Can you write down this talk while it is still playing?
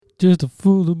Just a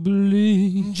fool to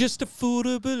believe. Just a fool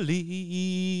to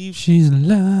believe. She's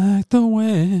like the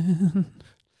wind.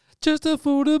 Just a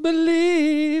fool to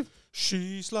believe.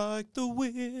 She's like the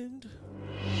wind.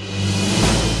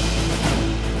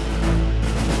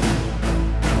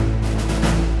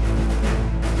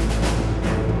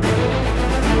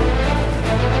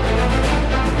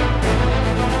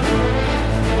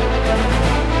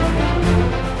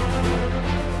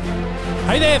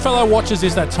 Hey there, fellow watchers.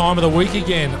 It's that time of the week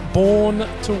again. Born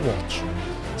to watch.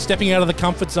 Stepping out of the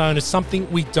comfort zone is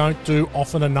something we don't do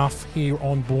often enough here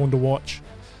on Born to Watch.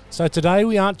 So today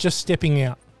we aren't just stepping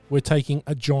out, we're taking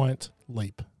a giant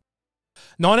leap.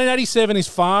 1987 is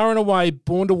far and away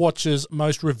Born to Watch's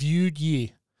most reviewed year.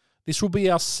 This will be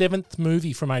our 7th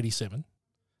movie from 87,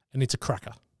 and it's a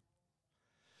cracker.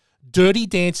 Dirty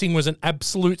Dancing was an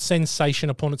absolute sensation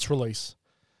upon its release.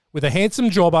 With a handsome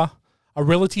jobber, a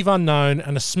relative unknown,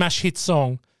 and a smash hit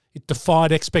song, it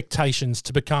defied expectations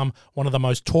to become one of the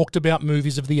most talked about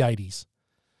movies of the 80s.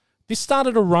 This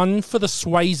started a run for the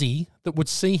Swayze that would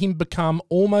see him become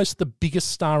almost the biggest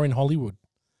star in Hollywood.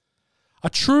 A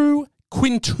true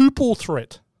quintuple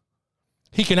threat.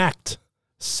 He can act,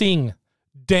 sing,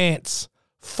 dance,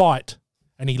 fight,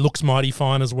 and he looks mighty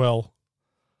fine as well.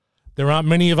 There aren't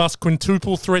many of us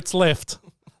quintuple threats left,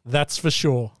 that's for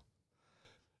sure.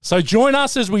 So join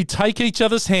us as we take each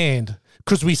other's hand,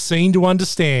 because we seem to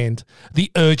understand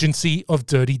the urgency of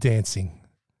Dirty Dancing.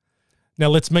 Now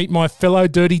let's meet my fellow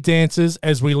Dirty Dancers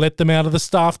as we let them out of the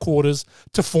staff quarters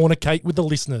to fornicate with the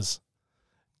listeners.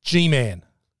 G-Man,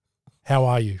 how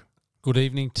are you? Good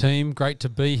evening, team. Great to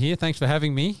be here. Thanks for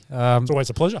having me. It's always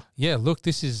a pleasure. Yeah, look,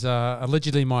 this is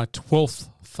allegedly my 12th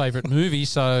favourite movie,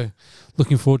 so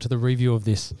looking forward to the review of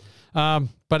this.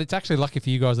 But it's actually lucky for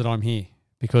you guys that I'm here,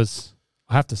 because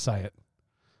I have to say it,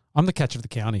 I'm the catch of the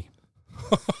county.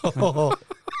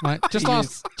 Mate,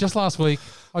 just last week,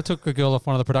 I took a girl off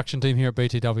one of the production team here at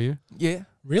BTW. Yeah.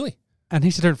 Really? And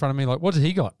he stood in front of me like, what has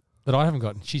he got that I haven't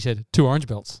got? And she said, 2 orange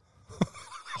belts.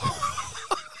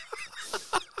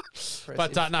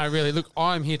 But no, really, look,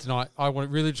 I'm here tonight. I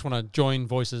really just want to join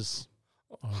voices,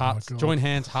 hearts, join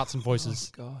hands, hearts and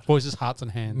voices. Oh, God. Voices, hearts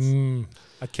and hands.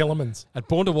 At Kellerman's. At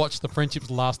Born to Watch, the friendships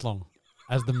last long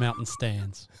as the mountain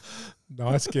stands.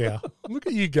 Nice gal. Look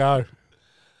at you go.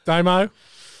 Damo,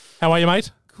 how are you,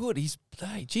 mate? Good. He's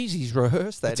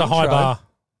rehearsed that. It's a high intro. bar.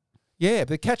 Yeah,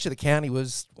 the catch of the county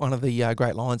was one of the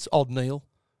great lines. Old Neil.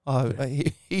 Oh,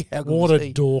 he how good What was a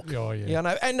he? dork. Oh, yeah. Yeah, I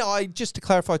know. And I just to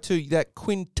clarify too, that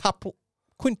quintuple.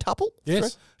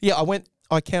 Yes. Sorry? Yeah,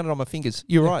 I counted on my fingers.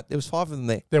 You're right. There was 5 of them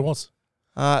there. There was.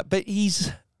 But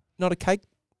he's not a cake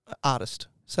artist.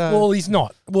 So Well, he's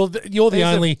not. Well, you're the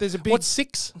only. there's a big. What's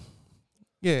 6?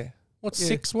 Yeah. What's Yeah.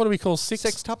 6? What do we call 6?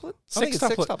 Sextuplet? I think it's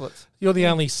Sextuplet. sextuplets. You're the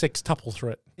only sextuple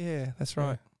threat. Yeah, that's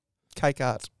right. Cake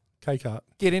art. Cake art.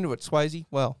 Get into it, Swayze.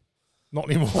 Well, Not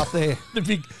anymore. up there.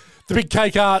 the big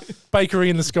cake art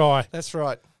bakery in the sky. That's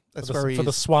right. That's for where he the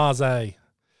is. Swayze.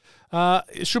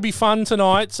 It should be fun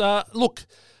tonight. Look,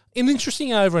 in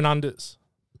interesting over and unders,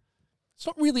 it's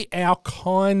not really our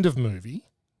kind of movie.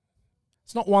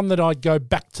 It's not one that I'd go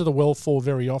back to the well for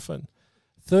very often.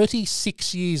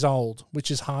 36 years old, which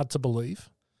is hard to believe.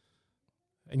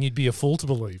 And you'd be a fool to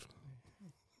believe.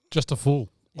 Just a fool.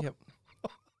 Yep.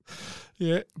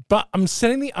 Yeah. But I'm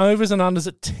setting the overs and unders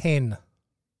at 10.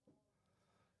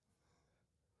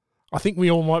 I think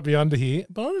we all might be under here,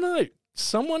 but I don't know.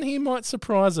 Someone here might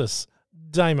surprise us.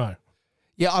 Damo.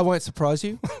 Yeah, I won't surprise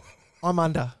you. I'm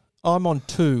under. I'm on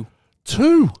 2.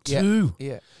 2. Yeah. 2.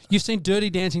 Yeah. You've seen Dirty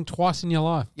Dancing twice in your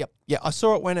life. Yep. Yeah, I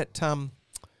saw it when it.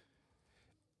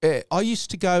 I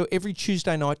used to go every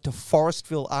Tuesday night to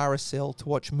Forestville RSL to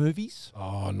watch movies,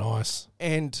 Oh, nice.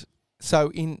 and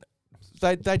so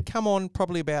they'd come on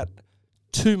probably about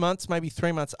 2 months, maybe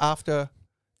 3 months after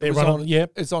They it was run on. on,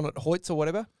 yep. It's on at Hoyt's or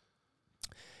whatever.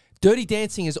 Dirty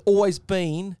Dancing has always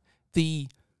been the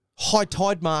high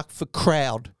tide mark for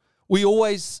crowd. We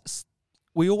always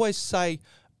say,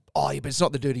 oh, yeah, but it's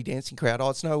not the Dirty Dancing crowd.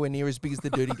 Oh, it's nowhere near as big as the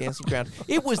Dirty Dancing crowd.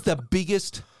 It was the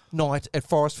biggest night at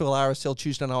Forestville RSL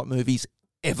Tuesday night movies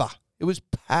ever. It was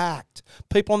packed.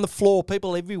 People on the floor,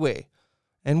 people everywhere.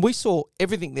 And we saw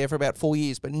everything there for about 4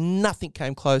 years, but nothing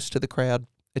came close to the crowd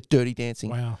at Dirty Dancing.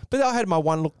 Wow. But I had my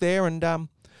one look there, and I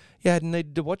hadn't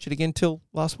needed to watch it again till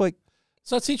last week.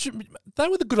 So it's interesting. They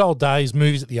were the good old days,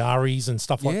 movies at the Aries and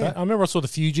stuff like Yeah. that. I remember I saw The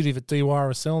Fugitive at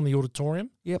DYRSL in the auditorium.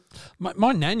 Yep.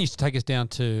 My nan used to take us down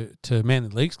to Manly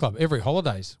Leagues Club every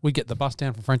holidays. We'd get the bus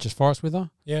down from French's Forest with her.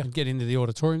 Yeah. And get into the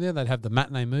auditorium there. They'd have the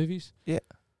matinee movies. Yeah.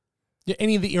 Yeah.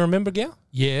 Any that you remember, Gal?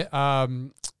 Yeah.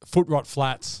 Foot Rot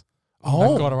Flats.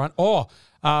 Oh. That got around. Oh.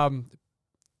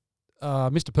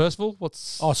 Mr. Percival.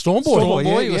 What's Stormboy. Stormboy?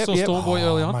 yeah, You saw yep. Stormboy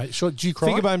early on. Mate, sure, did you cry?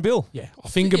 Fingerbone Bill. Yeah,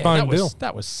 Fingerbone that Bill.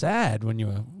 that was sad when you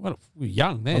were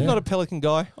young then. I'm not a pelican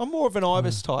guy. I'm more of an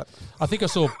ibis type. I think I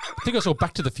saw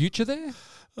Back to the Future there.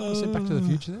 I said Back to the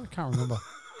Future there. I can't remember.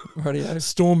 Radio.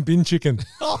 Storm bin chicken.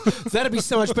 Oh, that'd be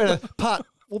so much better.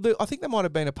 I think there might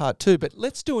have been a part 2, but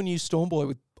let's do a new Stormboy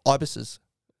with ibises.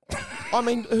 I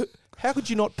mean, how could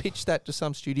you not pitch that to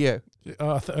some studio? You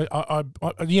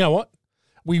know what?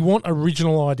 We want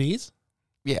original ideas.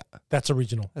 Yeah, That's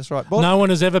original. that's right. Well, No one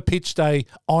has ever pitched a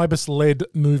ibis-led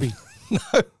movie.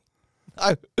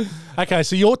 no. Okay,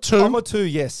 so you're 2. I'm a 2,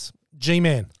 yes.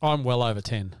 G-Man. I'm well over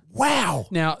 10. Wow.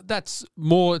 Now, that's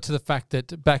more to the fact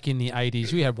that back in the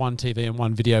 80s, we had one TV and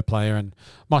one video player, and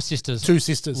my sisters 2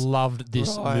 sisters. loved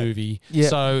this Right. movie. Yeah,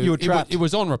 So you were trapped. it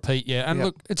was on repeat, yeah. And Yep.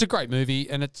 look, it's a great movie,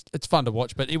 and it's fun to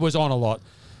watch, but it was on a lot.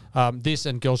 This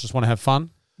and Girls Just Want to Have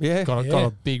Fun Yeah. got Yeah.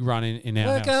 a big run in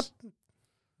our Wake house. up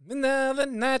another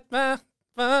night, my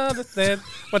father said,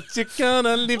 what you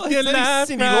gonna live your life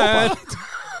Cindy right? Lauper.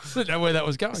 I didn't know where that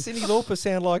was going. Cindy Lauper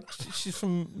sound like she's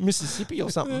from Mississippi or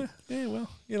something. Yeah, well,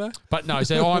 you know. But no,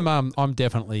 so I'm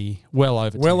definitely well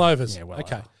over 10. Well overs. Yeah, well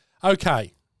okay. over.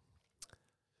 Okay.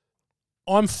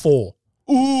 I'm 4.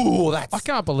 Ooh, that's... I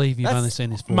can't believe you've That's- only seen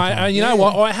this 4 Mate, times. you know Yeah.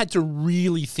 what? I had to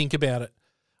really think about it.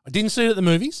 I didn't see it at the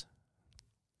movies.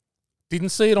 Didn't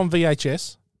see it on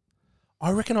VHS.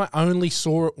 I reckon I only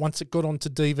saw it once it got onto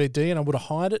DVD and I would have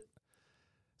hired it.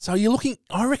 So you're looking,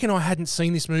 I reckon I hadn't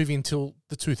seen this movie until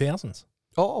the 2000s.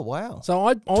 Oh, wow. So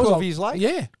I was 12 like- years late?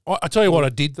 Yeah. I tell you what I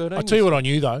did. 13 I tell you what I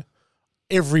knew though.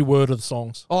 Every word of the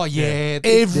songs. Oh, yeah.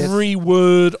 Every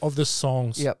word of the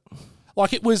songs. Yep.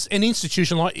 Like it was an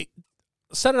institution.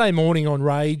 Saturday morning on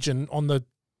Rage and on the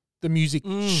music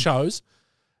shows,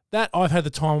 that I've had the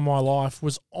time of my life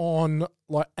was on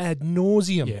like ad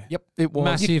nauseum. Yeah. Yep, it was.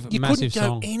 Massive, You massive couldn't go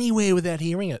song. anywhere without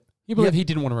hearing it. You believe he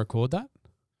didn't want to record that?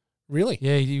 Really?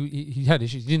 Yeah, he had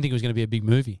issues. He didn't think it was going to be a big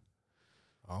movie.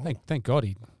 Oh, Thank God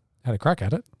he had a crack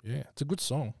at it. yeah. It's a good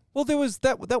song. Well, there was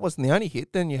that wasn't the only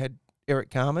hit. Then you had Eric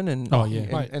Carmen and Oh, yeah.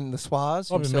 and, Mate. and the Swayze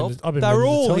I've been himself. meaning to- I've been They were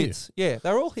meaning to all tell you. hits. Yeah,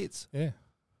 they were all hits. Yeah.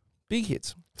 Big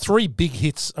hits, 3 big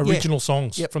hits, original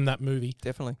songs Yep. from that movie.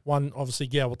 definitely. One, obviously,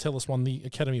 Will Tell Us won the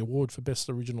Academy Award for Best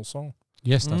Original Song,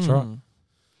 Yes, that's right.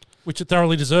 which it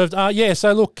thoroughly deserved. Yeah,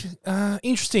 so look,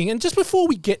 interesting. And just before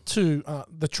we get to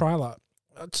the trailer,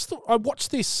 I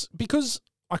watched this because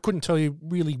I couldn't tell you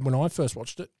really when I first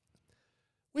watched it.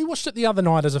 We watched it the other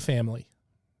night as a family,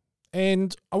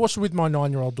 and I watched it with my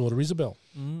 9-year-old daughter, Isabel.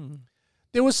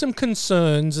 There was some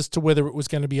concerns as to whether it was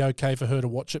going to be okay for her to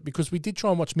watch it because we did try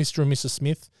and watch Mr. and Mrs.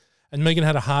 Smith, and Megan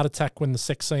had a heart attack when the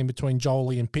sex scene between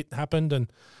Jolie and Pitt happened, and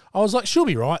I was like, she'll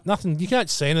be right. Nothing, you can't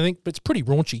see anything, but it's pretty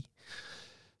raunchy.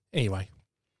 Anyway,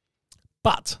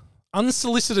 but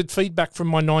unsolicited feedback from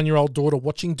my 9-year-old daughter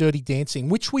watching Dirty Dancing,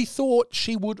 which we thought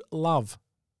she would love,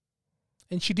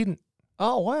 and she didn't.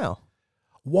 Oh, wow.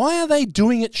 Why are they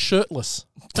doing it shirtless?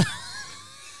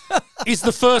 Is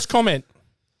the first comment,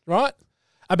 right?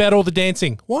 About all the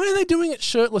dancing. Why are they doing it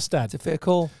shirtless, Dad? It's a fair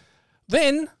call.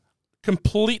 Then,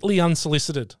 completely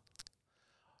unsolicited.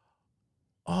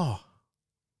 Oh,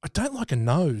 I don't like a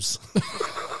nose.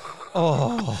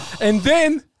 Oh. And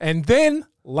then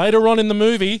later on in the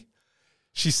movie,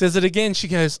 she says it again. She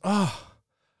goes, "Oh,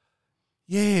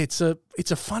 yeah, it's a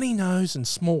funny nose and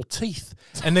small teeth."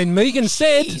 And then Megan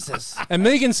said, Jesus. and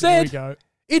Megan said, go.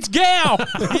 "It's Gow."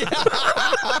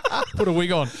 Put a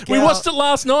wig on. We watched it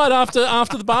last night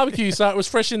after the barbecue, so it was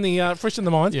fresh in the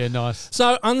mind. Yeah, nice.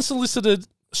 So unsolicited,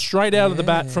 straight out of the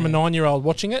bat from a 9-year-old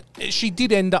watching it. She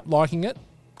did end up liking it,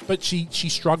 but she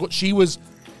struggled. She was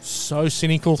so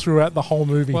cynical throughout the whole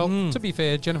movie. Well, to be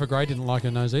fair, Jennifer Grey didn't like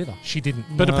her nose either. She didn't.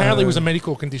 But apparently it was a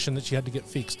medical condition that she had to get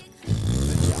fixed.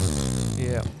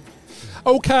 Yeah.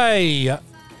 Okay,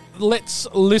 let's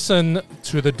listen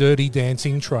to the Dirty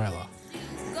Dancing trailer.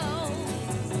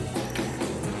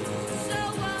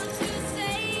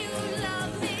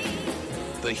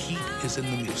 The heat is in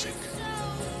the music.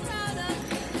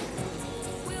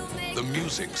 The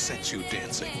music sets you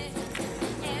dancing.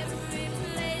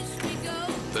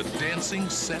 The dancing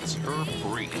sets her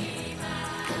free.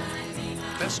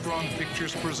 Best Strong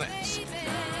Pictures presents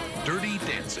Dirty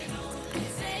Dancing.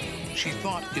 She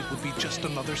thought it would be just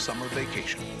another summer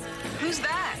vacation, Who's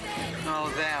that? Oh,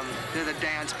 them. They're the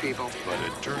dance people. but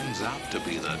it turns out to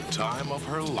be the time of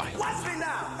her life.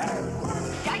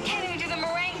 I can't even do the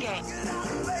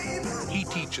merengue. He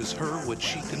teaches her what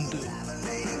she can do.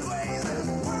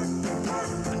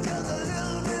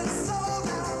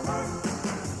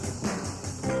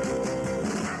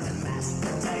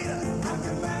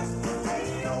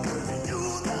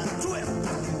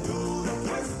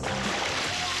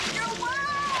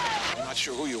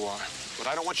 sure who you are, but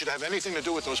I don't want you to have anything to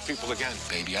do with those people again.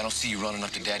 Baby, I don't see you running up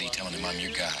to Daddy telling him I'm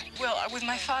your guy. Will, with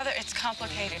my father, it's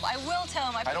complicated. I will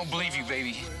tell him. I don't believe you,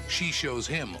 baby. She shows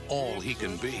him all he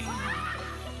can be.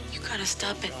 You gotta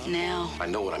stop it now. I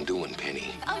know what I'm doing,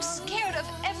 Penny. I'm scared of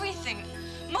everything.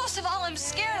 Most of all, I'm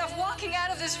scared of walking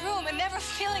out of this room and never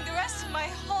feeling the rest of my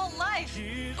whole life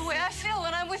the way I feel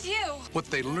when I'm with you. What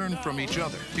they learn from each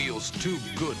other feels too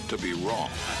good to be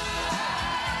wrong.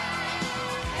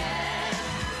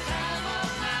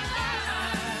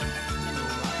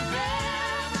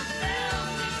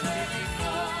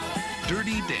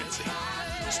 Dirty Dancing,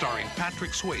 starring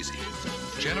Patrick Swayze,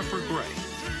 Jennifer Grey,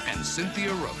 and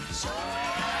Cynthia Rhodes.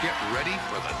 Get ready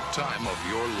for the time of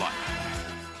your life.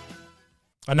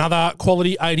 Another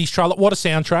quality 80s trailer. What a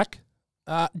soundtrack.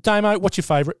 Damo, what's your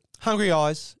favourite? Hungry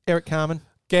Eyes, Eric Carmen.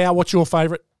 Gow, what's your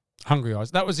favourite? Hungry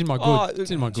Eyes. That was in my good.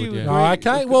 It's in my good, yeah. Oh,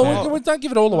 okay. Well, we don't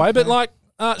give it all away, but like,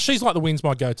 She's Like the Wind's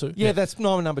my go-to. Yeah, that's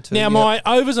my number 2. Now, my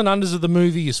overs and unders of the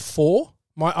movie is 4.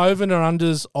 My over and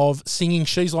unders of singing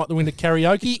She's Like the Wind at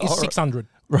karaoke is 600.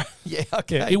 Right. Yeah,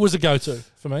 okay. Yeah, it was a go-to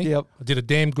for me. Yep. I did a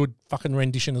damn good fucking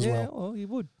rendition as Yeah, well. well, you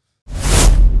would.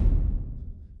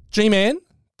 G-Man,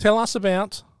 tell us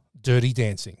about Dirty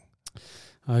Dancing.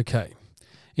 Okay.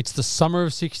 It's the summer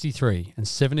of 63, and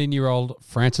 17-year-old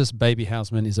Frances Baby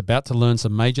Houseman is about to learn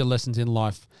some major lessons in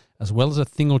life, as well as a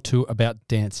thing or two about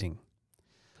dancing.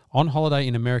 On holiday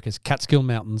in America's Catskill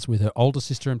Mountains with her older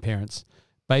sister and parents,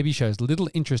 Baby shows little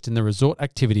interest in the resort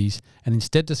activities and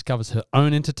instead discovers her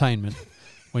own entertainment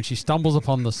when she stumbles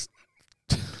upon the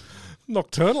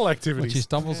Nocturnal activities.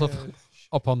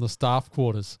 upon the staff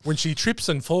quarters. When she trips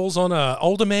and falls on an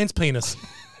older man's penis.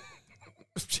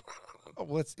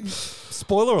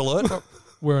 Spoiler alert.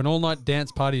 Where an all-night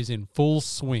dance party is in full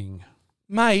swing.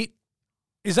 Mate,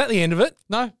 is that the end of it?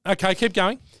 No. Okay, keep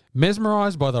going.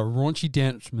 Mesmerised by the raunchy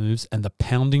dance moves and the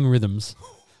pounding rhythms,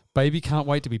 Baby can't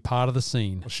wait to be part of the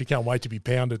scene. Well, she can't wait to be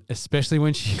pounded. Especially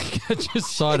when she catches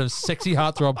sight of sexy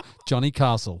heartthrob Johnny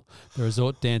Castle, the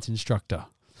resort dance instructor.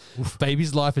 Oof.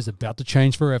 Baby's life is about to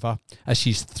change forever as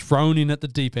she's thrown in at the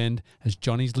deep end as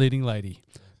Johnny's leading lady,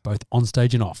 both on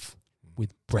stage and off,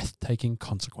 with breathtaking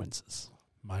consequences.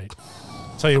 Mate,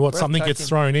 tell you what, something gets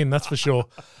thrown in, that's for sure.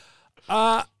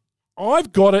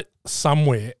 I've got it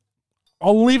somewhere.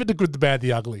 I'll leave it to good, the bad,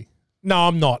 the ugly. No,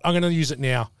 I'm not. I'm going to use it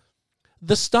now.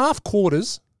 The staff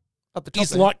quarters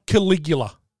is like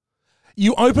Caligula.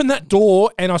 You open that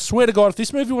door, and I swear to God, if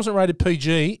this movie wasn't rated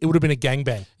PG, it would have been a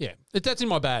gangbang. Yeah, that's in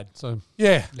my bad. So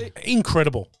yeah,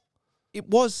 incredible. It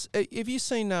was. Have you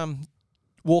seen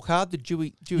Walk Hard, the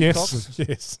Dewey Cox?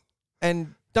 Yes.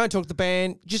 And don't talk to the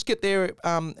band. Just get there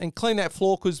and clean that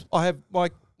floor because I have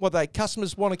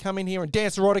customers want to come in here and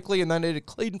dance erotically and they need a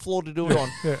clean floor to do it on.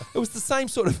 Yeah. It was the same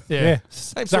sort of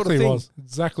exactly sort of thing.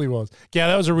 Exactly was. Yeah,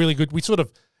 that was a really good.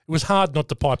 It was hard not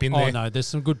to pipe in there. Oh no, there's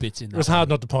some good bits in there. It was hard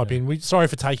not to pipe in. Sorry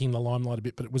for taking the limelight a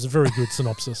bit, but it was a very good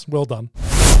synopsis. Well done.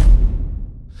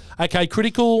 Okay,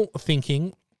 critical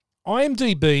thinking.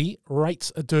 IMDb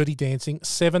rates A Dirty Dancing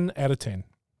 7 out of 10.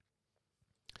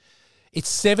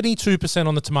 It's 72%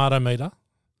 on the tomato meter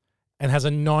and has a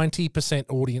 90%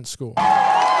 audience score.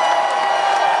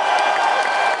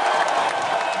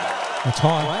 That's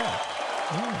high. Wow.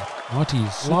 Yeah. 90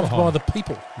 is super Loved high. by the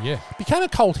people. Yeah. Became a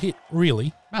cult hit,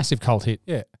 really. Massive cult hit.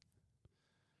 Yeah.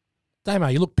 Damo,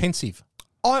 you look pensive.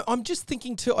 I'm just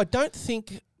thinking too, I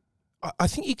think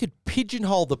you could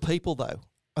pigeonhole the people though.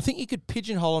 I think you could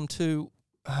pigeonhole them to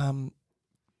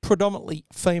predominantly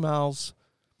females.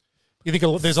 You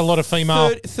think there's a lot of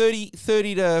female... 30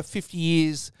 to 50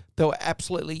 years, they were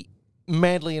absolutely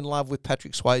madly in love with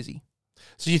Patrick Swayze.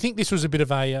 So you think this was a bit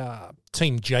of a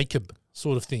Team Jacob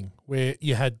sort of thing, where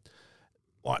you had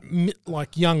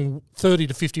like young 30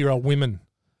 to 50-year-old women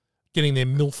getting their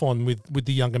MILF on with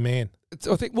the younger man?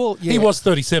 I think, well, yeah. He was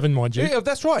 37, mind you. Yeah,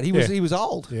 that's right. He was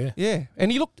old. Yeah. And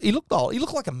he looked old. He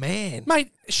looked like a man.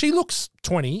 Mate, she looks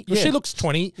 20. Yeah. She looks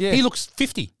 20. Yeah. He looks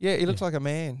 50. Yeah, he looks like a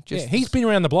man. He's been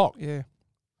around the block. Yeah.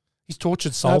 He's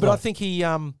tortured soul. No, but I think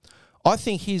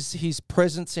his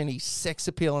presence and his sex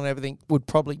appeal and everything would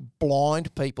probably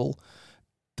blind people,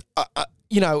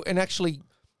 and actually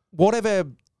whatever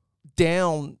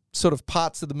down sort of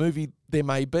parts of the movie there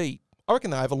may be, I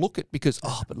reckon they overlook it because,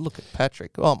 but look at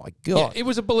Patrick. Oh, my God. Yeah, it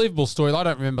was a believable story. I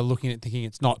don't remember looking at it thinking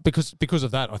it's not. Because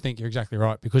of that, I think you're exactly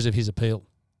right, because of his appeal.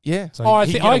 Yeah. So I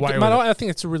think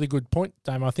it's a really good point,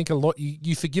 Dame. I think a lot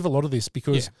you forgive a lot of this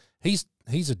because he's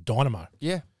a dynamo.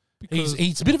 Yeah.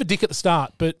 He's a bit of a dick at the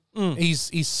start, but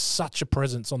he's such a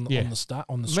presence on the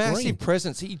screen. Massive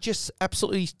presence. He just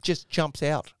absolutely just jumps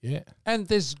out. Yeah. And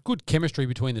there's good chemistry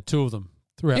between the two of them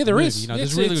throughout Yeah, the there movie. is. You know, Yes,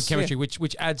 there's really good it's- chemistry,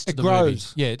 which adds to It the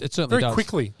grows. movie. Yeah, it certainly Very does.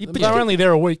 quickly. but They're only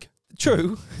there a week.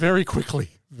 True. Very quickly.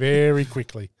 Very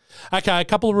quickly. Okay, a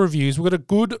couple of reviews. We've got a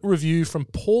good review from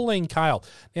Pauline Kael.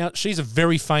 Now, she's a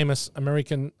very famous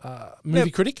American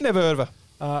movie critic. Never heard of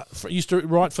her. Used to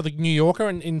write for the New Yorker,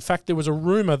 and in fact, there was a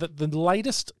rumor that the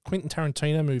latest Quentin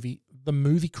Tarantino movie, The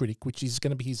Movie Critic, which is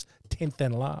going to be his 10th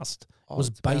and last, was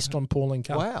it's about based on Pauline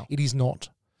Kael. Wow. It is not.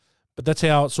 But that's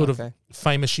how sort of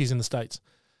famous she is in the States.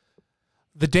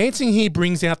 The dancing here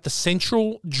brings out the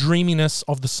central dreaminess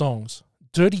of the songs.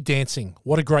 Dirty Dancing,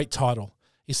 what a great title,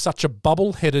 is such a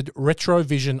bubble-headed retro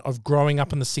vision of growing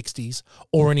up in the 60s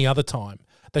or any other time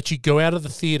that you go out of the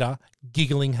theatre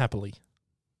giggling happily.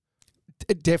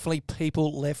 Definitely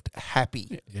people left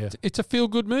happy. Yeah. It's a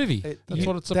feel-good movie. That's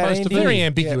what it's supposed to It's be. a very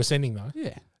ambiguous ending, though.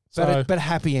 Yeah. So, But a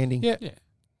happy ending. yeah, Yeah.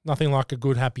 nothing like a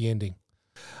good happy ending.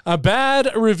 A bad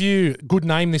review. Good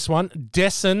name, this one.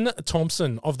 Desson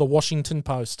Thompson of the Washington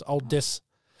Post. Old Des.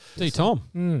 D. Tom.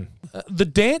 The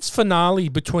dance finale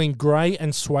between Grey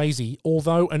and Swayze,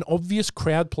 although an obvious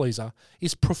crowd pleaser,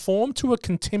 is performed to a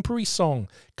contemporary song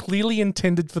clearly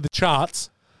intended for the charts,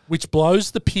 which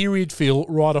blows the period feel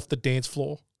right off the dance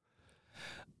floor.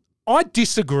 I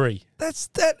disagree.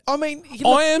 I mean,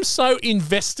 I am so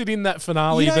invested in that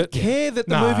finale. you don't that, care that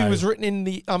the No. movie was written in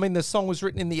the song was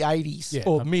written in the 80s Yeah.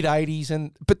 or mid 80s,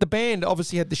 but the band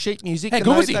obviously had the sheet music Heck, and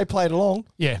obviously. they played along.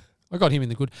 Yeah. I got him in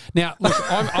the good. Now, look,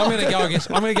 I'm going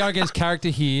to go against character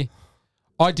here.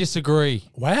 I disagree.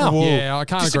 Wow. Yeah, I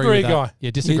can't Disagree agree with that. guy.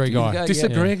 Yeah, disagree You guy. go-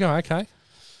 Disagree, guy. Okay.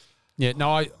 Yeah, no,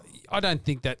 I don't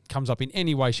think that comes up in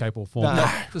any way, shape, or form. No, The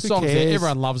who song's there. cares?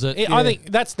 Everyone loves it. I think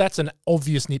that's an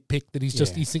obvious nitpick that he's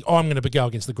just Yeah. he's thinking, I'm going to go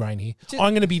against the grain here.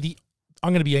 I'm going to be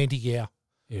anti-Gow.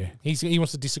 Yeah. He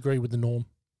wants to disagree with the norm.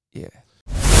 Yeah.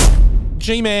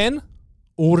 G-Man,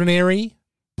 ordinary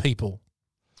people.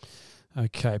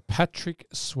 Okay, Patrick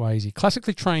Swayze,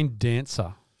 classically trained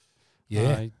dancer. You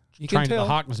can Trained at tell. the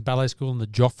Harkness Ballet School and the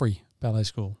Joffrey Ballet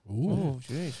School. Oh,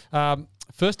 jeez.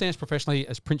 First danced professionally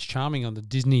as Prince Charming on the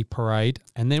Disney Parade,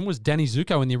 and then was Danny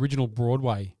Zuko in the original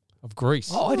Broadway of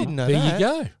Grease. Oh, I didn't know There that. you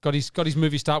go. Got his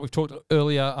movie start. We've talked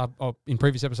earlier in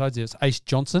previous episodes. It's Ace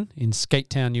Johnson in Skate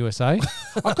Town, USA.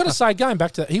 I've got to say, going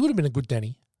back to that, he would have been a good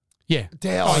Danny. Yeah. Oh,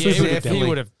 yeah, super he definitely.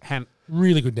 would have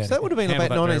Really good Danny. So that would have been Handled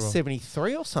about that very well.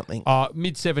 1973 or something.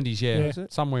 mid-70s, yeah. Yeah.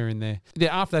 Somewhere in there.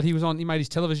 After that, he made his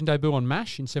television debut on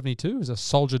MASH in 72 as a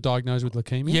soldier diagnosed with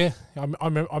leukemia. Yeah, I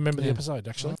remember the episode,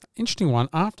 actually. Interesting one.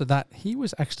 After that, he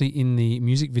was actually in the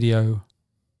music video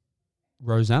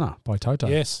Rosanna by Toto.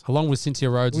 Yes. Along with Cynthia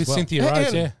Rhodes With as well. Cynthia Hang Rhodes,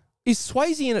 on. yeah. Is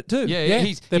Swayze in it too? Yeah, Yeah,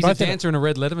 he's they're a both in it. dancer in a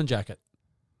red Letterman jacket.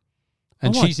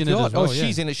 And Oh my she's in it God. as well. Oh,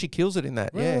 she's in it. She kills it in that.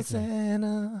 Yeah.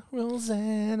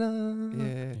 Rosanna.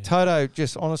 Yeah. Toto,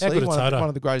 just honestly, How good is one Toto?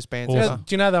 of the greatest bands Do ever.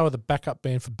 you know they were the backup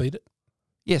band for Beat It?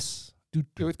 Yes.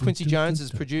 With Quincy Jones as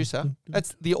producer.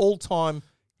 That's the all-time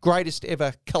greatest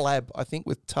ever collab, I think,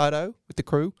 with Toto, with the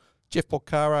crew. Jeff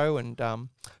Porcaro and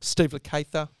Steve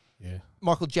Lukather, Yeah.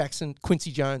 Michael Jackson,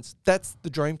 Quincy Jones. That's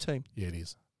the dream team. Yeah, it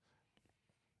is.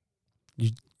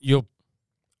 You're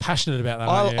passionate about that.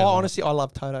 I aren't you? honestly, I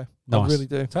love Toto. I Nice. really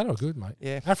do. Toto, good, mate.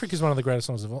 Yeah. Africa's one of the greatest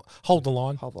songs of all. Hold the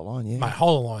Line. Hold the line, yeah. Mate,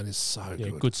 Hold the Line is so Yeah,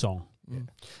 good. good song.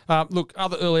 Look,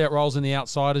 other early out roles in The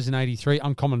Outsiders in 83,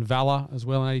 Uncommon Valor as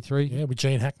well in 83. Yeah, with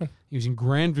Gene Hackman. He was in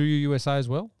Grandview, USA as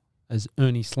well as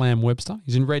Ernie Slam Webster.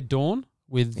 He's in Red Dawn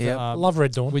with Yeah. Love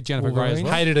Red Dawn. with Jennifer Grey as Wolverine.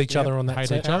 well. Hated each Yeah. other on that Hated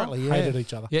set. each other. Apparently, yeah. Hated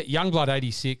each other. Yeah, Youngblood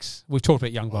 86. We've talked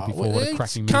about Youngblood before. What a It's-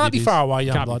 cracking movie can't be it is. far away,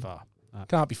 Can't Youngblood. be far. No.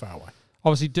 Can't be far away.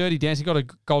 Obviously, Dirty Dancing got a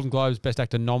Golden Globes Best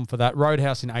Actor nom for that.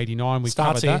 Roadhouse in 89. We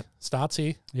Starts covered here. that. Starts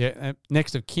here. Yeah.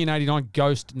 Next of Kin 89,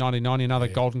 Ghost 1990, another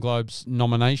Yeah. Golden Globes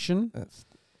nomination. That's-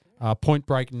 Point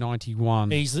Break 91.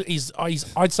 He's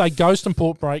I'd say Ghost and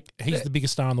Port Break. He's the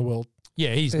biggest star in the world.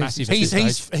 Yeah, he's massive. at He's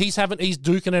this stage. he's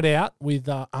duking it out with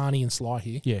Arnie and Sly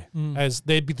here. Yeah. As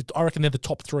they'd be I reckon they're the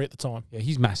top three at the time. Yeah,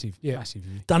 he's massive. Yeah. Massive.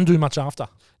 Doesn't do much after.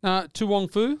 Tu Wong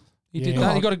Fu, he did Yeah.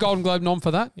 that. He got a Golden Globe nom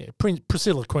for that. Yeah,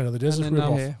 Priscilla, Queen of the Desert. And then,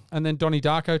 rip off. Yeah. and then Donnie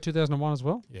Darko 2001 as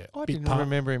well. Yeah, I bit didn't part,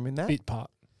 remember him in that. Bit part.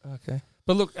 Okay.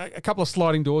 But look, a couple of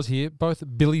sliding doors here. Both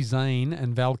Billy Zane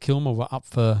and Val Kilmer were up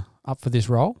for this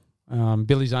role.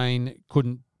 Billy Zane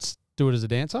couldn't do it as a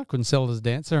dancer, couldn't sell it as a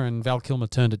dancer, and Val Kilmer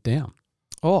turned it down.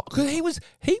 Oh, because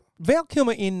Val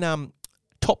Kilmer in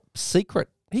Top Secret.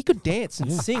 He could dance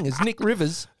and sing as Nick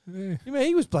Rivers. I mean,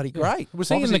 he was bloody great. Was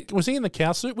he in the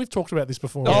cow suit? We've talked about this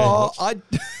before. Oh,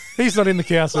 He's not in the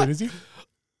cow suit, is he?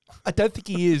 I don't think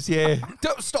he is. Yeah.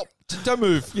 Don't stop. Don't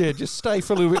move. Yeah, just stay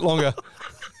for a little bit longer.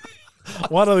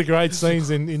 One of the great scenes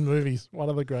in movies. One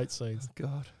of the great scenes.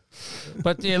 God.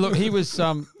 But yeah, look, he was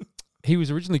he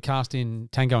was originally cast in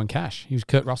Tango and Cash. He was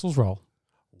Kurt Russell's role.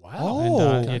 Wow.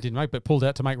 And didn't make, but pulled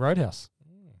out to make Roadhouse.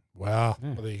 Wow.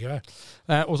 Yeah. Well, there you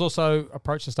go. Was also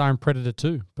approached to star in Predator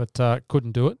 2, but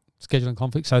couldn't do it. Scheduling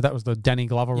conflict. So that was the Danny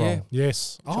Glover Yeah. role.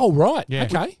 Yes. Oh, right. Yeah.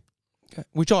 Okay.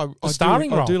 Which I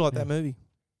starring I role. do like that movie.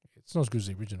 It's not as good as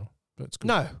the original, but it's good.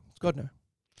 No, God no.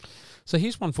 So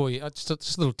here's one for you. Just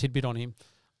a little tidbit on him.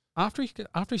 After he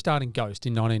starred in Ghost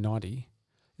in 1990,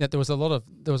 there was a lot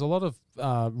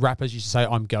of rappers used to say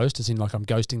 "I'm Ghost," as in like I'm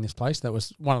ghosting this place. That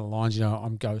was one of the lines.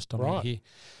 I'm Ghost. I'm Right. here.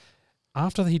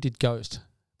 After he did Ghost,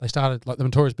 they started like the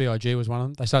Notorious B.I.G. was one of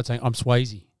them. They started saying "I'm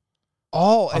Swayze."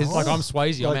 Oh, I'm Swayze. like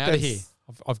I'm out of that's here.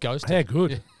 I've ghosted. How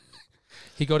good. Yeah.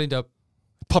 He got into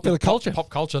popular culture pop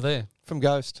culture there. from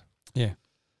Ghost. Yeah.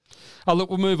 Oh, look,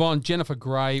 we'll move on. Jennifer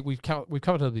Grey, we've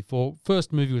covered her before.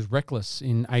 First movie was Reckless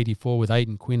in 1984 with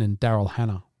Aidan Quinn and Daryl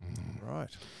Hannah. Right.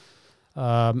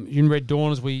 In Red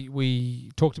Dawn, as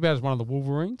we talked about, as one of the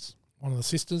Wolverines. One of the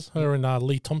sisters. Her and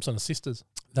Lee Thompson are sisters.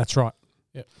 That's right.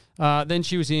 Yep. Then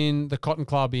she was in The Cotton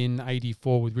Club in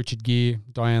 1984 with Richard Gere,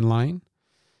 Diane Lane.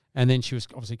 And then she was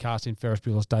obviously cast in Ferris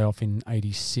Bueller's Day Off in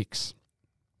 1986.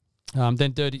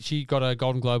 Then she got a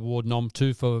Golden Globe Award nom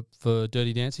too for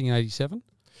Dirty Dancing in 1987.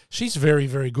 She's very,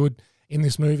 very good in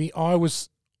this movie. I was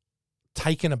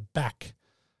taken aback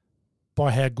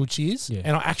by how good she is. Yeah.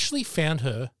 And I actually found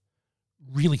her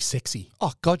really sexy.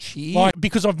 Oh God, she is. Like,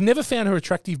 because I've never found her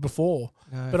attractive before,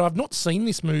 No. but I've not seen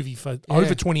this movie for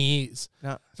over 20 years.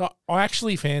 No. So I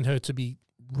actually found her to be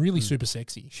really super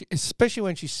sexy. Especially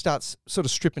when she starts sort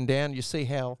of stripping down, you see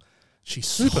how She's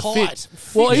super tight,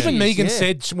 fit. Well, fit even she is, Megan yeah.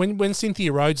 said when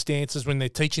Cynthia Rhodes dances, when they're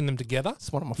teaching them together,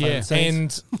 it's one of my Yeah. favourite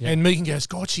scenes. and Megan goes,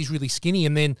 God, she's really skinny.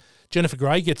 And then Jennifer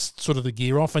Grey gets sort of the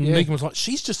gear off, and Yeah. Megan was like,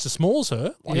 she's just as small as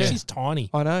her. Like, Yeah. she's tiny.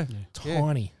 I know. Yeah.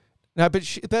 Tiny. No,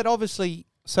 but obviously,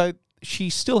 so she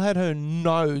still had her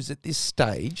nose at this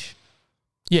stage.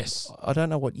 Yes. I don't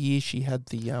know what year she had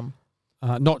the.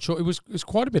 Not sure. It was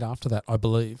quite a bit after that, I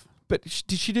believe. But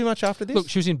did she do much after this? Look,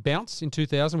 she was in Bounce in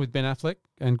 2000 with Ben Affleck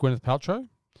and Gwyneth Paltrow.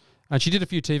 And she did a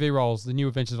few TV roles, The New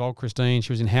Adventures of Old Christine.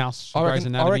 She was in House, Grey's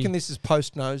Anatomy. I reckon this is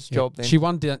post nose job then. She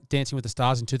won Dancing with the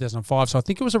Stars in 2005, so I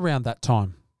think it was around that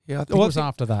time. Yeah, I think it was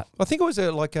after that. I think it was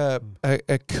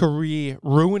a career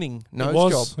ruining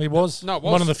nose job. It was. No, it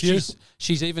was. One of the few.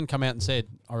 She's even come out and said,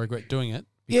 I regret doing it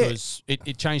because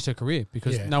it changed her career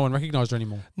because no one recognised her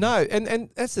anymore. No, and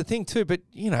that's the thing too. But,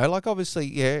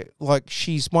 obviously, like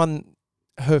she's won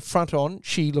her front on.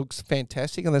 She looks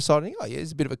fantastic. And they're deciding,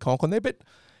 there's a bit of a conk on there. But,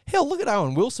 hell, look at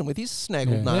Owen Wilson with his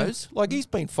snaggled nose. Like, he's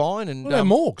been fine. And What about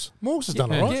Morgs? Morgs has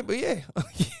done all right. Yeah, but yeah,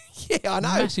 I know.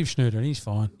 Massive snooter and he's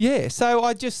fine. Yeah, so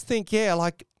I just think,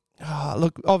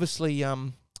 look, obviously,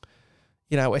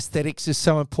 aesthetics is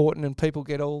so important and people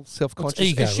get all self-conscious.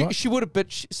 ego, And right? she would have,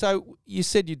 so you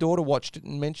said your daughter watched it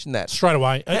and mentioned that. Straight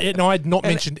away. And I had not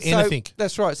mentioned so anything.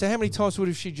 That's right. So how many times would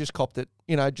have she just copped it,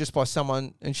 just by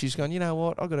someone and she's gone, you know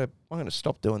what, I'm going to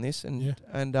stop doing this and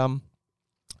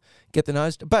get the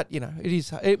nose. But,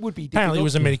 it would be difficult. Apparently it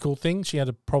was a medical thing. She had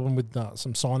a problem with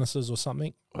some sinuses or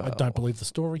something. I don't believe the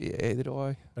story. Yeah, either do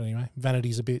I. But anyway,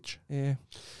 vanity's a bitch. Yeah.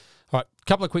 All right, a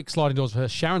couple of quick sliding doors for her.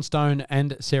 Sharon Stone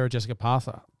and Sarah Jessica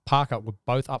Parker were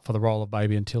both up for the role of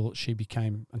Baby until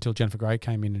Jennifer Grey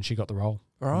came in and she got the role.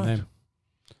 Right. from them.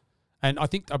 And I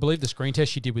believe the screen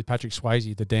test she did with Patrick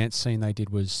Swayze, the dance scene they did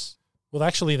was... Well,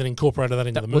 actually, they incorporated that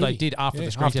into the movie. Well, they did after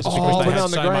the screen test. the because Oh, they when had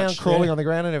on the so ground, much- crawling on the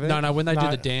ground and everything? No, when they do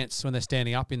No. the dance, when they're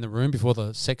standing up in the room before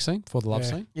the sex scene, before the love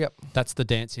scene, Yep. that's the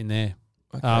dance in there.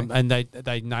 Okay. And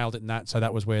they nailed it in that, so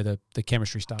that was where the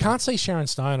chemistry started. Can't see Sharon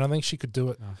Stone. I think she could do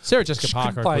it. No. Sarah Jessica She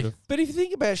Parker could play. could have. But if you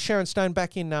think about Sharon Stone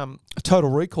back in Total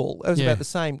Recall, it was Yeah. about the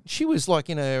same. She was like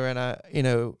in a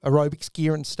aerobics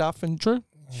gear and stuff, and True.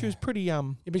 she was pretty Yeah, but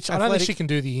I don't think athletic. she can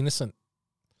do the innocent.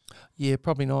 Yeah,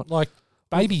 probably not. Like,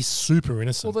 Baby's super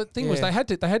innocent. Well, the thing was Yeah.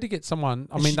 they had to get someone.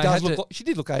 I And mean, she they does had look to like, she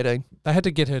did look 18. they had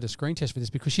to get her to screen test for this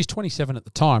because she's 27 at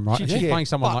the time, right? And she's playing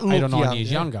someone But like 8 or look 9 young, years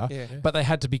yeah. younger. Yeah. But they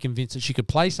had to be convinced that she could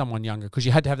play someone younger because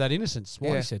you had to have that innocence.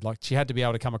 What Yeah. he said, like she had to be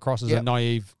able to come across as a Yep.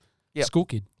 naive Yep. school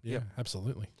kid. yeah,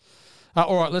 absolutely.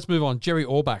 All right, let's move on. Jerry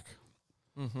Orbach.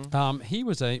 Mm-hmm. He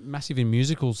was a massive in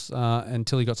musicals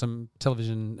until he got some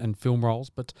television and film roles.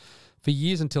 But for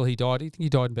years until he died, I think he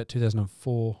died in about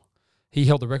 2004. He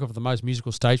held the record for the most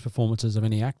musical stage performances of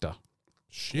any actor.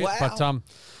 Shit. Wow. But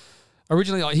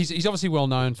originally, he's obviously well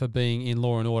known for being in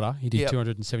Law and Order. He did Yep.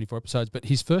 274 episodes. But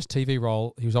his first TV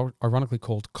role, he was ironically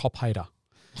called Cop Hater.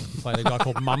 He played a guy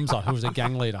called Mumser, who was a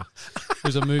gang leader. It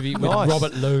was a movie with Nice.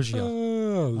 Robert Loggia.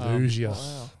 Oh, lose ya.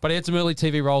 Wow. But he had some early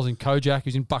TV roles in Kojak. He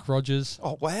was in Buck Rogers,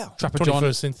 Oh, wow. Trapper John,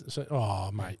 21st century.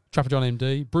 Oh, mate. Trapper John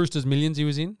MD, Brewster's Millions he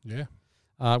was in. Yeah.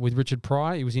 with Richard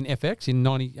Pryor. He was in FX in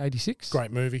 1986.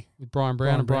 Great movie. With Brian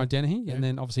Brown and Brian Dennehy. Yeah. And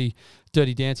then obviously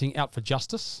Dirty Dancing, Out for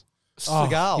Justice.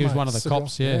 Seagal. He was one of the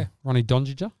cops, Ronnie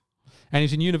Donziger. And he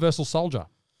was in Universal Soldier.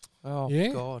 Oh, Yeah.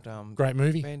 God. Great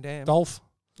movie. Van Damme. Dolph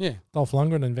Yeah.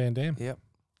 Lundgren and Van Damme. Yep.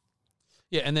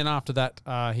 Yeah, and then after that,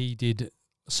 he did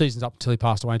seasons up until he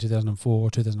passed away in 2004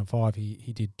 or 2005.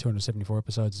 He did 274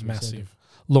 episodes. As we said, Massive. of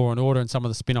Law and Order and some of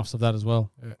the spin-offs of that as well.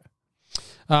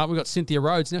 Yeah. We got Cynthia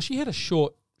Rhodes. Now, she had a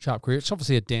short, sharp career. She's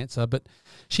obviously a dancer, but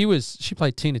she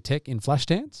played Tina Tech in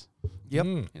Flashdance Yep.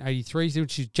 in 83.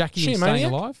 She's Jackie She in a Staying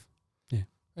maniac? Alive.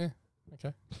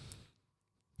 Okay.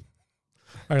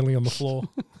 Only on the floor.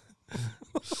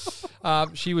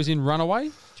 She was in Runaway.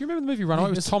 Do you remember the movie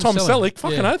Runaway? It was Tom Selleck.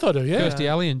 Fucking oath I do, yeah. Kirstie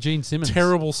Alley and Gene Simmons.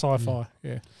 Terrible sci-fi.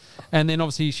 Yeah. And then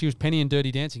obviously she was Penny in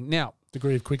Dirty Dancing. Now,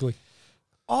 Degree of Quigley.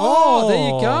 oh, there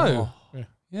you go. Yeah.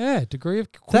 Yeah, Degree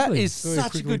of Quigley. That is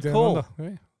such a good call.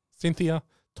 Yeah. Cynthia,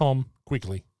 Tom,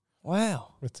 Quigley.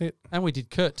 Wow. That's it. And we did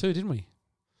Kurt too, didn't we?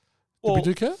 Did we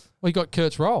do Kurt? We got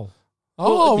Kurt's role.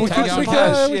 Oh, we Tango could, and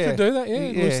Cash, we could do that, yeah,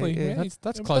 Yeah, loosely. yeah.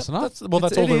 That's close enough.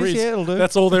 That's all there is. Yeah, it'll do.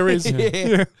 That's all there is.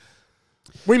 Yeah.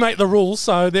 We make the rules,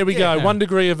 so there we Yeah. go. 1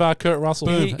 degree of Kurt Russell.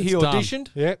 He It's done. auditioned.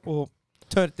 Yeah. Or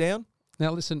turned it down.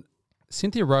 Now listen,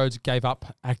 Cynthia Rhodes gave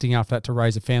up acting after that to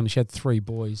raise a family. She had 3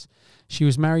 boys. She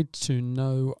was married to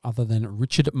no other than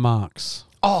Richard Marx.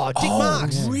 Oh, Dick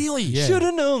Marks. yeah. Really? Yeah. Should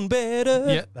have known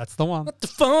better. Yeah, that's the one. To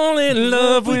fall in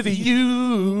love with I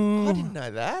you. didn't know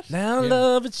that. Now Yeah.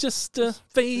 love, it's just a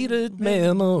faded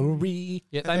memory.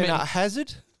 Yeah, And then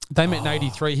Hazard. they met in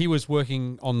 83. He was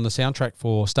working on the soundtrack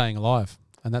for Staying Alive,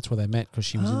 and that's where they met because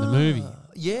she was in the movie.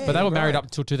 Yeah. But they were married right. up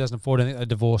until 2014. I think they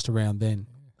divorced around then.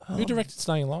 Who directed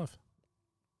Staying Alive?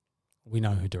 We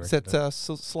know who Is directed that it.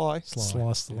 Sly?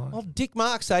 Slice the line. Oh, Dick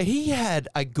Marks, he had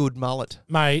a good mullet.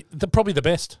 Mate, probably the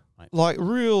best. Like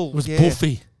real. It was yeah.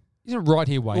 buffy. Isn't Right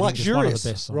Here Waiting just one of Luxurious.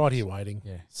 the best songs? Right here waiting.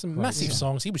 Yeah. Some Great massive song.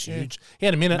 songs. He was Yeah. huge. He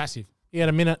had a minute. Massive. He had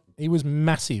a minute. He was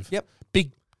massive. Yep.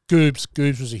 Big Goobs.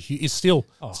 Goobs was is still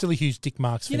Oh. a huge Dick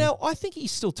Marks fan. You know, I think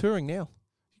he's still touring now.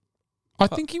 I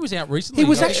think he was out recently. he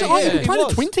was Yeah, actually. yeah, he yeah. played he at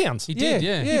was. Twin Towns. He did,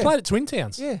 yeah. He played at Twin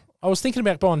Towns. Yeah. I was thinking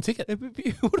about buying a ticket. It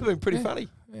would have been pretty funny.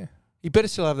 Yeah. He better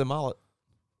still have the mullet.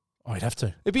 Oh, he'd have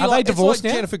to. It'd be Are like, they divorced it's like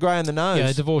now? Jennifer Grey and the Nose.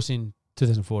 Yeah, divorce in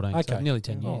 2014. Okay. So nearly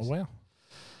 10 years. Oh wow.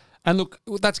 And look,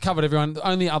 that's covered everyone. The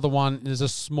only other one is a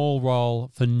small role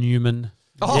for Newman.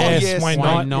 Oh, Yes, yes. Wayne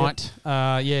Wayne Knight,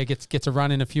 Knight. Gets a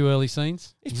run in a few early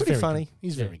scenes. He's pretty very funny. Good.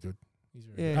 He's Yeah. very good. He's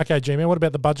very Yeah. good. Okay, G-Man, what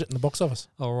about the budget and the box office?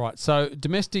 All right. So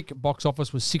domestic box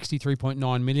office was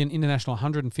 63.9 million, international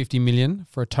 150 million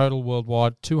for a total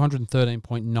worldwide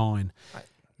 213.9.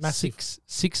 Massive.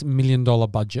 $6 million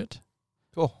budget.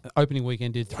 Oh, Opening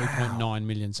weekend did 3.9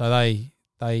 million. So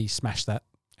they smashed that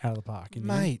out of the park. in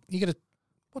the end. Mate, you get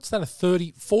what's that, a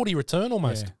 40 return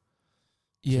almost?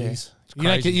 yeah. Jeez.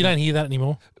 crazy, You don't hear that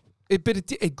anymore.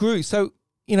 But it grew. So,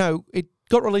 it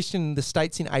got released in the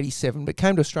States in 87, but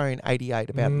came to Australia in 88,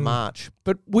 about March.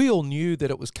 But we all knew that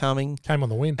it was coming. Came on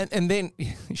the wind. And then,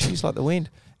 she's like the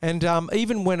wind. And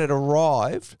even when it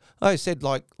arrived, like I said,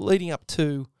 like leading up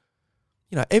to,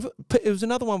 it was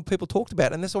another one people talked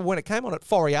about. And that's when it came on at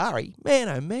Foriari. Man,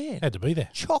 oh man. Had to be there.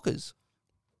 Chockers.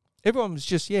 Everyone was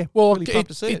just, Well, really pumped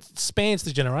to see it. It spans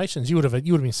the generations. You would have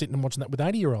been sitting and watching that with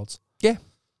 80-year-olds. Yeah.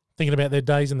 Thinking about their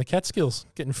days in the Catskills,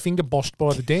 getting finger boshed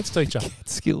by the dance teacher.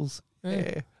 Skills.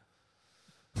 Yeah.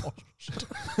 Yeah.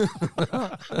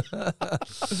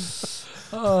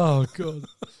 Oh, God.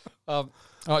 All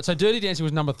right, so Dirty Dancing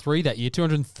was number 3 that year,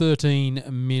 213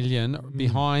 million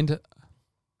behind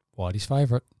Whitey's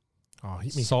favourite. Oh,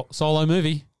 hit me. Solo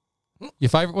movie.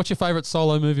 What's your favourite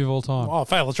solo movie of all time? Oh,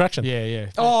 Fatal Attraction. Yeah.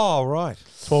 Oh, right.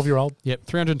 12-year-old. Yep,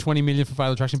 320 million for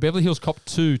Fatal Attraction. Beverly Hills Cop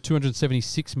 2,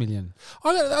 276 million.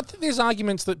 I think there's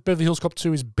arguments that Beverly Hills Cop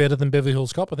 2 is better than Beverly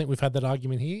Hills Cop. I think we've had that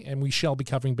argument here, and we shall be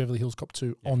covering Beverly Hills Cop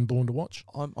 2 on Born to Watch.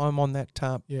 I'm on that.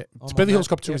 Yeah, I'm on Beverly Hills that,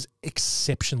 Cop 2 yeah. is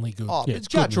exceptionally good. Oh, Yeah, but it's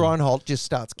Judge good, man. Reinhold just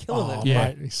starts killing Oh, it. Yeah.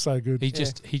 mate, he's so good. He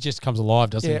just comes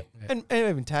alive, doesn't Yeah. he? And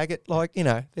even Taggart, they're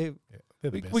They're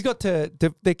the best. we got to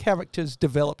their characters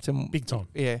developed and Big time.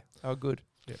 Yeah, oh good.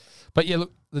 But yeah,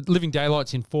 look, The Living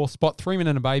Daylights in 4th spot, 3 Men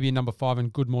and a Baby in number 5,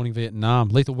 and Good Morning Vietnam.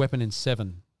 Lethal Weapon in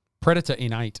 7. Predator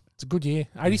in 8. It's a good year.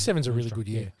 87's a really good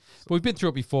year. Yeah. But we've been through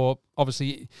it before.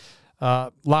 Obviously,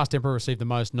 Last Emperor received the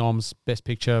most noms: Best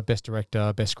Picture, Best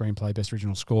Director, Best Screenplay, Best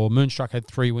Original Score. Moonstruck had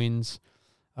 3 wins.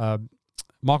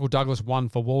 Michael Douglas won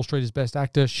for Wall Street as Best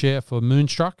Actor, Cher for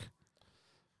Moonstruck.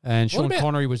 And Sean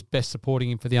Connery was Best Supporting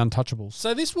him for The Untouchables.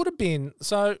 So this would have been,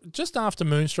 just after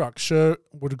Moonstruck, Cher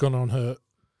would have gone on her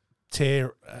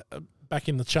tear back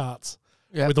in the charts.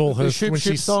 with all her the Shoop when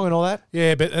Shoop she's song and all that.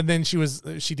 Yeah, but and then she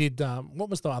did what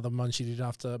was the other one she did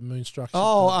after Moonstruck?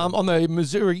 On the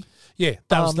Missouri. Yeah,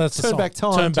 that's the Turn song. Back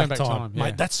Time. Turn Back Time. yeah.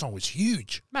 Mate, that song was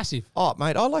huge. Massive. Oh,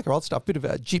 mate, I like her old stuff. Bit of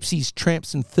gypsies,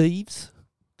 tramps, and thieves.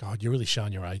 God, you're really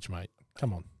showing your age, mate.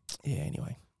 Come on. Yeah.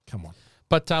 Anyway, Come on.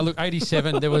 But look,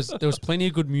 87, there was plenty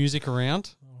of good music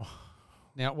around.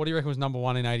 Now, what do you reckon was number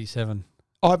one in 87?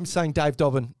 I'm saying Dave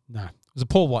Dobbin. No. It was a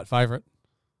Paul White favourite.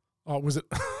 Oh, was it?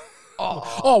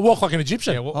 Walk Like an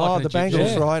Egyptian. Yeah, The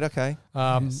Bangles, Yeah. right? Okay.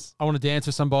 Yes. I Want to Dance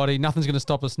with Somebody. Nothing's going to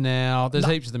stop us now. There's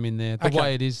heaps of them in there. The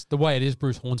way it is,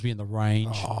 Bruce Hornsby in The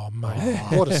Range. Oh, mate.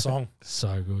 What a song.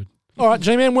 So good. All right,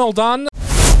 G-Man, well done.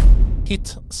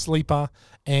 Hit, Sleeper,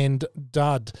 and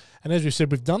Dud. And as we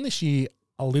said, we've done this year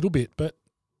a little bit, but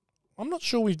I'm not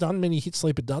sure we've done many Hit,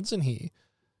 Sleeper, Duds in here.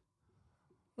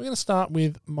 We're going to start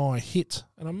with my hit,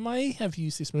 and I may have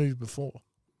used this movie before.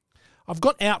 I've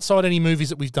got outside any movies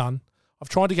that we've done. I've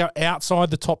tried to go outside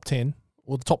the top 10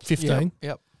 or the top 15.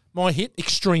 Yep. My hit,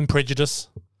 Extreme Prejudice.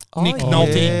 Oh, Nick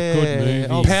Nolte. Good movie.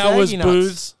 Oh, Powers Saggy Nuts.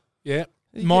 Booths. Yeah.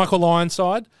 Michael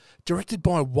Ironside. Directed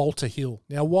by Walter Hill.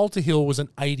 Now, Walter Hill was an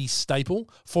 80s staple.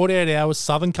 48 Hours,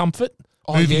 Southern Comfort.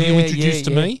 Movie you introduced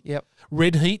to me. Yep.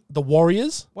 Red Heat, The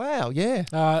Warriors. Wow, yeah.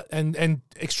 And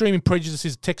Extreme Prejudice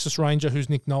is Texas Ranger, who's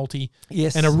Nick Nolte.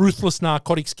 Yes. And a ruthless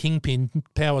narcotics kingpin,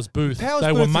 Powers Booth. Powers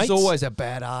they Booth were mates. is always a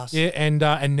badass. Yeah, and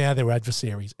now they're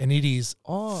adversaries. And it is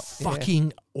yeah.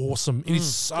 fucking awesome. It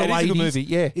is so It is a good 80s. movie,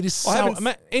 yeah. It is I so...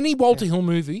 haven't any Walter Hill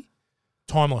movie,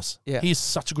 timeless. Yeah. He is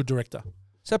such a good director.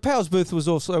 So Powers Booth was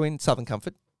also in Southern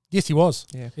Comfort. Yes, he was.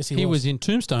 Yeah. Yes, He was in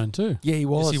Tombstone too. Yeah, he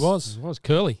was. Yes, he was. It was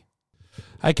Curly.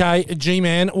 Okay,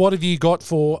 G-Man, what have you got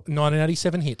for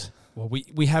 1987 hit? Well,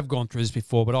 we have gone through this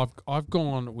before, but I've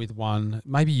gone with one.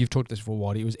 Maybe you've talked this before,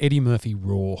 Whitey. It was Eddie Murphy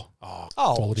Raw.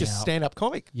 Oh, just stand-up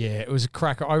comic. Yeah, it was a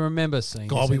cracker. I remember seeing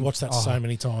God, this we and- watched that so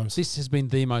many times. This has been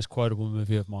the most quotable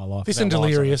movie of my life. This of and our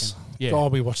lives, I Delirious. reckon. Yeah.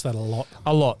 God, we watched that a lot.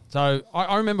 A lot. So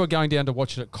I remember going down to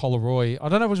watch it at Collaroy. I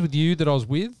don't know if it was with you that I was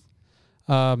with,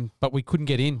 but we couldn't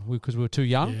get in because we were too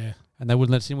young. Yeah. And they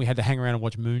wouldn't let us in. We had to hang around and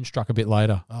watch Moonstruck a bit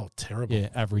later. Oh, terrible. Yeah,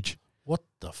 average. What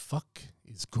the fuck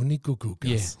is Goonie Goo Goo?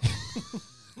 Yeah.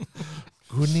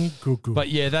 Goonie Goo Goo. But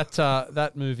yeah,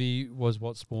 that movie was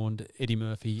what spawned Eddie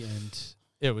Murphy, and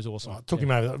it was awesome. Oh, it took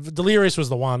him over. Delirious was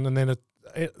the one, and then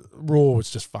Raw was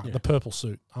just fun. Yeah. The purple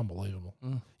suit, unbelievable.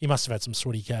 He must have had some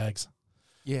sweaty gags.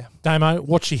 Yeah. Damo,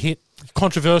 what's your hit?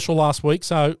 Controversial last week,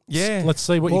 so Yeah. let's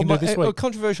see what you can do this week.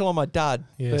 Controversial on my dad.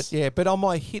 Yes. But on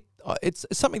my hit, it's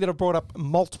something that I brought up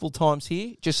multiple times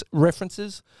here, just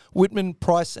references. Whitman,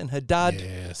 Price, and Haddad.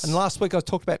 Yes. And last week I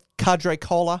talked about Cadre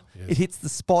Cola. Yes. It hits the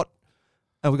spot.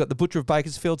 And we got The Butcher of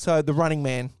Bakersfield, so The Running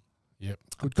Man. Yep.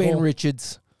 Good Ben call.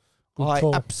 Richards. Good I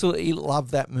call. absolutely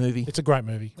love that movie. It's a great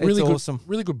movie. It's Really good, awesome.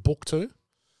 Really good book too.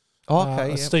 Okay,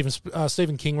 yeah.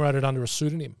 Stephen King wrote it under a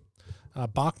pseudonym.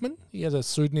 Barkman, he has a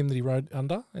pseudonym that he wrote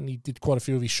under, and he did quite a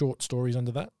few of his short stories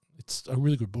under that. It's a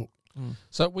really good book.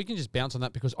 So we can just bounce on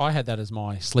that because I had that as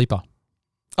my sleeper.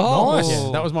 Oh, Nice. Yeah,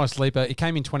 that was my sleeper. It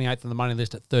came in 28th on the money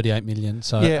list at 38 million.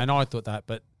 So, Yeah. and I thought that,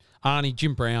 but Arnie,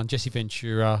 Jim Brown, Jesse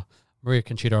Ventura, Maria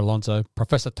Conchita Alonso,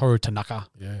 Professor Toru Tanaka.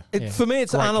 Yeah. It, Yeah. for me,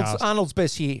 it's Great Arnold's cast. Arnold's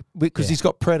best year because Yeah. he's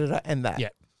got Predator and that. Yeah.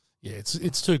 Yeah,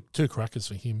 it's two crackers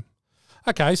for him.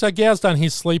 Okay, so Gow's done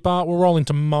his sleeper. We'll roll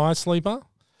into my sleeper.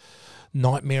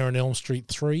 Nightmare on Elm Street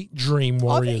 3, Dream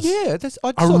Warriors. I saw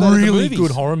A that at the really movies.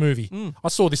 good horror movie. Mm. I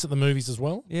saw this at the movies as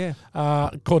well. Yeah.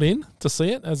 Got in to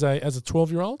see it as a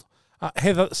 12-year-old.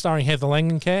 Starring Heather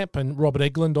Langenkamp and Robert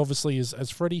Englund, obviously, as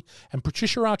Freddy. And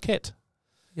Patricia Arquette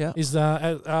Yeah. is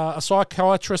a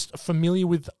psychiatrist familiar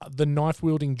with the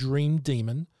knife-wielding dream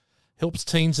demon. Helps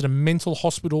teens at a mental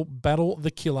hospital battle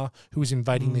the killer who is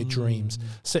invading their dreams.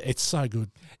 So it's so good.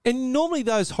 And normally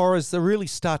those horrors, they really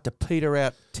start to peter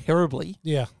out terribly,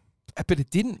 Yeah. but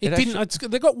it didn't. It actually- didn't.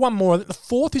 They got one more. The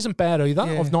fourth isn't bad either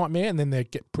Yeah. of Nightmare, and then they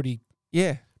get pretty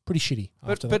Yeah. shitty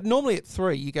after But that. normally at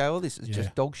 3, you go, oh, this is Yeah.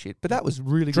 just dog shit. But that was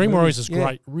really Dream good. Warriors is Yeah.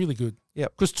 great, really good.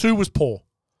 Yep. Because 2 was poor.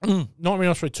 Mm. Nightmare on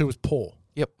Elm Street 2 was poor.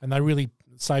 Yep. And they really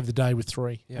saved the day with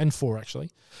 3 Yep. and 4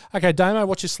 actually. Okay, Damo,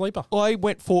 what's your sleeper? I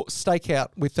went for Stakeout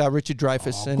with Richard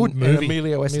Dreyfuss and, good movie. and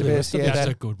Emilio Estevez. Estevez. Yeah,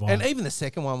 That's a good one. And even the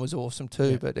second one was awesome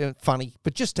too, Yeah. but funny.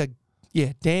 But just a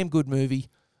damn good movie,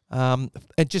 and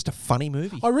just a funny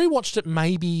movie. I rewatched it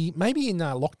maybe in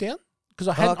lockdown because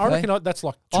I Okay. reckon that's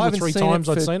like 2 I or haven't 3 seen it times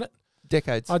I'd for seen it.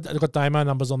 Decades. I got Damo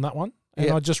numbers on that one, and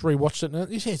Yeah. I just rewatched it.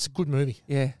 And it's a good movie.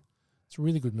 Yeah. It's a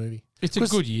really good movie. It's a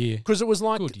 'Cause- good year. Because it was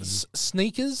like Good year.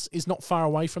 Sneakers is not far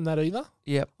away from that either.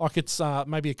 Yep. Like it's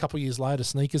maybe a couple of years later,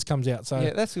 Sneakers comes out. So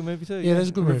Yeah, that's a good movie too. Yeah, that's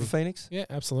a good River movie. Phoenix. yeah,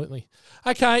 absolutely.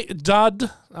 Okay, Dud.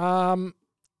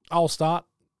 I'll start.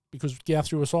 because Gav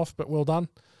threw us off, but well done.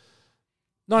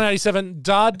 1987,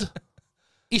 Dud,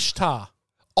 Ishtar.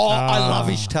 Oh, I love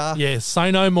Ishtar. Yeah, say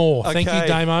no more. Thank you, Okay.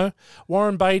 Damo.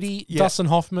 Warren Beatty, Yep. Dustin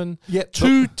Hoffman. Yep.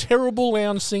 Two terrible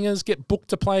lounge singers get booked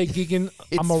to play a gig in a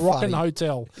It's Moroccan funny.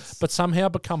 hotel, but somehow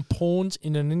become pawns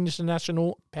in an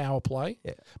international power play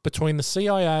Yeah. between the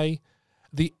CIA,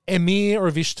 the Emir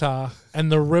of Ishtar, and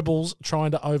the rebels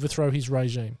trying to overthrow his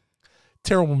regime.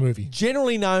 Terrible movie.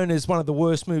 Generally known as one of the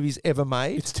worst movies ever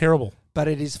made, It's terrible. but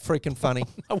it is freaking funny.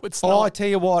 No, it's Oh, not. I tell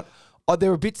you what,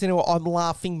 there are bits in it where I'm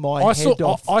laughing my I head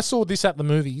off. I saw this at the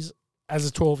movies as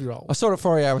a 12-year-old. I saw it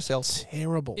 4 hours ourselves.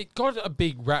 Terrible. It got a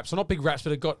big rap. So not big raps,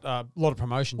 but it got a lot of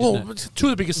promotion, Well, didn't it? it's two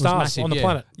of the biggest It was stars massive, on the yeah.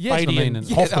 planet. Yeah, that's Beatty what I mean, and and-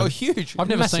 Yeah, they Hoffman. were huge. I've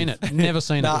never seen it. Never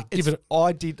seen Nah, it. Give it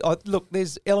look,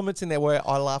 there's elements in there where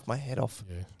I laugh my head off.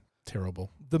 Yeah, terrible.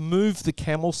 The move the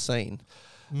camel scene.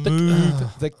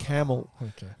 Move the camel.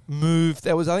 Okay. Move.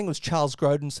 I think it was Charles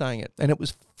Grodin saying it, and it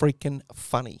was freaking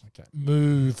funny. Okay.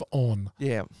 Move on.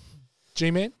 Yeah.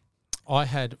 G-Man? I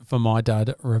had for my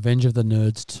dad Revenge of the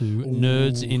Nerds 2,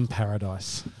 Nerds in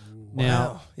Paradise. Now,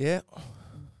 Wow. Yeah.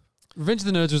 Revenge of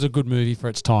the Nerds was a good movie for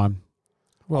its time.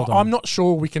 Well done. I'm not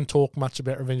sure we can talk much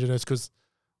about Revenge of the Nerds because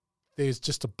there's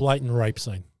just a blatant rape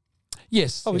scene.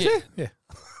 Yes. Oh, is yeah. there?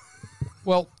 Yeah.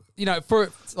 Well, you know,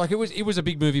 it was a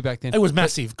big movie back then. It was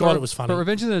massive. God, But- it was funny. But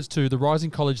Revenge of the Nerds 2, the rising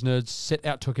college nerds set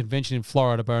out to a convention in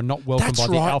Florida but are not welcomed That's by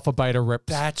the right. alpha beta reps.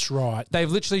 That's right.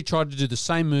 They've literally tried to do the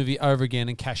same movie over again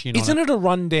and cash in Isn't on it a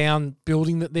rundown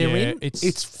building that they're Yeah, in?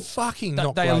 it's- fucking They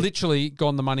not are great. literally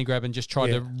gone the money grab and just tried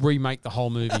Yeah. to remake the whole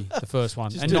movie, the first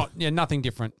one, and nothing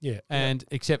different. Yeah. and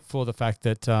except for the fact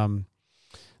that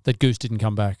that Goose didn't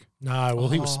come back. No, well,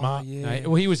 he was smart. Yeah. No,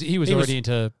 well, he was already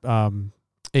into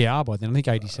ER by then. I think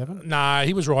 87. No,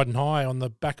 he was riding high on the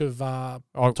back of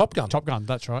Top Gun. Top Gun.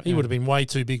 That's right. He would have been way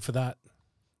too big for that.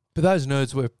 But those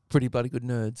nerds were pretty bloody good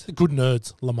nerds. Good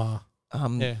nerds, Lamar.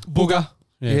 Yeah. Booger.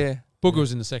 Yeah. Yeah. Booger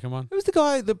was in the second one. Who was the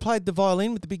guy that played the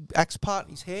violin with the big axe part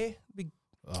in his hair? Big.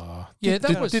 Yeah,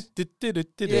 that was. Yeah,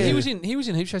 Yeah, he was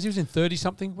in heap shows. He was in 30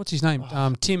 something. What's his name?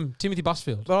 Timothy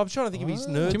Busfield. But I'm trying to think of his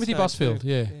nerds. Timothy name Busfield. too.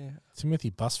 Yeah.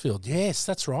 Timothy Busfield. Yes,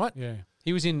 that's right. Yeah.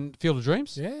 He was in Field of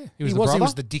Dreams. Yeah, He was the brother? He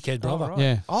was the dickhead brother. right.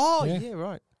 Yeah. Oh, Yeah. yeah,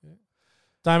 right.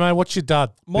 Damo, what's your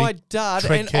dud? My Be- dad,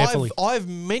 tread and carefully. I've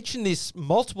mentioned this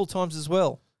multiple times as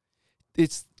well.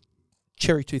 It's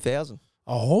Cherry 2000.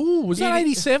 Oh, was that It-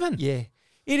 87? Yeah.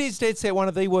 It is dead set one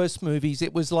of the worst movies.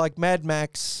 It was like Mad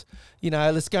Max,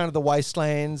 let's go into the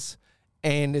wastelands,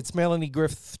 and it's Melanie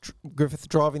Griffith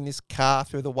driving this car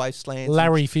through the wastelands.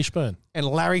 Larry Fishburne. And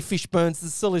Larry Fishburne's the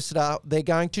solicitor. They're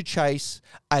going to chase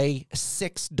a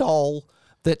sex doll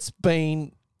that's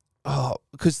been...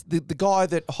 because the guy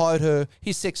that hired her,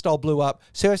 his sex doll blew up,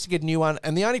 so he has to get a new one.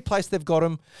 And the only place they've got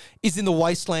him is in the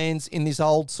wastelands in this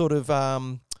old sort of, I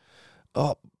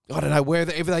don't know,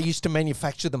 wherever they used to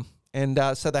manufacture them. And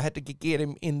so they had to get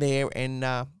him in there and,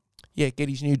 get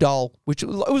his new doll, which it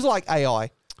was like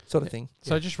AI sort of thing.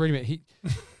 So just reading it,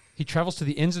 he travels to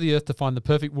the ends of the earth to find the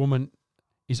perfect woman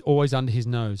is always under his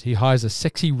nose. He hires a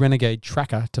sexy renegade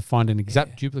tracker to find an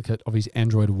exact duplicate of his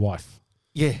android wife.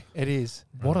 Yeah, it is.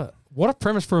 What a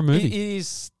premise for a movie. It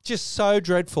is just so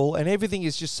dreadful, and everything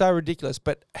is just so ridiculous,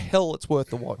 but hell, it's worth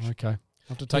the watch. Okay. I'll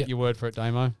have to take your word for it,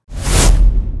 Damo.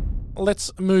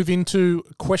 Let's move into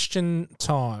question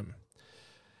time.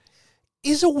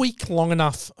 Is a week long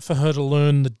enough for her to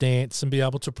learn the dance and be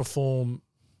able to perform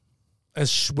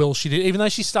as well she did, even though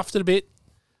she stuffed it a bit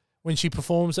when she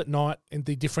performs at night in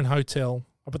the different hotel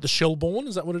up at the Shelbourne?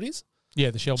 Is that what it is? Yeah,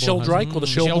 the Shelbourne. Sheldrake or the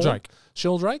Shelbourne? Sheldrake.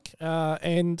 Sheldrake.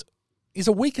 And is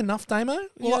a week enough, Damo?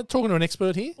 You're talking to an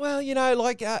expert here. Well,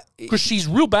 Because she's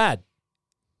real bad.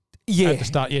 At the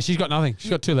start. Yeah, she's got nothing. She's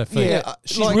got 2 left feet. Yeah,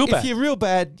 she's real bad. If you're real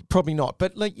bad, probably not.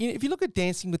 But if you look at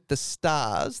Dancing with the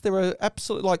Stars, there are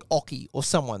absolutely like Oki or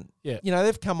someone. Yeah.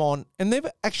 They've come on and they've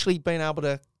actually been able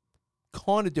to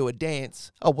kind of do a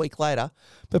dance a week later,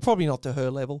 but probably not to her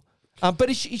level.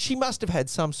 But she must have had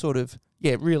some sort of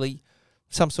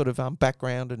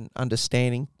background and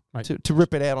understanding to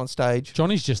rip it out on stage.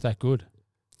 Johnny's just that good.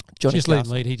 Johnny Just lead and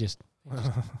Castle. lead. He just.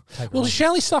 Well, she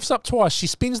only stuffs up twice. She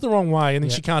spins the wrong way and then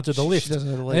she can't do the lift. She doesn't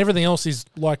have the lift. And everything else is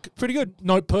like Pretty good.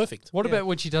 note perfect. What about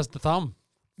when she does the thumb?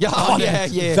 Yeah.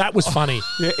 That was funny.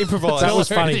 Yeah, improvise. That was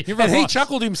funny. Improvise. And he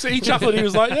chuckled. He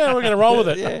was like, yeah, we're going to roll with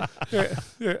it.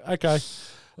 Yeah, okay.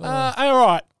 All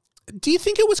right. Do you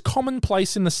think it was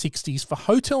commonplace in the 60s for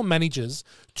hotel managers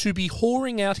to be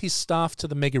whoring out his staff to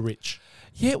the mega rich?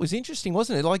 Yeah, it was interesting,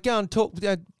 wasn't it? Like go and talk,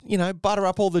 butter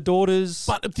up all the daughters.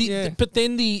 But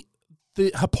then the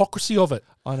hypocrisy of it.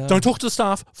 I know. Don't talk to the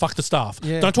staff, fuck the staff.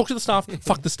 Yeah. Don't talk to the staff,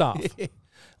 fuck the staff.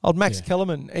 Old Max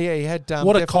Kellerman. Yeah, he had.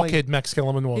 What a definitely- cockhead Max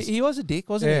Kellerman was. He was a dick,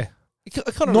 wasn't Yeah. he?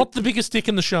 Kind of Not the biggest dick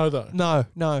in the show, though.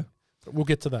 No. We'll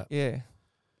get to that. Yeah.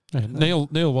 Yeah,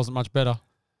 Neil wasn't much better.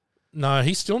 No,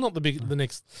 he's still not the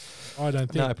next. I don't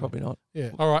think. No, probably not.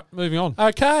 Yeah. All right, moving on.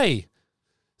 Okay.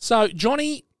 So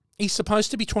Johnny, he's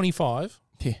supposed to be 25.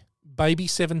 Yeah. Baby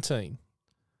 17.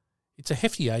 It's a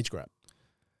hefty age gap.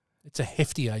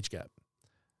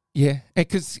 Yeah,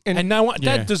 And no one,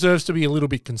 Yeah. Dad deserves to be a little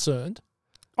bit concerned.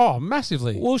 Oh,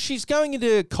 massively. well, she's going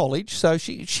into college, so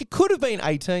she could have been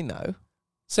 18 though.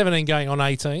 17 going on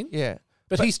 18. Yeah,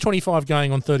 But he's 25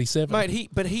 going on 37. mate.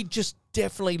 He just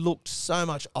definitely looked so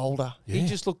much older. Yeah. He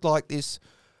just looked like this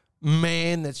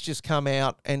man that's just come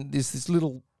out, and there's this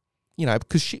little,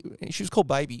 because she was called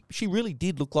Baby. She really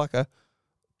did look like a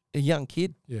young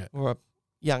kid, Yeah. or a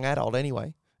young adult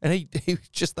anyway. And he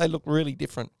they look really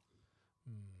different.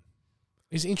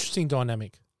 It's an interesting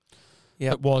dynamic.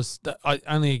 Yeah, It was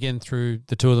only again through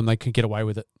the two of them they could get away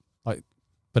with it.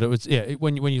 But it was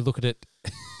when you look at it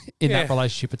in that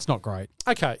relationship, it's not great.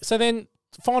 Okay, so then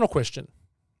final question.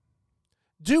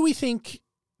 Do we think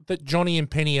that Johnny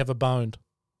and Penny ever boned?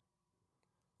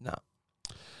 no.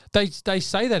 They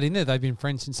say that in there. They've been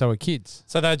friends since they were kids.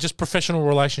 So they're just professional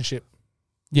relationship.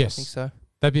 Yes, I think so.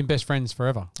 they've been best friends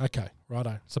forever. Okay,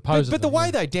 righto. Supposedly, But the way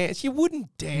yeah. they dance, you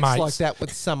wouldn't dance Mates. like that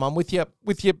with someone with your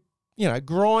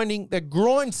grinding. The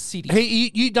grind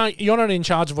city. You're not in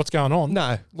charge of what's going on.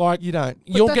 No, Like you don't.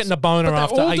 you're that's- getting a boner but they're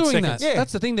after all 8 doing seconds. That. Yeah.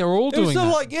 That's the thing. They're all It was doing sort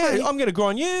of that. like, yeah, I'm going to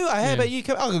grind you. How Yeah. about you?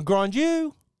 I'm going to grind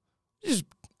you. Just,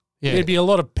 Yeah. There'd be a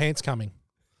lot of pants coming.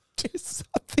 just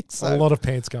I think so. A lot of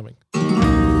pants coming.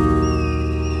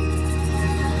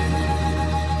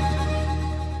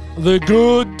 The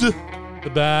good, the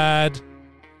bad,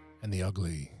 and the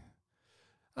ugly.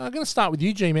 I'm going to start with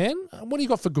you, G-Man. What do you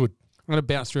got for good? I'm going to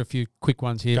bounce through a few quick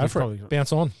ones here. Go We've for probably it. got-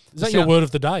 Bounce on. Is that Sound- your word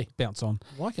of the day? Bounce on.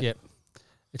 I like it. Yep.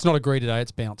 It's not agree today.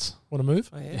 It's bounce. Want to move?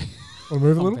 Oh, yeah. Want to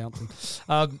move a I'm little?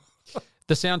 bouncing.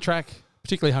 The soundtrack,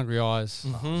 particularly Hungry Eyes.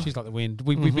 Mm-hmm. She's like the wind.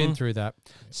 We've been through that.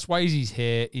 Swayze's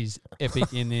hair is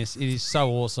epic in this. It is so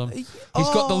awesome. He's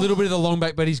got the little bit of the long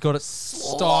back, but he's got it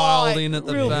styled in at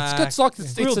the Real- back. It's like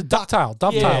it's Real a dovetail.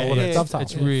 Dovetail. Yeah, what it yeah. is. Dovetail.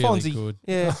 It's really Fonzie. good.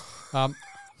 Yeah.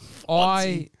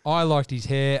 I liked his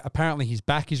hair. Apparently, his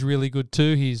back is really good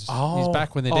too. His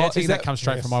back when they're Oh, dancing, is that that- comes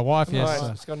straight from my wife. Yes,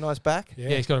 Right. It's got a nice back. yeah,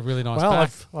 he's got a really nice Well,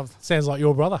 back. sounds like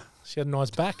your brother. She had a nice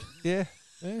back. Yeah.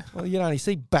 Well, you only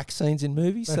see back scenes in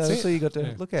movies, so That's that's it. all you got to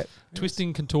Yeah. look at.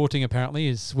 Twisting, contorting, apparently,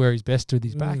 is where he's best with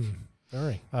his back.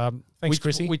 Very. Thanks,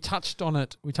 Chrissy. We touched on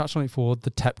it. We touched on it before.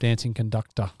 The tap dancing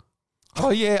conductor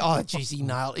Oh yeah. Oh jeez, he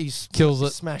nailed. He's kills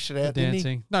it. Smashed it The out. Didn't he?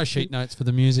 dancing. No sheet notes for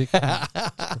the music.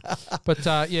 But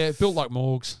yeah, built like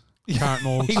Morgs. Current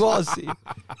Morgs. He was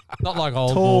Not like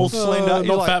old tall, Morgs. slender. He's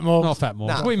Not like- Fat Morgs. Not Fat Morgs.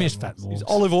 Nah, we Fat missed Morgs. Fat He's Morgs.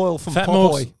 olive oil from Fat Popeye.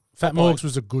 Morgs. Fat Popeye. Morgs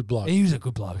was a good bloke. He was a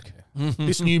good bloke.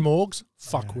 This new Morgs,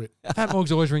 fuck wit. Fat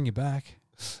Morgs always ring you back.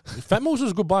 Fat Morgs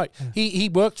was a good bloke. He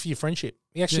worked for your friendship.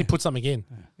 He actually Yeah. put something in.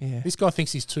 Yeah. This guy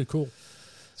thinks he's too cool.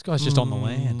 This guy's just on the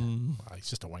land. Oh, he's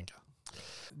just a wanker.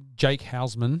 Jake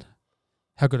Houseman.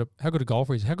 How good a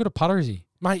golfer is he? How good a putter is he?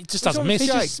 Mate, he just Which doesn't one miss. is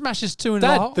He Jake? just smashes two in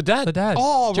Dad, a hole. the dad. The dad.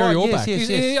 Oh, Jerry right, Orbach.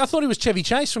 yes. I thought he was Chevy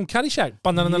Chase from Caddyshack.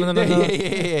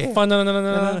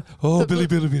 Yeah. Oh, Billy.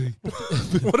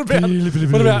 What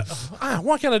about?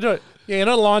 Why can't I do it? Yeah, you're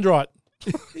not aligned right.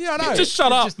 Yeah, I know. Just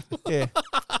shut up. Yeah.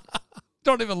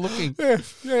 Not even looking.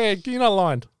 Yeah, you're not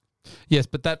aligned. Yes,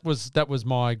 but that was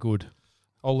my good.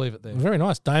 I'll leave it there. Very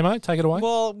nice. Damo, take it away.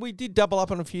 Well, we did double up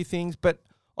on a few things, but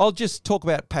I'll just talk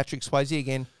about Patrick Swayze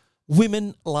again.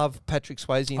 Women love Patrick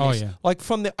Swayze in Oh, this. yeah. Like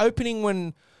from the opening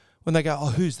when they go, oh,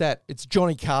 who's that? It's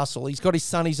Johnny Castle. He's got his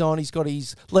sunnies on. He's got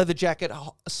his leather jacket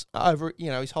over,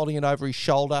 he's holding it over his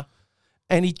shoulder.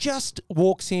 And he just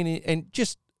walks in and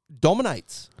just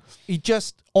dominates. He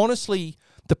just, honestly,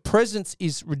 the presence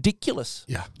is ridiculous.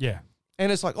 Yeah. Yeah.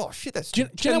 And it's like, oh, shit, that's Do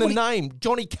you know the what he- name,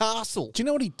 Johnny Castle. Do you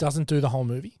know what he doesn't do the whole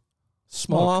movie?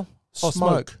 Smile. Or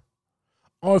smoke.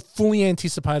 I fully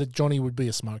anticipated Johnny would be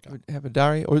a smoker. Would have a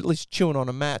durry, or at least chewing on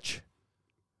a match.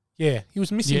 Yeah, he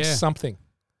was missing Yeah. something.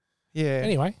 Yeah.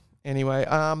 Anyway,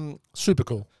 super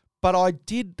cool. But I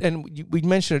did, and we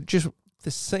mentioned it, just the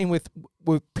scene with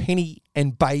Penny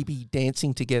and Baby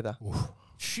dancing together.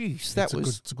 Jeez,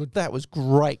 that was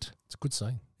great. It's a good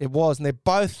scene. It was, and they're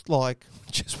both like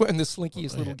just wearing the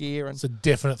slinkiest little gear, and It's a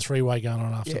definite three-way going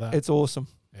on after that. it's awesome.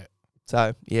 Yeah.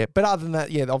 So yeah, but other than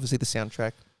that, yeah, obviously the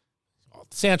soundtrack.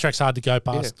 The soundtrack's hard to go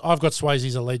past. I've got Swayze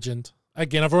as a legend.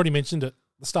 Again, I've already mentioned it.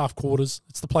 The staff quarters.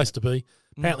 It's the place to be.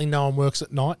 Apparently no one works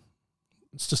at night.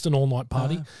 It's just an all-night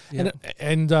party.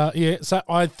 yeah. So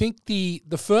I think the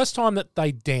first time that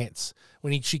they dance,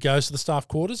 when she goes to the staff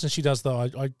quarters and she does I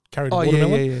carried a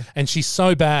watermelon, yeah. and she's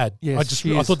so bad. Yes,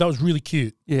 I thought that was really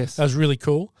cute. Yes. That was really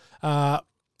cool.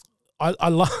 I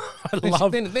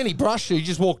love. Then he brushed her. He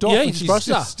just walked off. Yeah, he and just she's brushed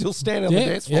her. still standing on the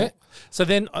dance floor. Yeah. So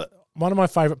then one of my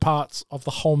favourite parts of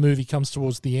the whole movie comes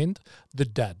towards the end, the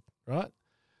dad, right?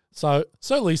 So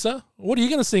Lisa, what are you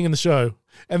going to sing in the show?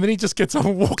 And then he just gets up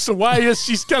and walks away as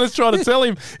she's kind of trying to tell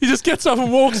him. He just gets up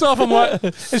and walks off. I'm like,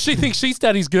 and she thinks she's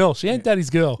daddy's girl. She ain't daddy's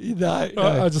girl. No.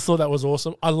 I just thought that was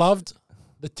awesome. I loved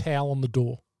the towel on the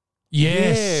door.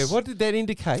 Yes. Yeah. What did that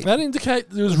indicate? That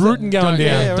indicates there was rooting going down.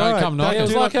 Yeah, Don't right. come Don't knocking. It was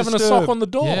do like not having a disturb. sock on the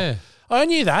door. Yeah. I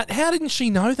knew that. How didn't she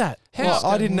know that? Well,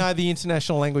 I didn't know the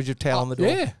international language of towel on the door.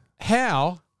 Yeah.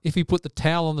 How, if he put the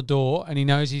towel on the door and he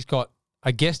knows he's got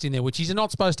a guest in there, which he's not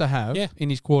supposed to have in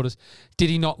his quarters, did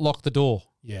he not lock the door?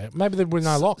 Yeah. Maybe there were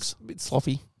no locks. A bit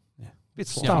sloppy. Yeah. Bit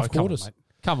sloppy. Staff come on, quarters. mate.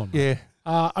 Come on, mate.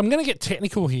 Yeah. I'm going to get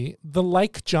technical here. The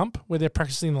lake jump where they're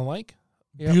practicing the lake,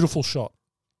 Yep. beautiful shot.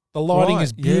 The lighting Right.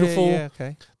 is beautiful. Yeah,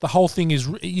 okay. The whole thing is,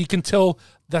 you can tell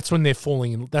that's when they're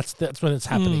falling in. That's when it's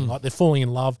happening. Like they're falling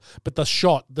in love. But the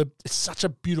shot, it's such a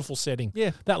beautiful setting.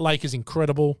 Yeah. That lake is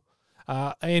incredible.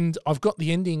 And I've got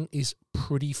the ending is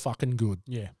pretty fucking good.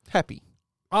 Yeah. Happy.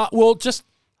 I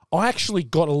actually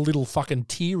got a little fucking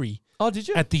teary Oh, did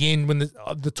you? at the end when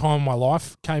the time of my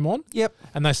life came on. Yep.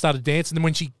 And they started dancing. And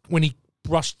then when he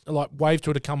brushed, waved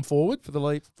to her to come forward For the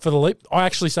leap. I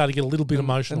actually started to get a little bit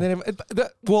emotional. And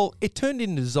then, it turned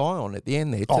into Zion at the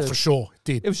end there. Oh, too. for sure. It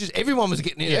did. It was just everyone was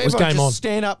getting it. Yeah, it was Everyone game just on.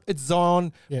 stand up. It's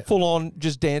Zion, Yeah. full on,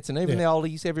 just dancing. Even Yeah. the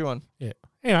oldies, everyone. Yeah.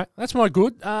 Anyway, that's my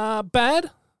good. Bad,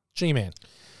 G-Man.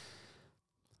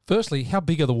 Firstly, how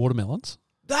big are the watermelons?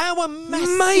 They were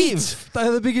massive. Mate,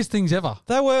 they're the biggest things ever.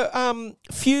 They were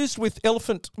fused with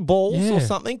elephant balls Yeah. or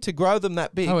something to grow them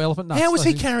that big. Oh, elephant nuts. How was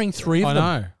he those- carrying three of I them?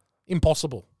 know.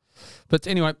 Impossible. But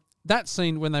anyway, that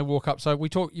scene when they walk up. So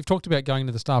you've talked about going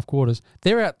to the staff quarters.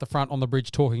 They're out the front on the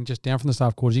bridge talking, just down from the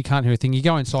staff quarters. You can't hear a thing. You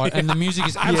go inside, and the music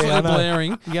is absolutely I know. blaring,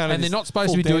 You're going to and they're this not supposed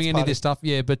to full be doing dance any of party. this stuff.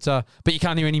 Yeah, but you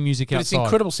can't hear any music But it's outside.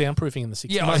 incredible soundproofing in the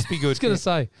 60s. Yeah, Must be I good. was going to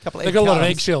say. Couple They've got a lot of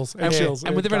egg eggshells. Yeah. Eggshells.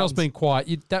 And with everyone else being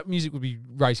quiet, that music would be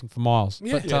racing for miles.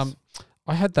 Yeah. But Yes.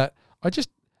 I had that. The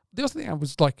other thing I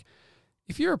was like,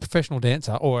 if you're a professional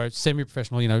dancer or a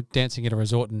semi-professional, dancing at a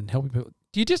resort and helping people,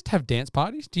 do you just have dance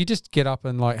parties? Do you just get up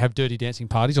and have dirty dancing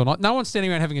parties or not? No one's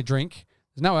standing around having a drink.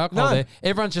 There's no alcohol No. there.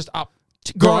 Everyone's just up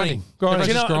Grinding. Everyone's Do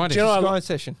you just know- grinding. do you know- Grind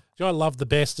session. Do you know what I love the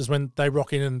best is when they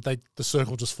rock in and the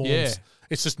circle just forms. Yeah.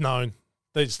 It's just known.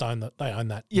 They just own that. They own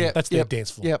that. Yeah, That's their yep,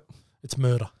 dance floor. Yep. It's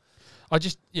murder. I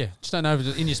just don't know.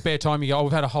 In your spare time, you go,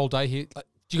 we've had a whole day here. Like,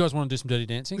 do you guys want to do some dirty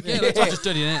dancing? Yeah, let's just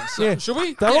dirty dance. Yeah. Should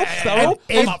we? They're all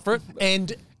I'm up for it.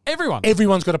 And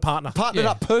Everyone's got a partner. partnered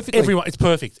Yeah. up perfectly. Everyone. It's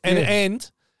perfect. And Yeah.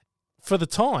 and for the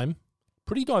time,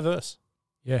 pretty diverse.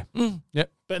 Yeah.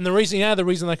 But the reason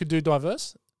they could do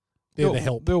diverse, they're the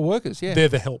help. They're workers, yeah. They're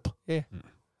the help. Yeah.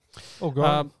 Oh,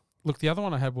 God. Look, the other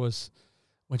one I had was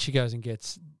when she goes and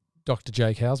gets Dr.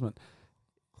 Jake Houseman.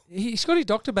 He's got his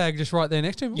doctor bag just right there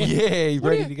next to him. yeah, he's What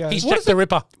ready do to go. He's What Jack is the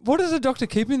Ripper. What does a doctor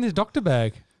keep in his doctor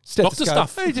bag? Doctor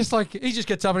stuff. He just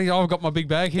gets up and he I've got my big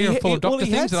bag here full of doctor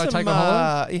he things had that I take some, on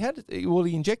holiday.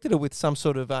 he injected it with some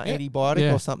sort of antibiotic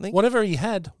Yeah. or something. Whatever he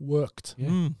had worked.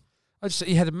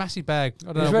 He had a massive bag.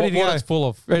 I don't He's know ready to what go. it's full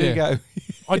of. Ready Yeah. to go.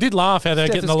 I did laugh how they're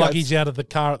getting the Stethoscopes. luggage out of the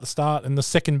car at the start and the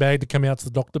second bag to come out to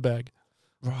the doctor bag.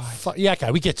 Right. Yeah,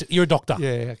 okay, we get it. You're a doctor.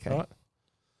 Yeah, okay. Right.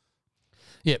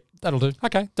 Yeah, that'll do.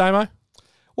 Okay, Damo.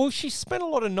 Well, she spent a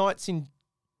lot of nights in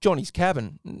Johnny's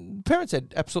cabin. Parents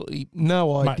had absolutely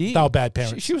no Mate, idea. they were bad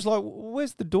parents. She was like,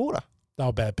 where's the daughter? They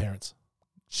were bad parents.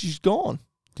 She's gone.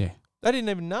 Yeah. They didn't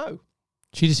even know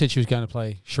She just said she was going to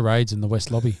play charades in the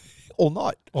West Lobby. all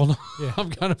night. Oh no, Yeah. I'm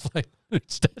going to play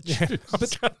statues.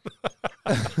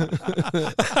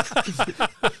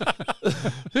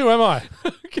 Who am I?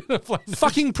 Gonna play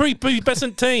Fucking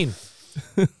prepubescent teen.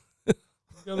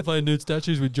 going to play nude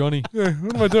statues with Johnny. Yeah,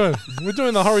 what am I doing? We're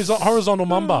doing the horizontal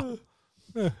mamba.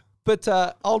 But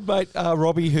old mate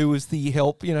Robbie, who was the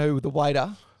help, the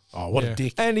waiter, Oh, what Yeah. a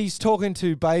dick. and he's talking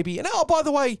to Baby. And by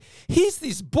the way, here's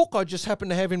this book I just happen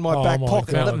to have in my Oh, back my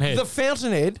pocket. God. Fountainhead. The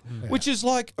Fountainhead, which is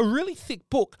like a really thick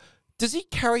book. Does he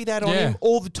carry that on Yeah. him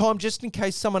all the time just in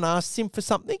case someone asks him for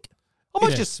something? I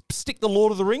might Yeah. just stick the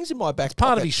Lord of the Rings in my back Part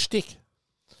pocket. of his shtick.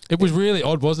 It was really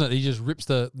odd, wasn't it? He just rips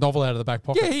the novel out of the back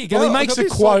pocket. Yeah, here you go. Well, he I makes got a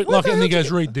this, quote what the and he hell goes,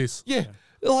 did you- read this. Yeah.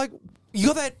 Like, you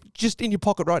got that just in your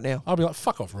pocket right now. I'll be like,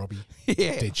 fuck off, Robbie.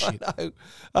 Yeah, Dead shit. I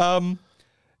know.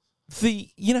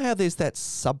 You know how there's that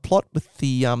subplot with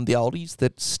the oldies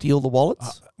that steal the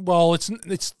wallets? Well, it's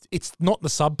not the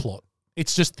subplot.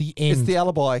 It's just the end. It's the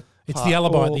alibi. It's the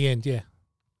alibi at the end, yeah.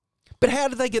 But how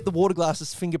did they get the water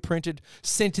glasses fingerprinted,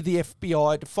 sent to the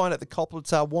FBI to find out the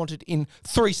culprits are wanted in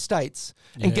 3 states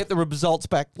and get the results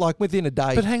back like within a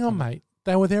day? But hang on, mate.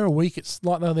 They were there a week. It's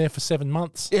like they were there for 7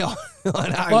 months. Yeah, I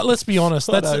know. Like, let's be honest.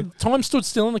 Time stood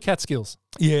still in the Catskills.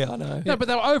 Yeah, I know. No, but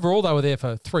overall they were there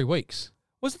for 3 weeks.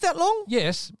 Was it that long?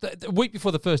 Yes, the week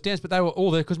before the first dance, but they were all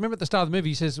there because remember at the start of the movie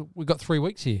he says we've got 3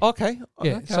 weeks here. Okay.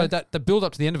 Yeah, okay. so that the build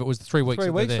up to the end of it was the 3 weeks.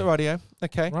 3 weeks, rightio.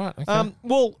 Okay. Right, okay.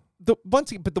 Well,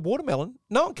 but the watermelon,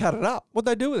 no one cut it up. What'd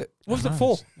they do with it? What was it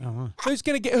for?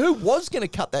 Who was gonna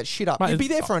cut that shit up? Mate, You'd be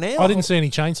there for an hour. I didn't see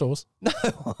any chainsaws. No,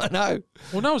 I know.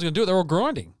 Well, no one's going to do it. They're all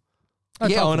grinding. No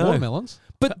Yeah, time I for know. Watermelons.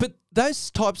 But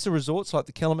those types of resorts, like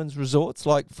the Kellerman's resorts,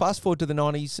 like fast forward to the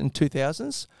 90s and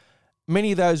 2000s,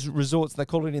 many of those resorts, they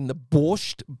call it in the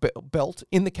Borscht belt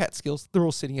in the Catskills, they're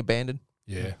all sitting abandoned.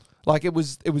 Yeah. Like it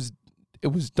was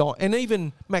dying. And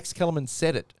even Max Kellerman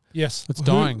said it. Yes. It's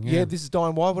dying. Yeah, this is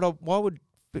dying. Why would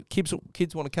kids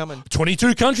want to come and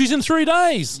 22 countries in 3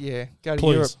 days. go to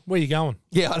Please. Europe? Where are you going?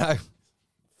 Yeah, I know.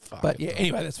 But it, yeah,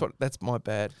 anyway, that's my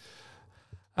bad.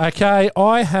 Okay,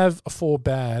 I have for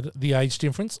bad the age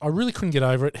difference. I really couldn't get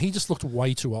over it. He just looked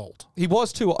way too old. He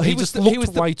was too old. He just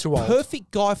looked the way too old.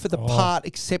 perfect guy for the part,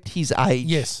 except his age.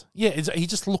 Yes. Yeah, he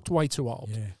just looked way too old.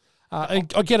 Yeah. I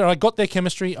get it. I got their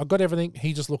chemistry. I got everything.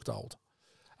 He just looked old.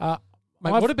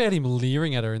 Mate, what about him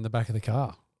leering at her in the back of the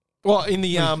car? Well, in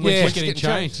the when she's getting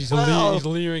changed, he's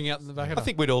leering out in the back of her. I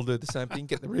think we'd all do the same thing.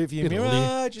 Get the rearview Bit of leer.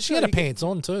 mirror. She had her pants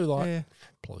on too. Like, Yeah.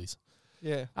 please.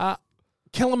 Yeah.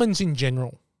 Kellerman's in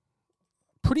general.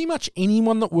 Pretty much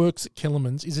anyone that works at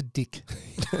Kellerman's is a dick.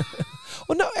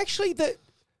 Well, no, actually,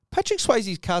 Patrick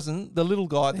Swayze's cousin, the little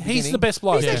guy at the He's beginning, the best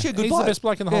bloke. He's actually a good He's bloke. the best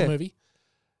bloke in the whole movie.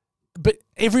 But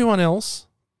everyone else,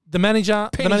 the manager,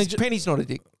 Penny's not a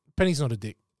dick. Penny's not a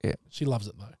dick. Yeah. She loves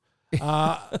it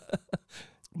though.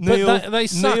 Neil, but they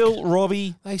suck. Neil,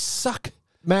 Robbie, They suck.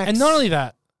 Max. And not only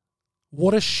that,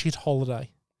 what a shit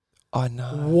holiday. I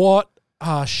know. What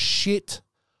a shit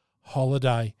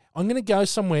holiday. I'm going to go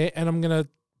somewhere and I'm going to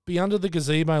be under the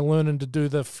gazebo learning to do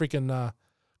the freaking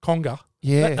conga.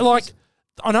 Yeah.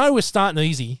 I know we're starting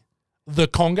easy. The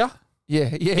conga. Yeah.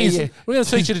 We're going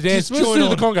to teach you to dance. Just Let's join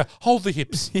do the on. conga. Hold the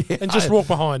hips and just walk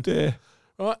behind. Yeah.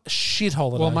 Right? Shit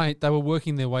holiday. Well, mate, they were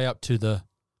working their way up to the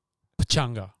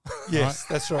Pachanga. Yes,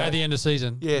 that's right. At the end of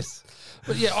season. Yes.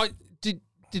 But yeah,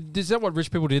 is that what rich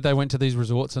people did? They went to these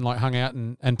resorts and like hung out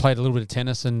and played a little bit of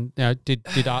tennis and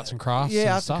did arts and crafts. Yeah, and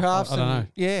arts stuff. and crafts. I don't know.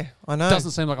 Yeah, I know.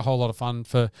 Doesn't seem like a whole lot of fun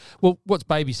for. Well, what's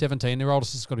baby 17? Their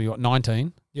oldest has got to be what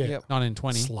 19. Yeah. Yep. 19,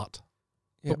 20. Slut.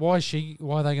 But why are they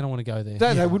going to want to go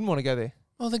there? They wouldn't want to go there.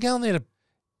 Well, they're going there to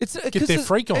Get their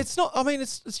freak on. It's not. I mean,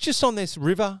 it's just on this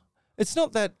river. It's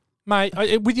not that. Mate,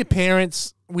 with your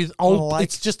parents, with old, lake.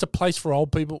 it's just a place for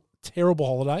old people. Terrible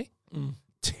holiday.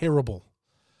 Terrible.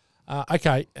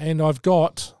 Okay, and I've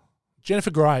got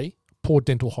Jennifer Grey, poor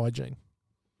dental hygiene.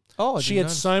 Oh, She had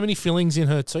so many fillings in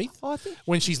her teeth. I think.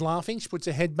 When she's laughing, she puts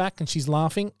her head back and she's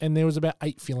laughing, and there was about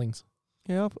 8 fillings.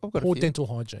 Yeah, I've got Poor a few. dental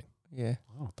hygiene. Yeah.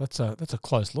 Oh, that's a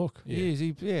close look.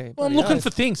 Yeah. Well, I'm looking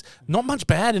for things. Not much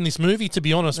bad in this movie, to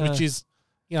be honest, which is,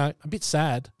 a bit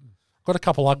sad. Got a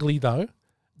couple ugly, though.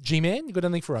 G-Man, you got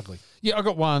anything for ugly? Yeah, I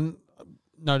got one.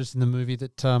 Noticed in the movie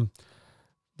that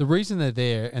the reason they're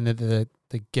there and they're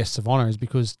the guests of honor is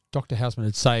because Dr. Houseman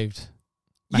had saved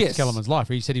Max Kellerman's life.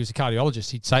 He said he was a cardiologist.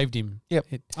 He'd saved him. Yep.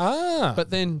 But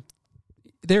then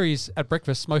there he is at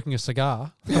breakfast smoking a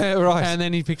cigar. Yeah, right. And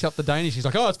then he picks up the Danish. He's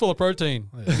like, oh, it's full of protein.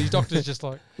 And his doctor's just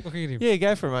like, looking at him. Yeah,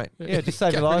 go for it, mate. Yeah, just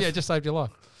save your life. Yeah, just saved your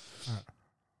life.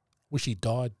 Wish he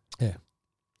died. Yeah.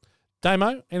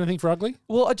 Damo, anything for ugly?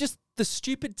 Well, the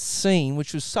stupid scene,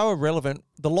 which was so irrelevant,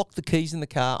 the lock the keys in the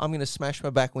car, I'm going to smash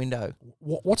my back window.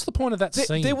 What's the point of that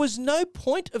scene? There was no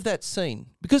point of that scene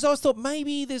because I thought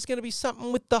maybe there's going to be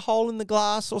something with the hole in the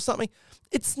glass or something.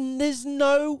 There's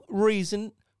no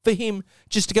reason for him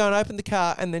just to go and open the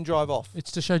car and then drive off.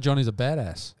 It's to show Johnny's a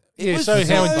badass. Yeah, was so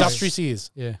how so- industrious he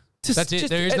is. Yeah. That's it.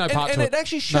 There is no part to and it. it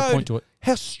actually No showed point to it.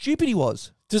 how stupid he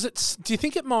was. Do you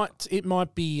think it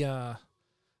might be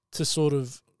to sort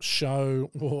of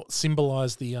show or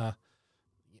symbolize the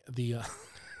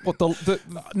What the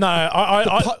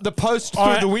no, the post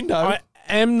through the window? I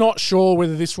am not sure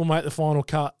whether this will make the final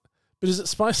cut, but is it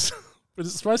supposed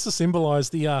to symbolize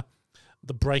the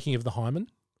breaking of the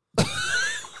hymen?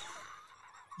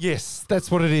 Yes,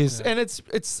 that's what it is, and it's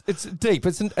deep.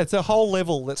 It's a whole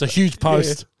level. It's a huge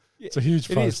post. It's a huge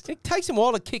It post. is. It takes him a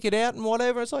while to kick it out and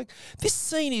whatever. It's like, this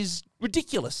scene is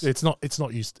ridiculous. It's not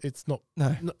used. It's not.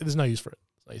 No. There's no use for it.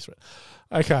 No use for it.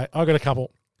 Okay, I got a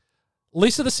couple.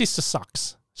 Lisa the sister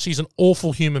sucks. She's an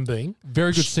awful human being.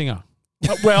 Very good singer.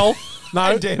 Well,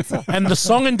 no. And dancer. And the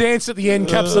song and dance at the end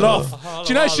caps it off.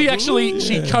 Do you know she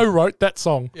co-wrote that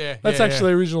song? Yeah, That's yeah,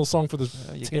 actually the original song for the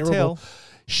You can terrible. tell.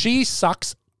 She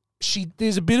sucks.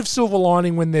 There's a bit of silver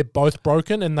lining when they're both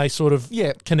broken and they sort of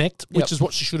connect, which is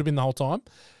what she should have been the whole time.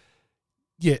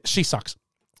 Yeah, she sucks.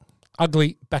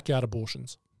 Ugly backyard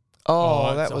abortions. Oh,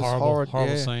 it's that a was horrible, horrid.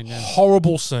 horrible yeah. scene. Yeah.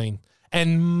 Horrible scene.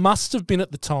 And must have been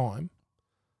at the time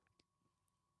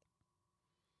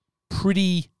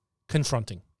pretty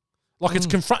confronting. Like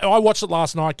it's I watched it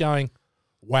last night going,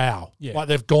 wow. Yeah. Like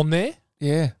they've gone there.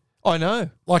 Yeah. I know.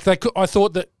 Like I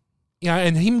thought that,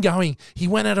 and him going, he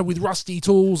went at her with rusty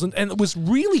tools and it was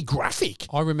really graphic.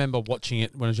 I remember watching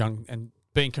it when I was young and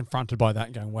being confronted by that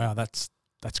and going, wow, that's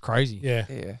crazy. Yeah.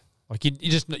 Yeah. Like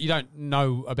you don't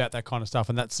know about that kind of stuff,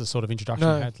 and that's the sort of introduction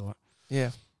No. you had to it.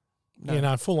 Yeah.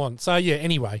 No. Full on. So yeah,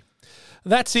 anyway.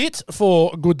 That's it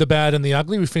for Good, the Bad and the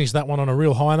Ugly. We finished that one on a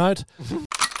real high note.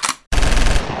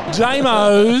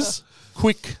 Jamo's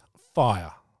quick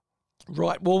fire.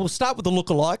 Right. Well, we'll start with the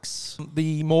lookalikes.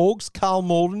 The Morgs, Carl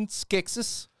Malden,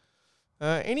 Skexis.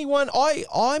 Anyone?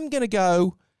 I'm going to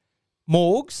go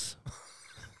Morgs,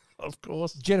 Of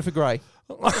course. Jennifer Grey.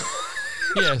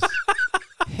 Yes.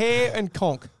 Hair and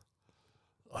conch.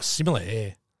 Oh, similar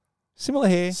hair. Similar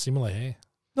hair. Similar hair.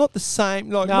 Not the same.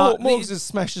 Like No, Morgs just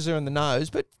smashes her in the nose,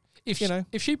 but If you she, know.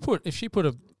 if she put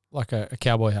a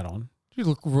cowboy hat on, she'd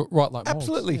look right like Morgs.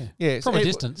 Absolutely. Yeah. Yeah. From a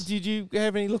distance. Did you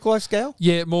have any lookalike scale?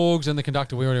 Yeah, Morgs and the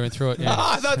conductor. We already went through it. Yeah.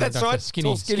 Ah, no, that's Conductor. right. It's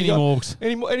all Skinny guy. Morgs.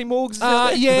 Any Morgs? out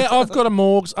there? Yeah, I've got a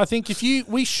Morgs. I think if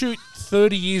we shoot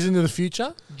 30 years into the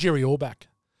future, Jerry Orbach.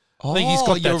 I think he's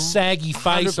got you're that saggy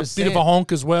face, a bit of 100%. a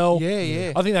honk as well. Yeah,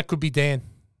 yeah. I think that could be Dan.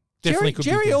 Definitely could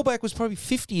Jerry be Dan. Orbach was probably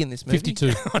 50 in this movie. 52.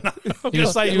 I'm He gonna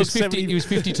was, say he he was looks 50. 70. He was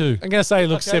 52. I'm going to say he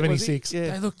looks Okay, was he? 76.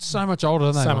 Yeah. They looked so much older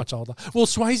than they So were. much older. Well,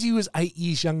 Swayze was 8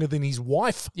 years younger than his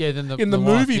wife. Yeah, than in the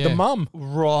wife, movie, yeah. the mum.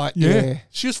 Right. Yeah.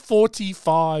 She was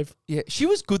 45. Yeah. She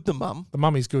was good, the mum. The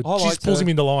mum is good. I She liked just pulls her. him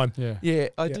into line. Yeah. Yeah,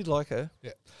 I did like her.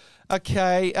 Yeah.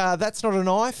 Okay, that's not a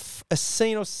knife. A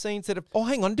scene or scenes that have... Oh,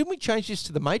 hang on. Didn't we change this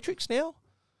to The Matrix now?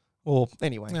 Well,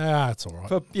 anyway. It's all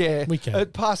right. We can.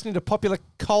 Passing into popular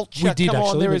culture. We did Come on,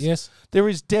 actually, there but is, yes. there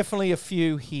is definitely a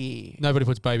few here. Nobody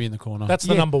puts baby in the corner. That's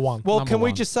the number one. Well, Number can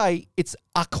we one. just say it's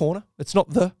a corner? It's not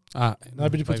the.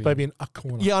 Nobody puts baby in a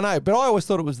corner. Yeah, I know, but I always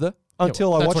thought it was the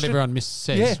until I That's watched what it. everyone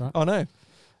says, Yeah, right? I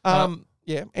know.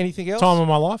 Yeah. Anything else? Time of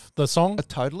My Life, the song.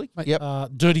 Totally.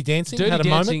 Yep. Dirty Dancing Dirty had a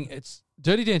Dancing. moment. It's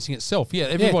Dirty Dancing itself. Yeah,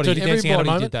 everybody. Dirty Dancing had a everybody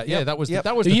moment. did that. Yep. Yeah, that was Yep.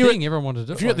 that was If the you're thing. Everyone wanted to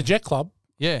do. If you're at the Jet Club,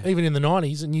 yeah, even in the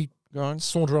 90s, and you Go on.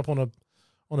 saunter up on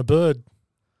a bird,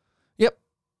 Yep.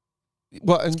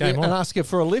 Well, and game on. ask her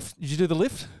for a lift. Did you do the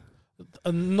lift?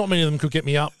 and not many of them could get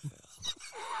me up.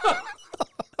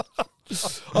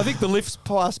 I think the lift's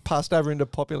passed over into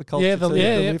popular culture. Yeah, too, the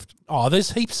yeah. lift. Oh,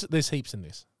 there's heaps in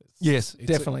this. Yes, It's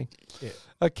definitely. yeah.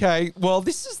 Okay, well,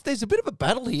 there's a bit of a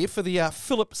battle here for the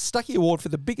Philip Stuckey Award for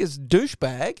the biggest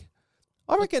douchebag.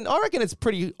 I reckon it's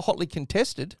pretty hotly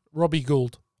contested. Robbie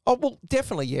Gould. Oh well,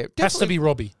 definitely, yeah. Definitely. Has to be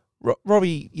Robbie.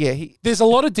 Robbie. Yeah, There's a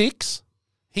lot of dicks.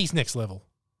 He's next level.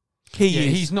 he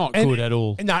is. he's not And- good at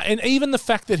all. No, and even the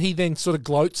fact that he then sort of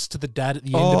gloats to the dad at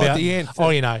the end Oh, at about, the end.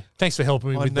 thanks for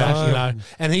helping me I with that, know.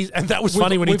 and that was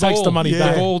funny when he We've takes the all- money We've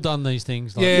back. all done these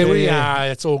things. Like, Yeah, yeah.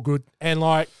 it's all good. And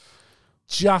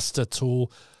just a tool,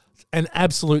 an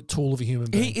absolute tool of a human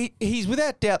being. He's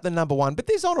without doubt the number one, but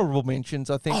there's honourable mentions.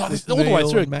 I think Oh, with all the way Neil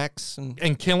through. and Max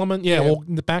And Kellerman, Yeah. or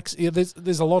the backs. Yeah,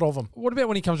 there's a lot of them. What about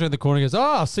when he comes around the corner and goes,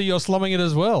 I see you're slumming it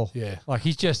as well. Yeah. Like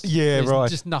he's just Yeah, there's right.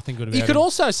 just nothing good about You could him.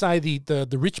 also say the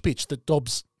rich bitch that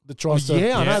Dobbs that tries to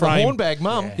I know the frame. hornbag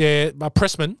mum. Yeah,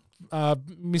 Pressman,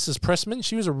 Mrs. Pressman.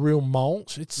 She was a real mole.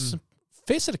 It's a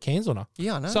fair set of cans on her.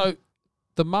 Yeah, I know. So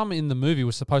the mum in the movie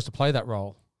was supposed to play that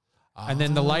role. And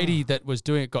then the lady that was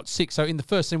doing it got sick. So in the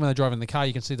first scene when they're driving in the car,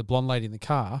 you can see the blonde lady in the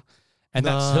car. And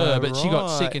that's No, her, but she got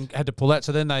sick right. and had to pull out.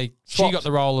 So then she Swapped. got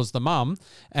the role as the mum,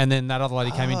 and then that other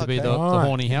lady came in to be okay. the Right.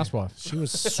 horny housewife. She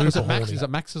was Was super it Max? horny. Was it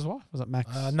Max's wife? Was it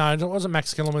Max? No, it wasn't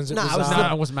Max Kellerman's. It No, was, it was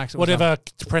no, it wasn't Max. It was whatever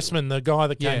Pressman, the guy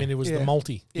that came Yeah. in, it was Yeah. the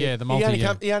multi. Yeah, the multi.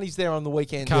 Yeah. He only's there on the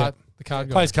weekend. Card, the card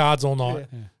guy. Plays cards all night.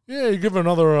 Yeah, you give her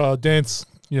another dance,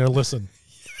 listen.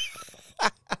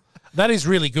 That is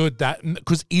really good, that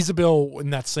because Isabel in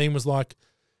that scene was like,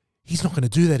 he's not going to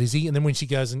do that, is he? And then when she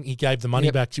goes and he gave the money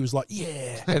Yep. back, she was like,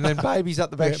 yeah. And then baby's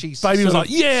up the back. Yeah. She's Baby was sort like,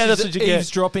 of- yeah, that's she's what you get.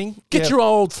 eavesdropping. Get Yeah. your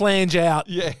old flange out.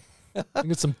 Yeah.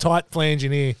 Get some tight flange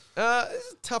in here. This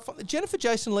is a tough one. Jennifer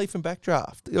Jason Leigh from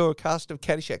Backdraft, or a cast of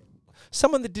Caddyshack.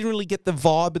 Someone that didn't really get the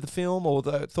vibe of the film, or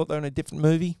thought they were in a different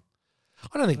movie.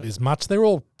 I don't think there's much. They're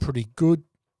all pretty good.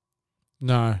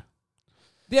 No.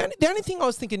 The only thing I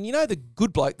was thinking, the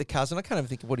good bloke, the cousin, I can't even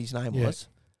think of what his name was.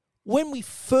 When we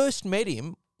first met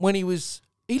him, he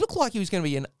looked like he was going to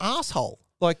be an asshole.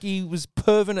 Like he was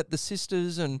perving at the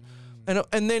sisters and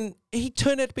then he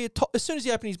turned out to be as soon as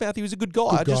he opened his mouth, he was a good guy.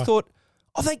 I just thought,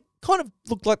 they kind of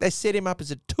looked like they set him up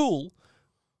as a tool.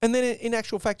 And then in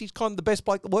actual fact, he's kind of the best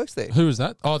bloke that works there. Who was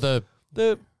that? Oh, the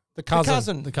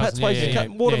cousin. The Pat cousin.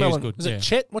 Swayze, Watermelon. Is it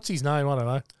Chet? What's his name? I don't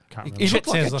know. Can't remember. He Chet looked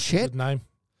like sounds a like Chet. a good name.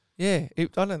 Yeah, I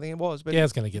don't think it was. But Yeah, I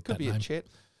was going to get could that be name. a Chet.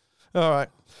 All right.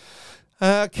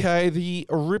 Okay, the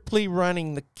Ripley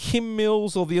running, the Kim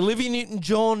Mills, or the Olivia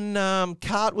Newton-John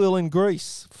cartwheel in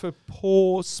Greece for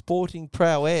poor sporting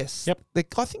prowess. Yep.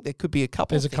 I think there could be a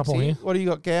couple. There's of a couple things here. What do you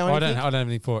got, Gow? I don't have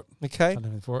anything for it. Okay. I don't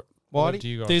have anything for it. Whitey? What do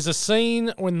you guys? There's a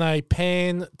scene when they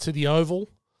pan to the oval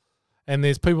and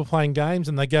there's people playing games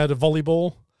and they go to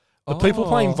volleyball. The people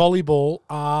playing volleyball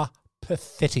are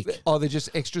pathetic. Oh, they're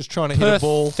just extras trying to hit a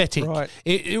ball. Pathetic. Right.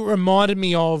 It reminded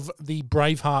me of the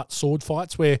Braveheart sword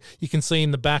fights where you can see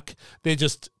in the back they're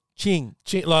just Ching.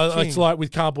 it's like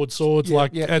with cardboard swords,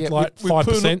 at with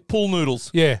 5%. pool noodles.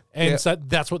 Yeah, and so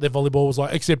that's what their volleyball was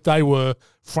like, except they were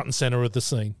front and center of the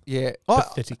scene. Yeah.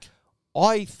 Pathetic.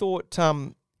 I thought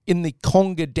in the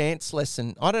conga dance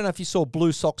lesson, I don't know if you saw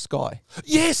Blue Socks Guy.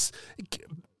 Yes,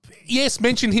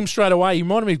 mention him straight away. He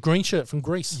reminded me of Green Shirt from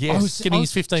Greece. Yes. I was getting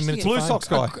his 15 minutes. Blue of fame. Socks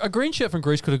Guy. A green shirt from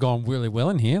Greece could have gone really well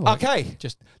in here. Okay.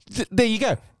 There you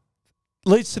go.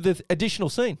 Leads to the additional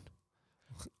scene.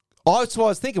 That's what I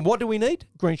was thinking. What do we need?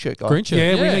 Green shirt guy. Green shirt.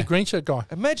 Yeah, we need Green Shirt guy.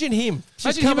 Imagine him just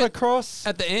Imagine him coming at- across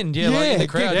At the end, like in the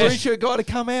crowd. get Green shirt guy to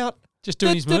come out. Just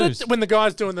doing his moves. When the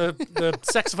guy's doing the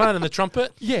saxophone and the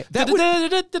trumpet. Yeah,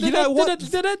 you know what?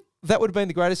 That would have been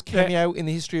the greatest cameo in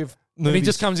the history of movies. And he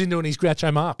just comes in doing his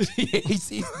Groucho Marx.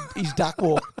 he's duck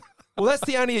walk. Well, that's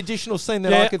the only additional scene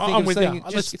that I could think I'm of with seeing.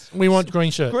 you. We want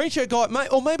Green Shirt. Green shirt guy,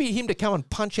 or maybe him to come and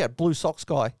punch out Blue Socks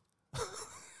guy.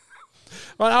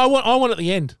 I want at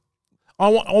the end.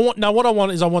 What I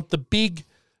want is the big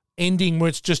ending where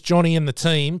it's just Johnny and the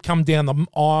team come down the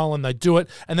aisle and they do it,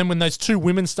 and then when those two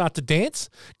women start to dance,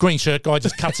 Green Shirt guy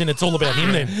just cuts in. It's all about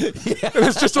him then. And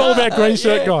it's just all about Green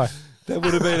Shirt guy. That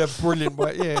would have been a brilliant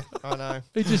way. Yeah, I know.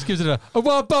 He just gives it a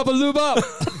wah bubba lube up.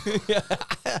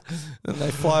 And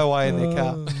they fly away in their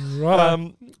car.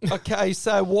 Right. Okay,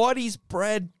 so Whitey's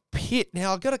Brad Pitt.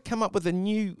 Now, I've got to come up with a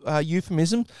new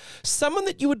euphemism. Someone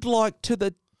that you would like to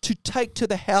take to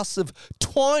the house of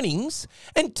Twinings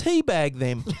and teabag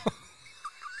them.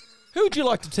 Who would you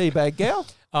like to teabag, Gal?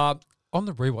 On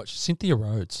the rewatch, Cynthia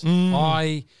Rhodes.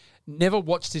 I never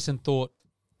watched this and thought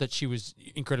that she was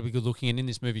incredibly good looking, and in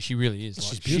this movie, she really is.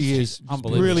 Like, she's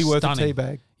unbelievable. Really worth stunning. a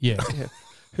teabag. Yeah.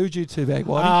 Who'd you teabag,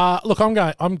 Whitey? Look,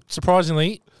 I'm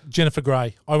surprisingly Jennifer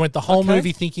Grey. I went the whole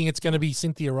movie thinking it's going to be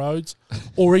Cynthia Rhodes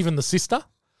or even the sister,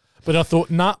 but I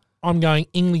thought, I'm going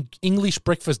English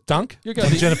breakfast dunk. You're going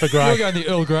Jennifer Grey. You're going the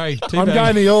Earl Grey. I'm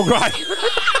going the Earl Grey.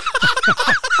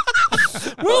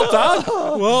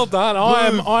 Well done.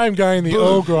 I am going the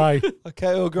Earl Grey. Okay,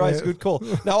 Earl Grey's a good call.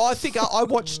 No, I think I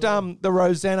watched the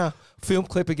Rosanna film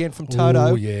clip again from Toto.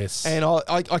 Oh, yes. And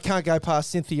I can't go past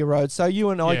Cynthia Rhodes. So you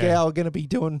and I, Gal, are going to be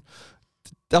doing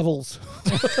doubles.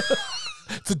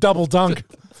 It's a double dunk.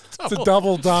 It's a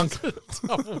double dunk.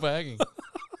 Double bagging.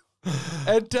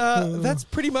 And that's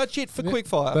pretty much it for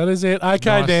Quickfire. That is it.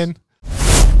 Okay, Nice. then.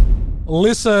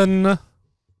 Listen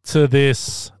to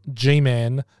this.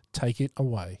 G-Man, take it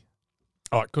away.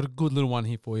 All right, got a good little one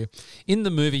here for you. In the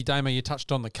movie, Damo, you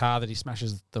touched on the car that he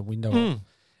smashes the window of.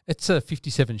 It's a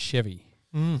 57 Chevy.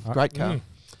 Great car.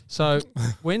 So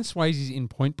when Swayze's in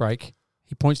Point Break,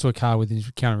 he points to a car with his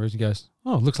camera and goes,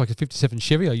 "Oh, it looks like a 57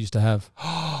 Chevy I used to have."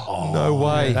 No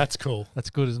way. Yeah, that's cool. That's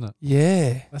good, isn't it?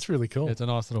 Yeah. That's really cool. Yeah, it's a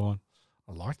nice little one.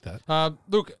 I like that.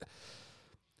 Look,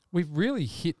 we've really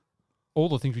hit all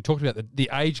the things we talked about. The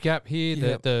age gap here,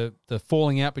 Yep. the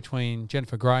falling out between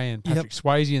Jennifer Grey and Patrick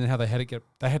Swayze, and how they had to get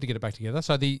it back together.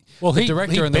 So the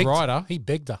director and the writer, he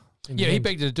begged her. he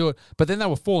begged her to do it, but then they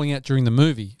were falling out during the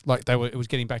movie. Like it was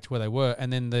getting back to where they were,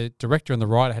 and then the director and the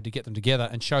writer had to get them together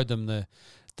and showed them the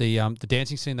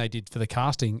dancing scene they did for the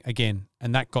casting again,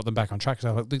 and that got them back on track.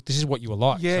 So like, this is what you were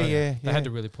like. Yeah, So yeah. They had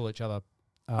to really pull each other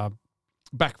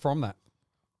back from that.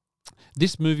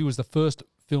 This movie was the first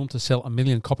film to sell 1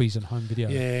 million copies in home video.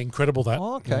 Yeah, incredible that.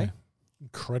 Oh, okay. Yeah.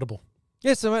 Incredible.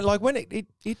 Yeah, so like when at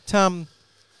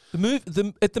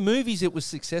the movies it was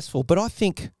successful, but I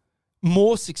think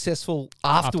more successful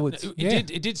afterwards.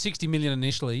 It did 60 million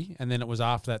initially, and then it was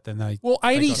after that. Then they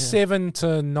 87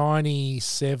 to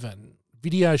 97,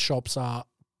 video shops are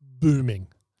booming.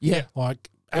 Yeah. Like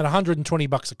at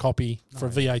 $120 a copy for a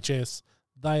VHS,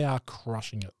 they are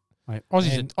crushing it. Mate,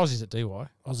 Aussies at DY.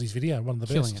 Aussie's Video, one of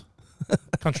the Killing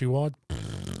best. Countrywide.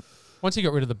 Once he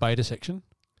got rid of the beta section.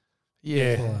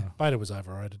 Yeah. Beta was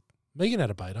overrated. Megan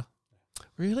had a beta.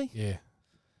 Really? Yeah.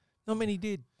 Not many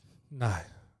did. No.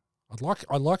 I'd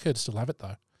like her to still have it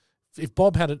though. If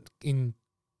Bob had it in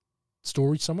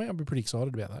storage somewhere, I'd be pretty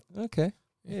excited about that. Okay.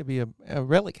 Yeah, it'd be a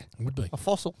relic. It would be. A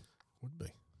fossil. Would be.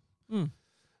 Mm.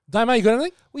 Damo, you got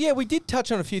anything? Well, yeah, we did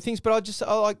touch on a few things, but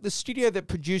I like the studio that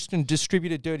produced and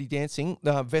distributed Dirty Dancing,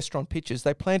 Vestron Pictures.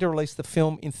 They plan to release the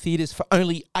film in theaters for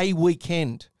only a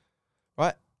weekend,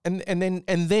 right? And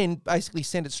then basically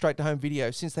send it straight to home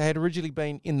video, since they had originally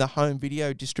been in the home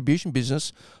video distribution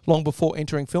business long before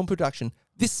entering film production.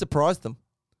 This surprised them.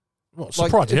 Well, it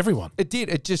surprised everyone. It did.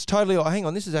 It just totally. Oh, hang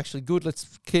on, this is actually good.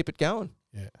 Let's keep it going.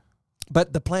 Yeah.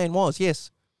 But the plan was,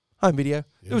 yes, home video.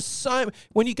 There was so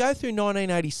when you go through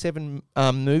 1987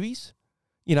 movies,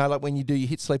 you know, like when you do your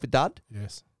hit sleeper dud.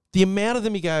 Yes. The amount of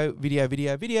them you go video,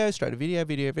 straight to video.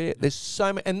 There's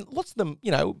so many, and lots of them, you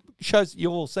know, shows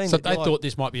you've all seen. So they thought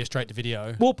this might be a straight to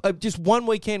video. Well, just one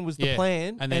weekend was the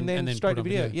plan, and then straight to put on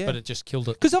video. Yeah, but it just killed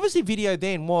it. because obviously video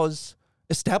then was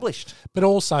established. But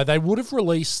also, they would have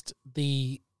released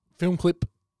the film clip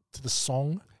to the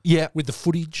song Yeah. with the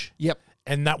footage. Yep.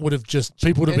 And that would have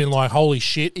people would have been like, holy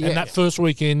shit. Yeah. And that first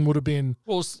weekend would have been.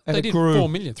 Well, And they it did grew. 4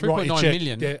 million, 3.9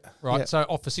 million, Yeah. right? Yeah. So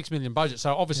off a 6 million budget.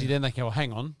 So obviously then they go,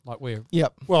 hang on, like we're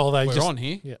Well, they we're just. on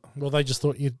here. Yeah. Well, they just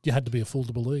thought you had to be a fool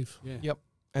to believe. Yeah. Yep.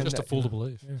 And Just a that- fool to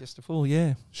believe. Just a fool.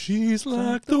 Yeah. She's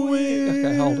like the wind.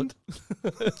 Okay, hold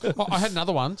it. Oh, I had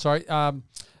another one. Sorry.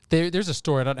 There's a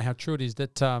story. I don't know how true it is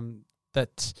that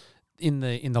that in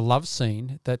the love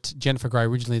scene that Jennifer Grey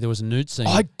originally there was a nude scene.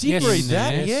 I did Yes. read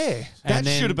that. Yes. Yeah. That And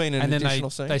then- should have been an and then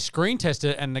additional scene. they screen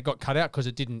tested it and it got cut out because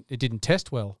it didn't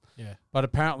test well. Yeah. But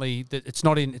apparently it's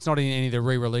not in any of the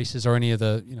re-releases or any of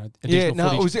the yeah. additional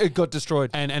No, footage. it got destroyed.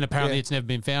 and apparently Yeah. it's never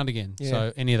been found again. Yeah.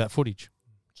 So any of that footage.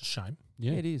 It's a shame.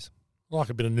 Yeah. It is. I like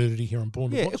a bit of nudity here on Born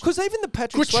to Yeah, Watch. because even the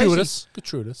Patrick Swayze. Gratuitous.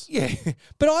 Gratuitous. Yeah,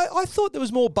 but I thought there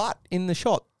was more butt in the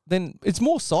shot. Then it's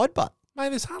more side butt. Mate,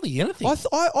 there's hardly anything. I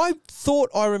thought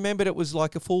I remembered it was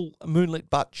like a full moonlit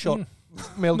butt shot,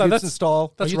 Mel No, Gibson that's-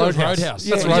 stall. that's You thought it was Roadhouse. Roadhouse.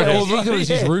 Yeah, That's yeah, Roadhouse. yeah. You thought it was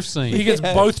his Yeah. roof scene. he gets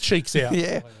Yeah. both cheeks out.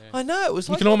 Yeah, I know. It was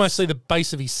You like can almost see the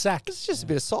base of his sack. it's just a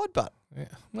bit of side butt. Yeah.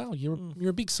 Well, you're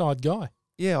a big side guy.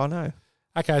 Yeah, I know.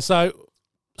 Okay, so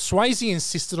Swayze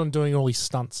insisted on doing all his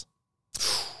stunts.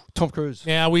 Tom Cruise.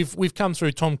 Now we've come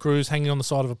through Tom Cruise hanging on the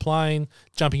side of a plane,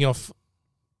 jumping off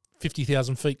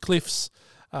 50,000 feet cliffs,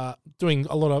 doing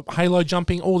a lot of halo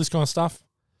jumping, all this kind of stuff.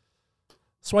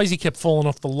 Swayze kept falling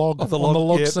off the log. Off the on the log,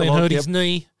 log yeah, the scene, log, hurt yep. his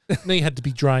knee. Knee had to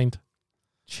be drained.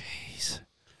 Jeez.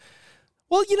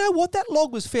 Well, you know what? That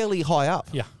log was fairly high up.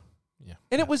 Yeah.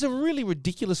 And it was a really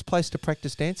ridiculous place to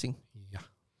practice dancing.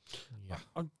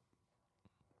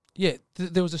 Yeah,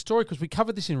 there was a story because we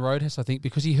covered this in Roadhouse, I think,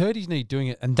 because he hurt his knee doing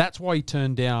it, and that's why he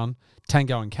turned down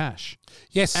Tango and Cash.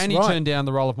 Yes, And he right. turned down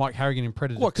the role of Mike Harrigan in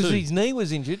Predator. What? Because 2. his knee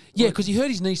was injured. Yeah, because he hurt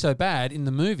his knee so bad in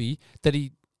the movie that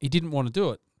he didn't want to do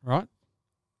it, right?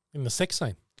 In the sex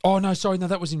scene. Oh, no, sorry. No,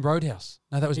 that was in Roadhouse.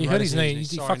 No, that was He in hurt Roadhouse. his knee. He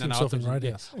Sorry, fucked no, himself I in thought-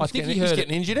 Roadhouse. I think he's he heard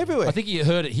getting it. injured everywhere. I think he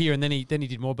heard it here, and then he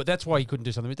did more. But that's why he couldn't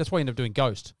do something. That's why he ended up doing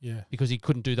Ghost. Yeah. Because he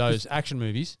couldn't do those action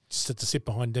movies. Just had to sit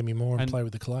behind Demi Moore and And- play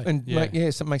with the clay. and Yeah.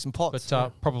 make some pots.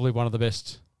 But probably one of the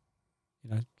best,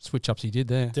 switch ups he did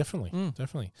there. Definitely,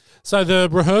 definitely. So the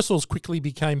rehearsals quickly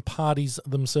became parties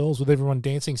themselves with everyone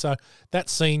dancing. So that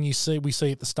scene we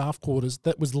see at the staff quarters,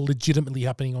 that was legitimately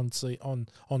happening on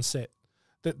set.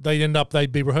 That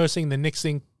they'd be rehearsing. The next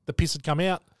thing, the piss had come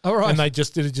out. All right. And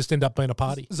it'd just end up being a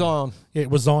party. Zion. Yeah,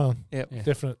 it was Zion. Yep. Yeah.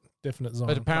 Definite Zion.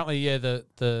 But apparently,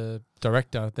 the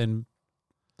director then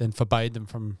forbade them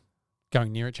from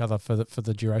going near each other for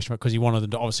the duration because he wanted them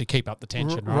to obviously keep up the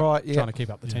tension, right? Right, yeah. Trying to keep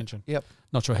up the tension. Yep.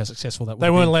 Not sure how successful that was. They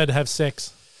weren't allowed to have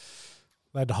sex.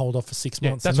 They had to hold off for 6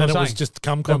 months. that's and then what I'm it was saying. just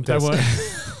cum They contest.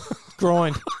 weren't.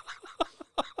 Grind.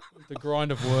 The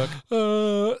grind of work.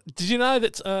 Did you know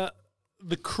that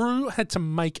the crew had to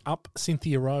make up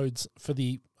Cynthia Rhodes for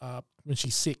the when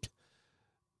she's sick,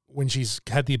 when she's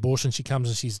had the abortion, she comes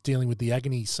and she's dealing with the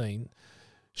agony scene.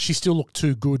 She still looked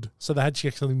too good, so they had to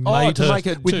actually made to her make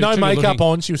her with too no good makeup looking.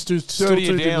 on. She was still too Dirty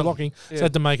her good down. looking, so Yeah.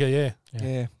 had to make her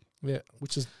Yeah.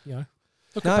 which is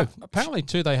Look, No. apparently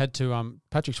too, they had to.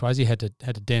 Patrick Swayze had to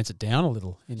dance it down a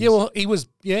little. Yeah, well, he was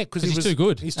because he's too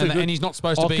good. He's too good. And he's not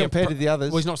supposed to be compared to the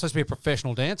others. Well, he's not supposed to be a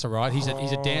professional dancer, right? He's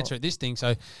a dancer at this thing,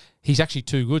 so he's actually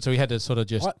too good. So he had to sort of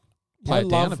just play it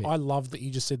down a bit. I love that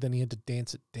you just said then he had to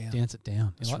dance it down. Dance it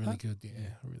down. That's You like really that? good. Yeah,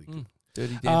 really good.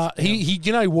 Dirty dance.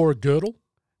 He wore a girdle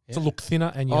to look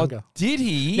thinner and younger. Oh, did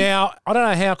he? Now I don't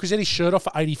know how because he had his shirt off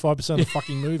for 85% of the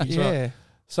fucking movie. yeah.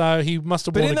 So he must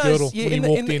have But worn in a girdle those, when he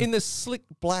walked in. in the slick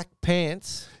black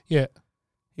pants, Yeah.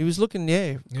 he was looking,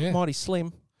 Yeah. mighty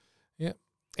slim. Yeah.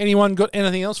 Anyone got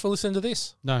anything else for listening to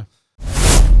this? No.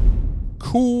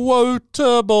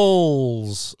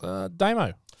 Quotables.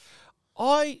 Damo.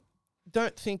 I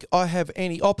don't think I have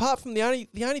any. Apart from the only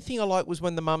thing I like was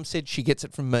when the mum said she gets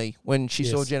it from me when she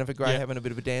saw Yes. Jennifer Grey Yeah. having a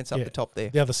bit of a dance up Yeah. the top there.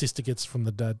 The other sister gets from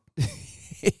the dad.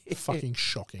 Fucking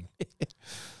shocking.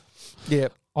 Yeah,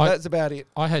 that's about it.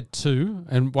 I had two,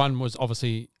 and one was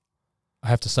obviously, I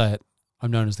have to say it, I'm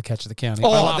known as the catch of the county.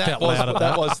 Oh, I laughed out loud at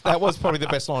that. that was probably the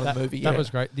best line of the movie. That Yeah. was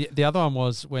great. The other one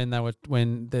was when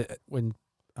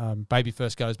baby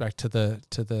first goes back to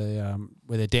the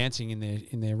where they're dancing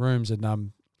in their rooms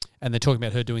and they're talking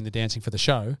about her doing the dancing for the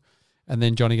show, and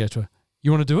then Johnny goes to her,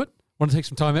 "You want to do it? Want to take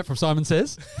some time out from Simon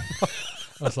Says?"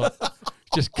 I was like,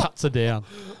 just cuts her down.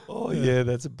 Oh yeah,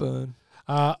 that's a burn.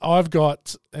 I've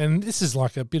got, and this is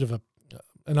like a bit of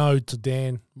an ode to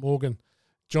Dan Morgan.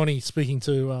 Johnny speaking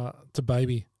to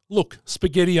baby. Look,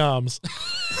 spaghetti arms.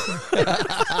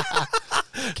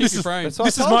 Keep your frame.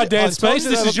 This is my dance space.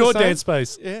 This is your dance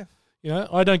space. Yeah. You know,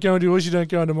 I don't go into yours. You don't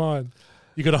go into mine.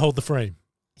 You got to hold the frame.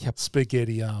 Yep.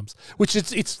 Spaghetti arms, which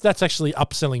that's actually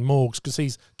upselling Morgs because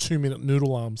he's 2-minute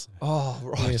noodle arms. Oh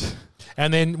right. Yes.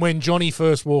 And then when Johnny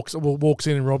first walks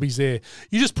in and Robbie's there,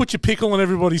 you just put your pickle on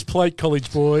everybody's plate,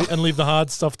 college boy, and leave the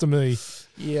hard stuff to me.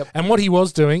 Yep. And what he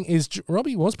was doing is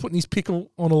Robbie was putting his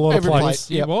pickle on a lot Every of plates.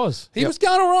 plate. Yep. He was. He was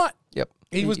going all right. Yep.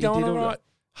 He was going did all right.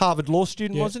 Harvard law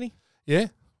student, Yeah. wasn't he? Yeah.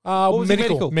 was he,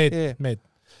 medical? Med. Yeah. Med.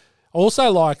 I also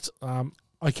liked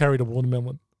I carried a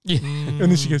watermelon. Yeah. And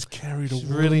then she goes, carried a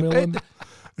really- watermelon.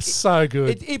 It's so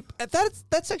good.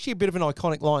 That's actually a bit of an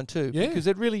iconic line too, Yeah. because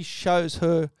it really shows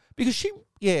her because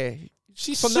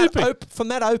She's from super. from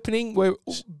that opening where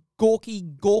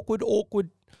awkward.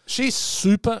 She's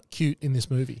super cute in this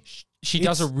movie. She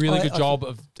does a really good I- job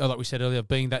of, like we said earlier, of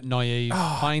being that naive,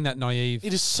 playing that naive.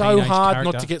 It is so teenage hard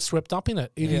character. not to get swept up in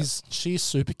it. It is. She's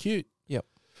super cute. Yep.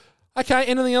 Okay,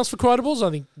 anything else for quotables?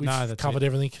 I think we've No, that's covered it.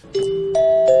 everything.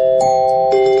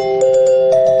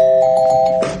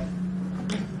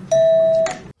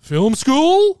 Film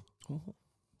school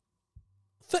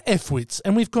for F-wits.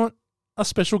 And we've got a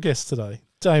special guest today.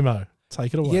 Damo,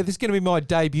 take it away. Yeah, this is going to be my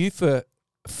debut for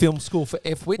film school for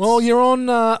F-wits. Well, you're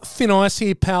on thin ice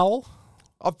here, pal.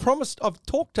 I've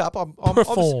talked up.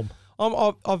 Perform.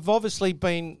 I've obviously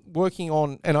been working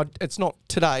on, and it's not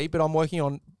today, but I'm working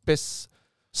on best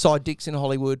side dicks in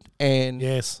Hollywood and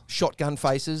Yes. shotgun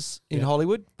faces in Yeah.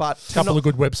 Hollywood. But Couple of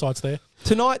good websites there.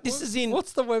 tonight, this is in.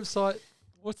 What's the website?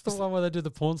 What's the one where they do the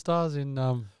porn stars in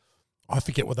I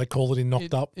forget what they call it in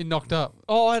Knocked Up. In Knocked Up.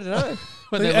 Oh, I don't know.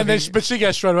 When they're And then, looking- but she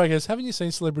goes straight away and goes, haven't you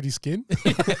seen Celebrity Skin?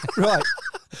 Right.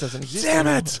 It doesn't exist. Damn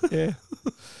anymore. it.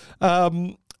 Yeah.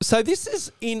 So this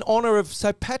is in honor of.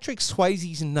 So Patrick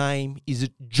Swayze's name is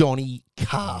Johnny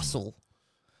Castle.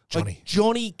 Like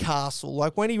Johnny Castle.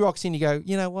 Like when he rocks in, you go,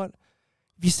 you know what?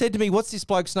 If you said to me, what's this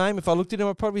bloke's name? If I looked at him,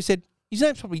 I probably said, his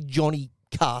name's probably Johnny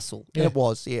Castle. And Yeah. it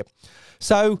was, yeah.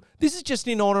 So this is just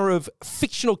in honor of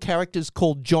fictional characters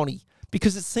called Johnny,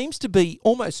 because it seems to be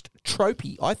almost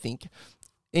tropey, I think,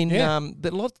 in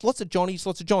that lots of Johnnies,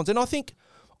 lots of Johns. And I think,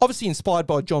 obviously inspired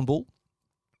by John Bull.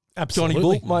 Absolutely.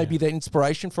 Johnny Bull may be the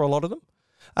inspiration for a lot of them.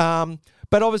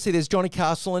 But obviously there's Johnny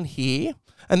Castle in here.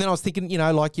 And then I was thinking,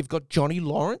 like you've got Johnny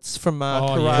Lawrence from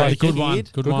Karate good one.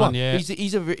 Kid. Good one, yeah.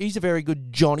 He's a very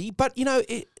good Johnny. But,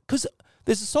 because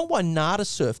there's a song by Nada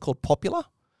Surf called Popular.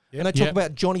 And they talk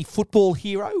about Johnny Football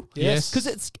Hero. Yes. Because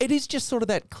it is just sort of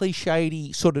that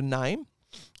cliched sort of name.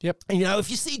 Yep. And, if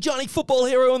you see Johnny Football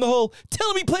Hero in the hall, tell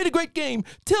him he played a great game.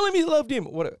 Tell him you loved him.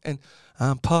 Whatever. And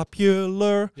I'm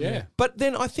popular. Yeah. But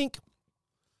then I think...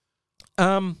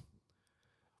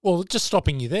 Well, just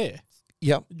stopping you there.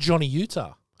 Yep. Johnny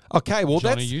Utah. Okay, well,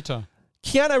 Johnny that's... Utah.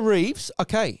 Keanu Reeves,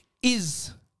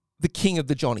 is the king of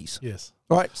the Johnnies. Yes.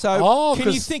 Right, so can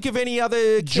you 'cause think of any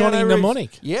other Johnny Keanu Reeves?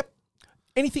 Mnemonic. Yep.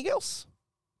 Anything else?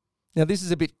 Now, this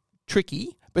is a bit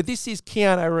tricky, but this is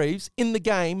Keanu Reeves in the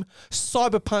game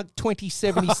Cyberpunk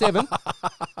 2077.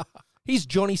 He's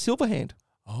Johnny Silverhand.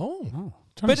 Oh.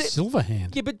 Johnny But it-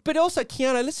 Silverhand. Yeah, but also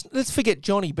Keanu, let's forget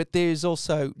Johnny, but there's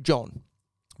also John.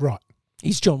 Right.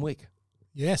 He's John Wick.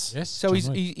 Yes. Yes. So John he's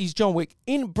Wick. he's John Wick.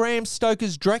 In Bram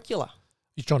Stoker's Dracula.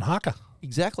 He's John Harker.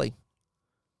 Exactly.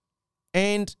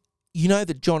 And you know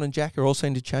that John and Jack are also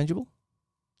interchangeable?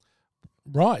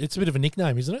 Right. It's a bit of a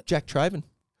nickname, isn't it? Jack Traven.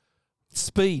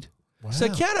 Speed. Wow. So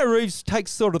Keanu Reeves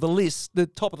takes sort of the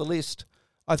top of the list,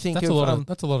 I think. That's a lot of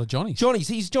that's a lot of Johnnies. Johnny's.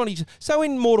 He's Johnny. So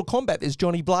in Mortal Kombat, there's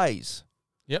Johnny Blaze.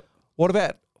 Yep. What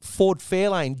about Ford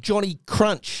Fairlane? Johnny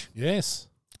Crunch, Yes.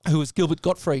 who was Gilbert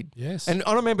Gottfried. Yes. And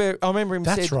I remember him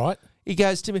That's said, right. he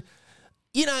goes to me,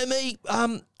 you know me,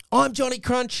 I'm Johnny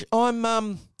Crunch. I'm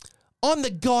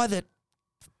the guy that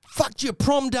fucked your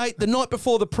prom date the night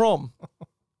before the prom.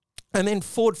 And then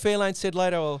Ford Fairlane said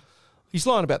later, well, he's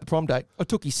lying about the prom date. I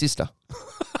took his sister.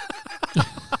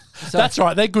 So, That's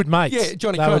right. They're good mates. yeah,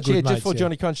 Johnny They were Crunch. good Yeah, just mates, before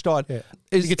Johnny Crunch died. Yeah.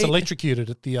 Is- He gets electrocuted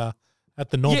at the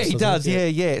knobs. Yeah, he does.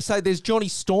 Yeah. So there's Johnny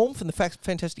Storm from the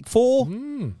Fantastic Four.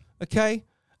 Okay.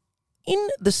 In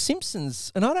The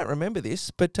Simpsons, and I don't remember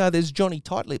this, but there's Johnny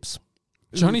Tightlips.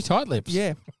 Johnny Tightlips.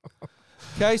 Yeah.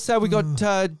 Okay, so we got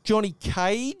Johnny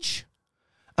Cage.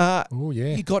 Oh,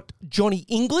 yeah. You got Johnny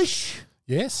English.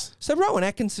 Yes. So Rowan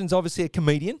Atkinson's obviously a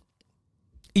comedian.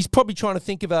 He's probably trying to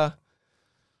think of a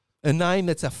name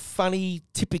that's a funny,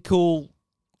 typical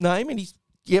name, and he's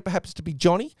happens to be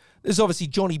Johnny. There's obviously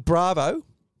Johnny Bravo.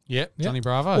 Yep. Johnny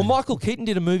Bravo. Well, Michael Keaton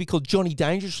did a movie called Johnny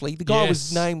Dangerously. The guy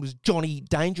Yes. name was Johnny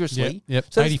Dangerously. Yep.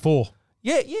 So 84.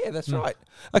 Yeah, that's right.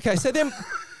 Okay, so then,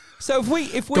 so if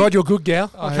we God, you're good, gal.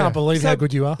 I yeah. can't believe So how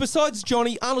good you are. Besides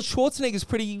Johnny, Arnold Schwarzenegger's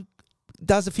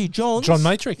does a few Johns. John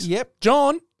Matrix. Yep.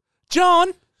 John.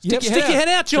 Yep. Stick your head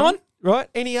out, John. Right.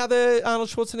 Any other Arnold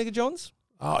Schwarzenegger Johns?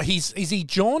 Oh, is he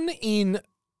John in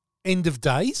End of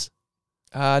Days?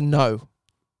 No.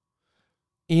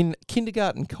 In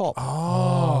Kindergarten Cop.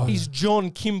 Oh. He's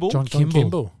John Kimball. John John Kimball.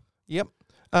 Kimball. Yep.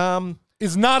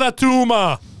 Is not a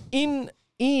tumor. In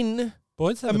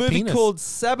Boys a have movie penis. called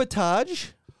Sabotage.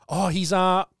 Oh, he's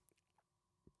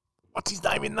what's his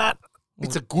name in that?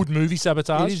 It's a good movie,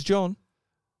 Sabotage. It is John.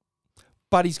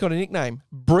 But he's got a nickname,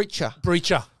 Breacher.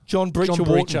 Breacher. John Breacher John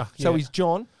Wharton. Breacher, So yeah. he's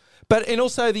John. But and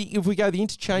also if we go the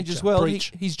interchange as Breacher. well,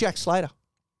 Breach. he's Jack Slater.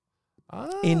 Ah.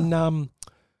 In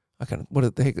I can't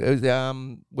what the heck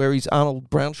where he's Arnold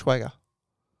Braunschweiger.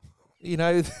 You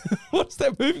know, what's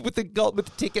that movie with the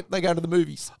ticket they go to the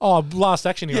movies? Oh, Last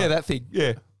Action Hero. Yeah, that thing.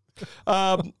 Yeah.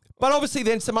 But obviously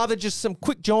then some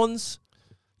quick Johns.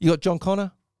 You got John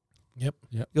Connor. Yep.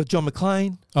 You got John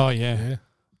McClane. Oh, yeah.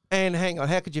 And hang on,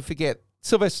 how could you forget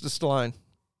Sylvester Stallone?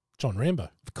 John Rambo.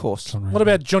 Of course. What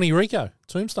about Johnny Rico?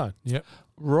 Tombstone. Yep.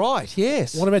 Right,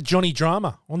 yes. What about Johnny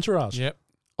Drama? Entourage. Yep.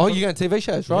 Oh, you're going TV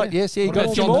shows, right? Yeah. Yes, yeah. You What got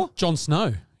about a few more? Jon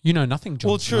Snow. You know nothing, Jon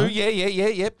Well, Snow. true. Yeah,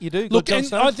 yep, you do. Look, Jon and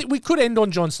Snow. I think we could end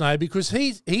on Jon Snow because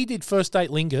he did First Date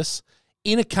Lingus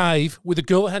in a cave with a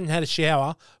girl that hadn't had a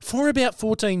shower for about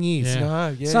 14 years. Yeah. No,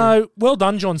 yeah. So, well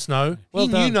done, Jon Snow. Well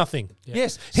he done. knew nothing.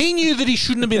 Yes. He knew that he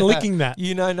shouldn't have been licking that.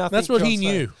 You know nothing. That's what Jon he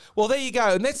Snow. knew. Well, there you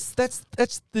go. And that's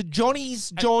the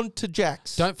Johnny's John to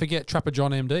Jack's. Don't forget Trapper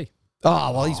John MD.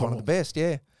 Oh, well, he's one of the best,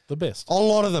 yeah. The best. A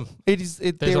lot of them. There is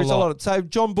a lot. So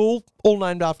John Bull, all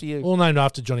named after you. All named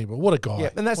after Johnny Bull. What a guy. Yeah,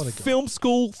 and that's What a guy. film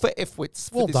school for F-wits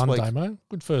for Well this done, week. Damo.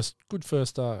 Good first. Good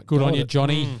go on at you, it.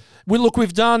 Johnny.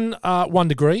 We've done 1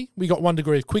 degree. We got 1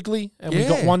 degree of Quigley, and we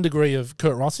got Yeah. 1 degree of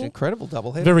Kurt Russell. Incredible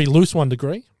doubleheader. Very loose 1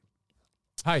 degree.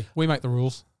 Hey, we make the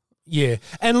rules. Yeah.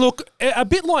 And look, a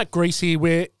bit like Grease here,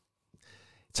 where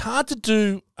it's hard to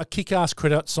do a kick-ass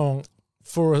credit song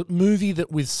for a movie that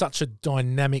with such a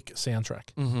dynamic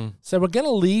soundtrack. Mm-hmm. So we're going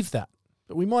to leave that.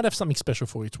 But we might have something special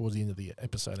for you towards the end of the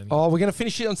episode. Anyway. Oh, we're going to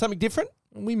finish it on something different?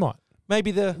 We might.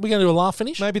 Maybe the We're going to do a laugh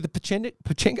finish. maybe the Pachenga?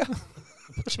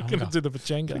 We're going to do the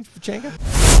pachanga. Pachenga?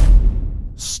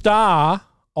 Star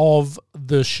of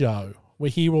the show. We're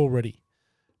here already.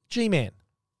 G-Man.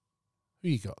 Who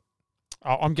you got?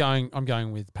 Oh, I'm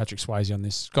going with Patrick Swayze on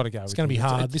this. Got to go. It's going to be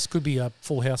hard. This could be a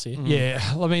full house here. Yeah,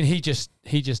 I mean, he just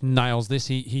nails this.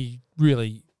 He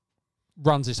really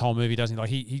runs this whole movie, doesn't he? Like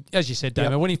he as you said,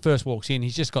 Damo, when he first walks in,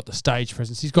 he's just got the stage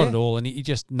presence. He's got it all, and he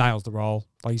just nails the role.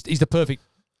 Like he's the perfect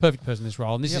person in this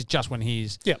role. And this is just when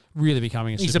he's really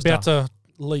becoming a superstar. He's about to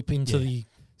leap into the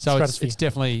stratosphere. it's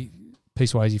definitely P.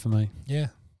 Swayze for me. Yeah.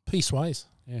 P. Swayze.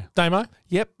 Yeah. Damo?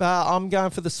 Yep, I'm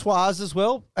going for the Swaz as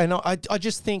well. And I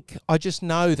just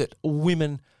know that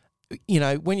women, you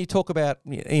know, when you talk about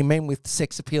men with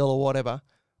sex appeal or whatever,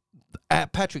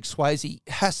 Patrick Swayze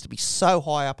has to be so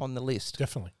high up on the list.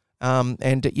 Definitely.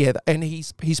 And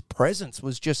his presence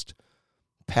was just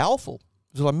powerful.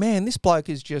 It was like, man, this bloke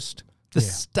is just the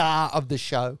star of the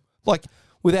show. Like,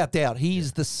 without doubt,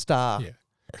 he's the star. Yeah.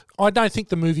 I don't think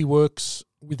the movie works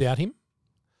without him.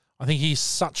 I think he's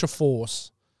such a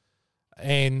force.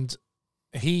 And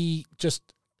he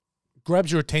just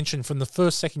grabs your attention from the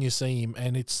first second you see him,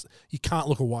 and you can't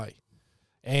look away.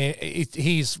 And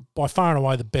he's by far and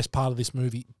away the best part of this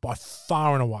movie, by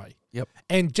far and away. Yep.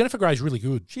 And Jennifer Grey's really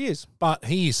good. She is. But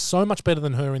he is so much better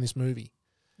than her in this movie.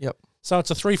 Yep. So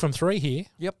it's a 3 from 3 here.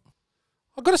 Yep.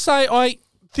 I've got to say, I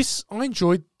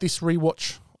enjoyed this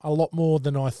rewatch a lot more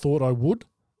than I thought I would.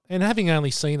 And having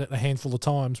only seen it a handful of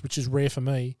times, which is rare for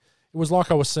me, it was like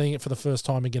I was seeing it for the first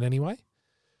time again anyway.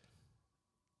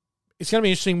 It's going to be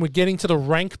interesting. We're getting to the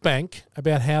rank bank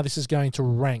about how this is going to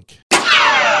rank.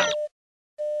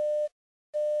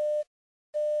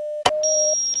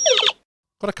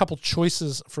 Got a couple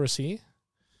choices for us here.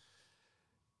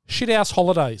 Shithouse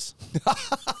holidays.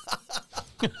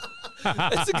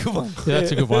 That's a good one. Yeah,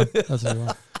 that's a good one. That's a good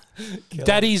one.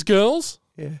 Daddy's girls.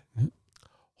 Yeah.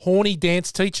 Horny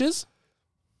dance teachers.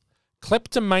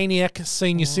 Kleptomaniac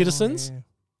senior citizens. Yeah.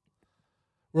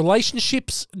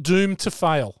 Relationships doomed to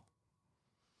fail.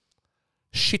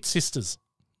 Shit sisters.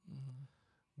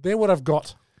 They're what I've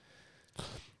got.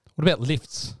 What about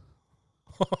lifts?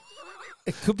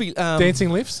 It could be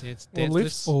Dancing lifts? Yeah, it's Or dance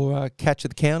lifts? or Catch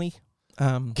at the County.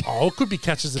 It could be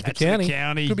catches at the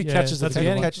county. Could be catches at the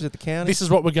county. Catches at the County. This is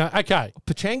what we're going. Okay.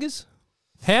 Pachangas?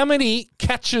 How many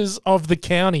catches of the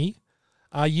county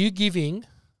are you giving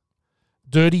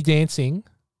Dirty Dancing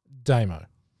Damo?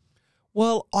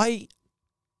 Well,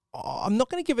 I'm not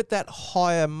going to give it that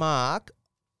higher mark.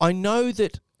 I know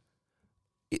that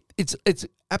it's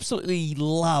absolutely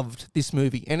loved, this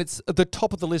movie, and it's at the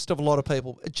top of the list of a lot of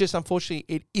people. It just, unfortunately,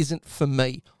 it isn't for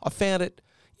me. I found it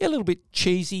a little bit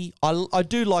cheesy. I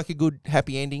do like a good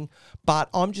happy ending, but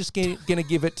I'm just going to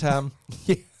give it. I'm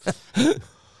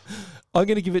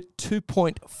going to give it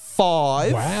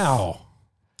 2.5. Wow.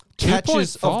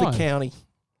 Catches of the 2.5. county.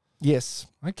 Yes.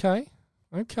 Okay.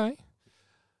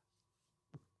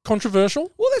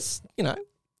 Controversial. Well, that's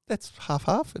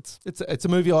half. It's a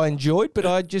movie I enjoyed, but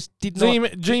I just did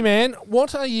not. G-Man,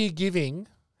 what are you giving?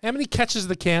 How many catches of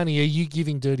the county are you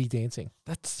giving Dirty Dancing?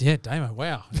 Damo.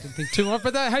 Wow, I didn't think too much,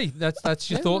 but that's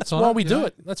your thoughts That's on why it. we you do know?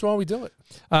 it. That's why we do it.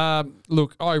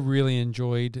 Look, I really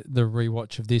enjoyed the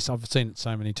rewatch of this. I've seen it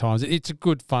so many times. It's a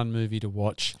good, fun movie to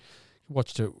watch.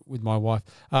 Watched it with my wife.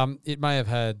 It may have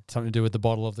had something to do with the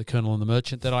bottle of the Colonel and the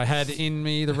Merchant that I had in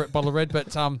me, the bottle of red,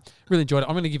 but really enjoyed it.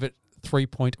 I'm going to give it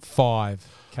 3.5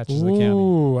 catches of the county.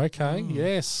 Ooh, okay.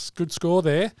 Yes, good score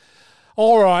there.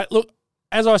 All right, look,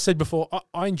 as I said before,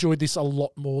 I enjoyed this a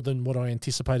lot more than what I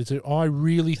anticipated to. I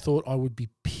really thought I would be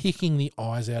picking the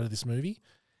eyes out of this movie,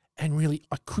 and really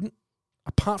I couldn't,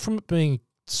 apart from it being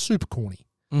super corny,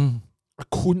 I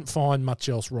couldn't find much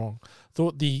else wrong.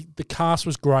 Thought the cast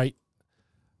was great.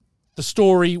 The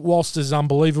story, whilst as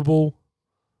unbelievable,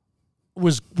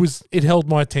 was it held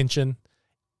my attention.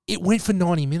 It went for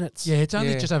 90 minutes. Yeah, it's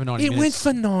only just over 90 minutes. It went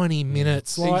for 90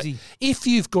 minutes. Like, easy. if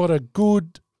you've got a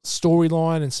good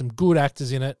storyline and some good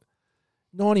actors in it,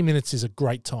 90 minutes is a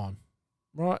great time,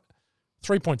 right?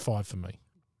 3.5 for me.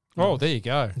 Oh, there you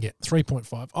go. Yeah,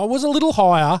 3.5. I was a little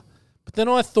higher, but then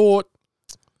I thought,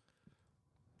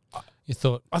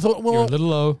 Well, well, you're a little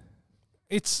low.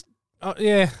 it's,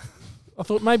 yeah. I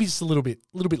thought maybe just a little bit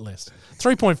less.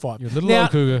 3.5. You're a little low,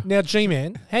 Cougar. Now,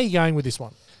 G-Man, how are you going with this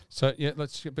one? So yeah,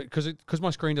 let's because my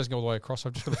screen doesn't go all the way across.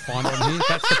 I've just got to find it on here.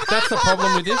 That's the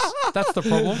problem with this. That's the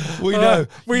problem. We know.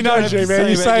 We know, G-Man.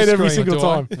 You say it every single Do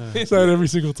I? time. No. You say it every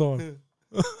single time.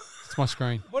 It's my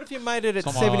screen. What if you made it at It's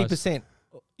not my 70%?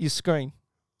 Your screen.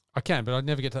 I can, but I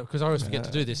never get to because I always forget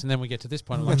to do this, and then we get to this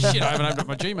point. I'm like, shit, I haven't opened up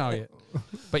my Gmail yet.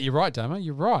 But you're right, Damo.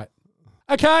 You're right.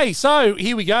 Okay, so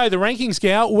here we go. The ranking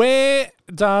scale. Where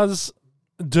does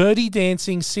Dirty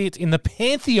Dancing sit in the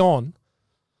pantheon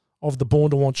of the Born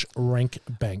to Watch rank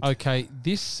bank? Okay,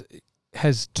 this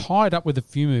has tied up with a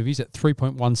few movies at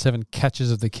 3.17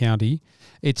 catches of the county.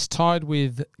 It's tied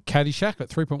with Caddyshack at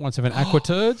 3.17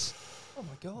 Aquaturds. Oh, my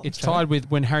God. It's tied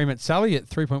with When Harry Met Sally at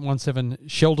 3.17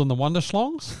 Sheldon the Wonder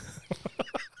Schlongs.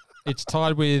 It's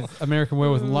tied with American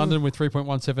Werewolf in London with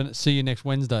 3.17 See You Next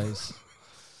Wednesdays.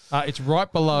 It's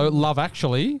right below Love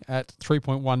Actually at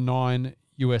 3.19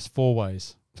 US Four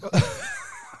Ways.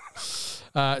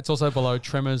 It's also below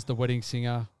Tremors, The Wedding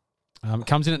Singer.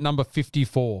 Comes in at number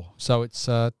 54. So it's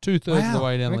 2/3 of the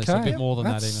way down the list. A bit more than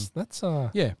that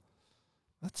even.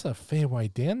 That's a fair way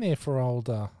down there for old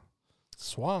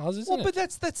Swaz, isn't it? But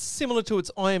that's similar to its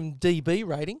IMDb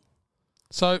rating.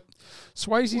 So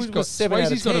Swayze's Was got 7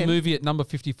 out of Swayze's got a 10. movie at number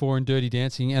 54 in Dirty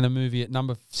Dancing and a movie at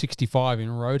number 65 in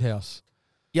Roadhouse.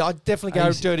 Yeah, I'd definitely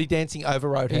go Dirty Dancing over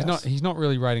Roadhouse. He's not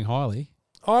really rating highly.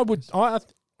 I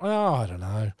don't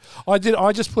know. I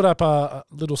just put up a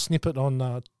little snippet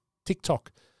on TikTok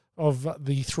of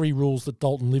the 3 rules that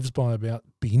Dalton lives by about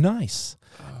be nice.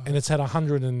 And it's had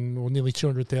 100 or nearly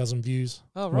 200,000 views.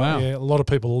 Oh, right. Wow. Yeah, a lot of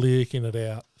people leaking it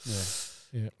out.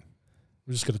 Yeah.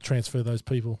 We're just going to transfer those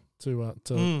people to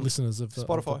listeners of the,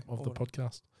 Spotify. of the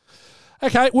podcast.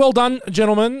 Okay, well done,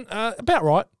 gentlemen. About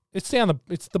right. It's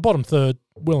the bottom third,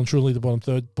 well and truly the bottom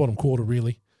third, bottom quarter,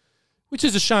 really. Which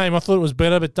is a shame. I thought it was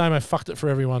better, but Damo fucked it for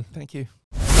everyone. Thank you.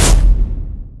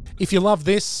 If you love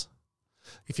this,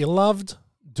 if you loved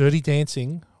Dirty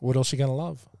Dancing, what else are you going to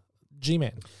love?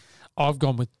 G-Man. I've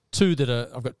gone with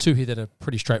I've got 2 here that are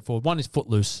pretty straightforward. One is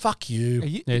Footloose. Fuck you.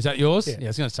 Yeah, is that yours? Yeah. I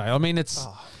was going to say. I mean, it's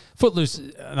Footloose,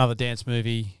 another dance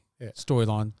movie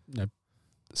storyline,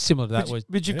 similar to that.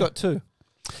 But you've got 2.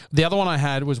 The other one I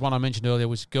had was one I mentioned earlier,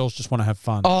 was Girls Just Want to Have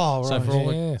Fun. Oh, So right. for all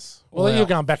the Yes. Well, you're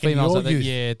going back into females your that, youth.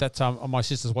 yeah, that's my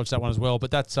sisters watched that one as well.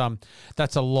 But that's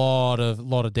a lot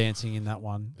of dancing in that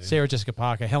one. Yeah. Sarah Jessica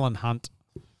Parker, Helen Hunt.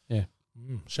 Yeah.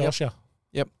 Shasha.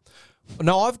 Yep.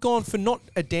 No, I've gone for not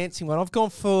a dancing one. I've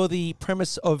gone for the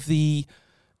premise of the,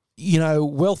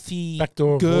 wealthy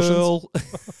Backdoor girl,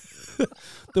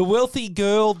 the wealthy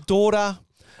girl daughter,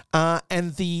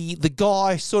 and the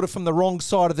guy sort of from the wrong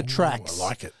side of the tracks. I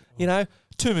like it.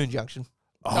 Two Moon Junction.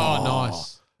 Oh,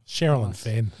 nice. Cheryl and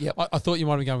Fenn. Yep. I thought you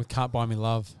might be going with Can't Buy Me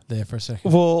Love there for a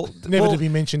second. Well, Never to be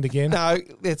mentioned again. No,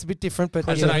 it's a bit different, but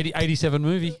It's an 87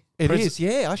 movie. It is.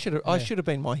 Yeah, I should have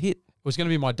been my hit. It was going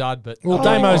to be my dad, but Well,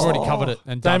 Damo's already covered it.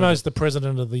 And Damo's the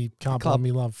president of the Can't Buy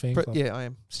Me Love fan club. Yeah, I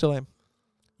am. Still am.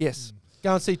 Yes.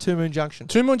 Go and see Two Moon Junction.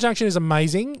 Two Moon Junction is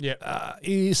amazing. Yeah.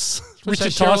 Is Richard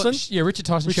Richard Tyson. Richard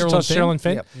Tyson, Cheryl and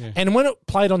Fenn. Yep. Yeah. And when it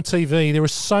played on TV, there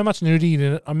was so much nudity in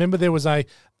it. I remember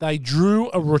they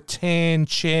drew a rattan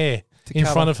chair in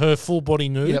cover. front of her full body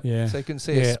nude. Yep. Yeah. So you can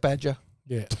see a spadger.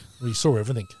 Yeah. Well, you saw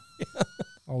everything.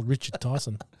 Old Richard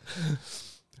Tyson.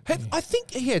 I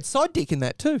think he had side dick in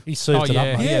that too. He served it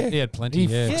up, mate. Yeah. He had plenty.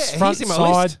 Yeah. Yeah. Front, he's in my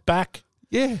side, list. back.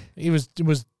 Yeah. It was dick.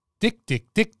 Well,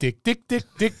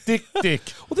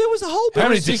 there was a whole bit How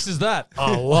many of dicks is that?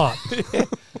 A lot.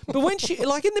 But when she,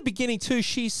 like in the beginning too,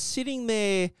 she's sitting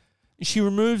there, she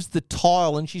removes the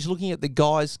tile and she's looking at the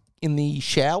guys in the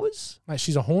showers. Mate,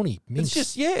 she's a horny minx.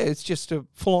 It's just a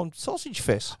full-on sausage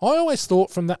fest. I always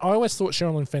thought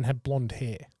Cheryl and Fenn had blonde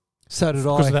hair So did I.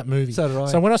 because of that movie. So did I.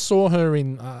 So when I saw her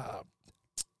in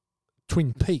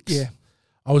Twin Peaks,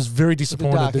 I was very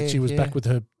disappointed dark that hair, she was yeah. back with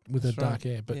her That's dark right.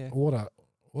 hair. But Yeah.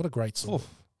 what a great song.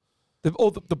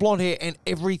 The blonde hair and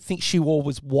everything she wore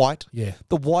was white. Yeah,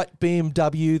 The white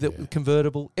BMW that was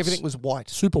convertible, everything was white.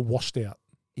 super washed out.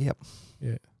 Yep.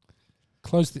 Yeah,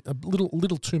 closed a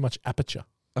little too much aperture.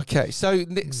 Okay, so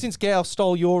since Gal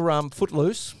stole your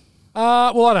Footloose,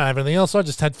 Well, I don't have anything else. I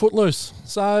just had Footloose.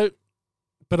 So,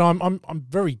 but I'm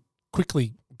very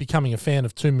quickly becoming a fan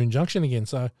of Two Moon Junction again.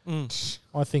 So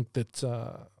I think that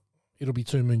it'll be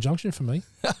Two Moon Junction for me.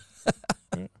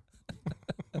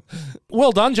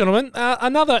 Well done, gentlemen.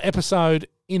 Another episode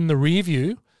in the rear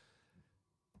view.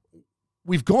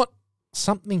 We've got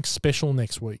something special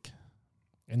next week,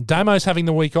 and Damo's having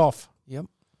the week off. Yep.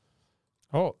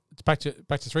 Oh, it's back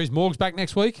to threes. Morg's back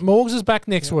next week. Morgs is back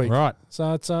next week, Right.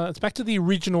 So it's back to the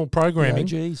original programming,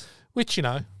 Jeez. which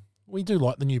we do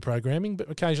like the new programming, but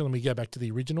occasionally we go back to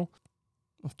the original.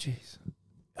 Oh, jeez.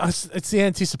 It's the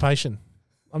anticipation.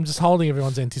 I'm just holding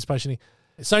everyone's anticipation here.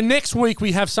 So next week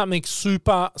we have something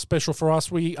super special for us.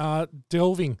 We are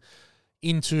delving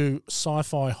into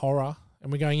sci-fi horror,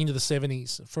 and we're going into the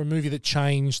 70s for a movie that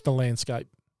changed the landscape.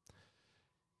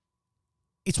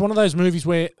 It's one of those movies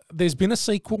where there's been a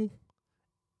sequel.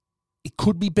 It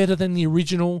could be better than the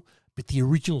original, but the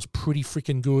original's pretty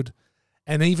freaking good.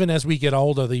 And even as we get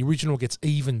older, the original gets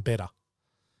even better.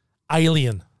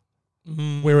 Alien,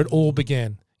 where it all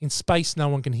began. In space, no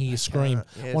one can hear you scream.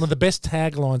 Yes. One of the best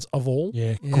taglines of all.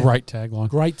 Yeah, great tagline.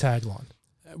 Great tagline.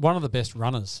 One of the best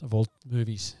runners of all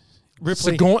movies.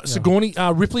 Ripley. Sigourney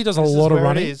Ripley does a lot of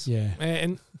running. Yeah.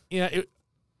 And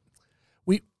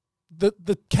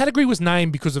the category was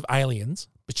named because of Aliens,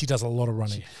 but she does a lot of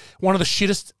running. Yeah. One of the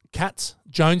shittest cats,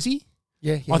 Jonesy.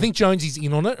 Yeah. I think Jonesy's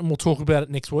in on it, and we'll talk about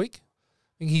it next week.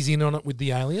 I think he's in on it with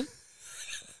the alien.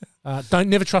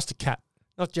 Never trust a cat.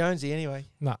 Not Jonesy anyway.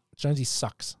 No, Jonesy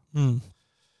sucks.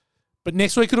 But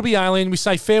next week it'll be Alien. We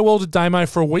say farewell to Damo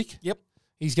for a week. Yep.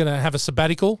 He's going to have a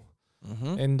sabbatical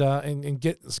and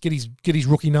get his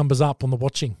rookie numbers up on the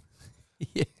watching.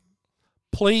 Yeah.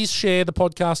 Please share the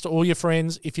podcast to all your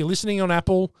friends. If you're listening on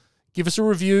Apple, give us a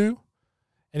review.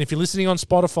 And if you're listening on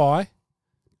Spotify,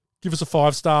 give us a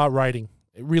 5-star rating.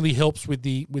 It really helps with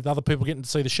other people getting to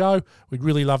see the show. We'd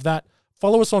really love that.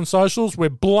 Follow us on socials. We're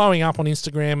blowing up on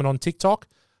Instagram and on TikTok.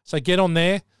 So get on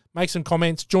there, make some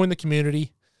comments, join the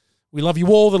community. We love you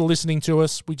all that are listening to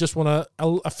us. We just want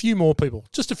a few more people.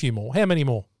 Just a few more. How many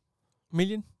more?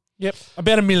 Million? Yep,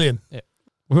 about 1 million. Yeah.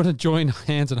 We want to join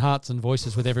hands and hearts and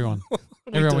voices with everyone.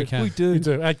 Everyone we can. We do. We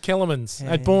do. At Kellerman's, at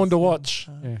Hands Born to and Watch.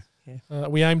 hearts.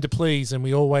 We aim to please and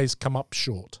we always come up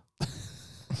short.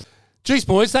 Jeez,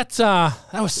 boys, that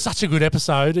was such a good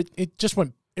episode. It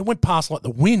went past like the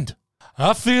wind.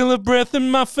 I feel a breath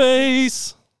in my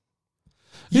face.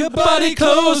 Your body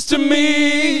close to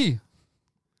me.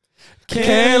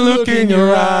 Can't look in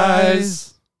your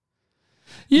eyes.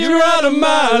 You're out of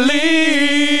my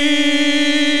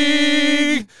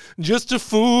league. Just a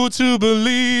fool to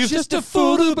believe. Just a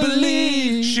fool to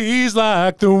believe. She's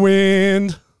like the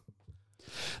wind.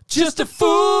 Just a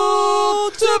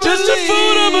fool to believe. Just a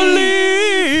fool to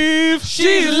believe.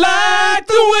 She's like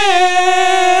the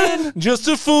wind. Just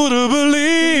a fool to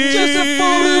believe. Just a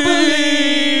fool to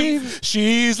believe.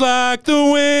 She's like the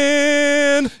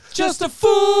wind. Just a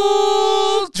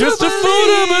fool to Just a believe. fool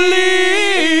to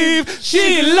believe.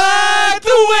 She like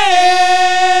the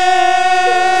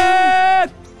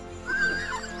wind.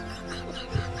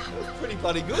 Pretty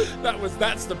bloody good.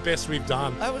 That's the best we've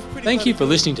done. That was pretty Thank bloody you for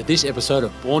listening to this episode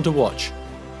of Born to Watch.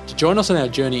 To join us on our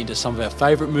journey into some of our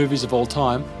favourite movies of all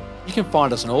time, you can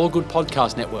find us on all good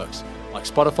podcast networks like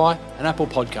Spotify and Apple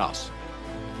Podcasts.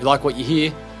 If you like what you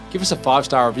hear, give us a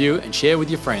 5-star review and share with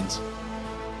your friends.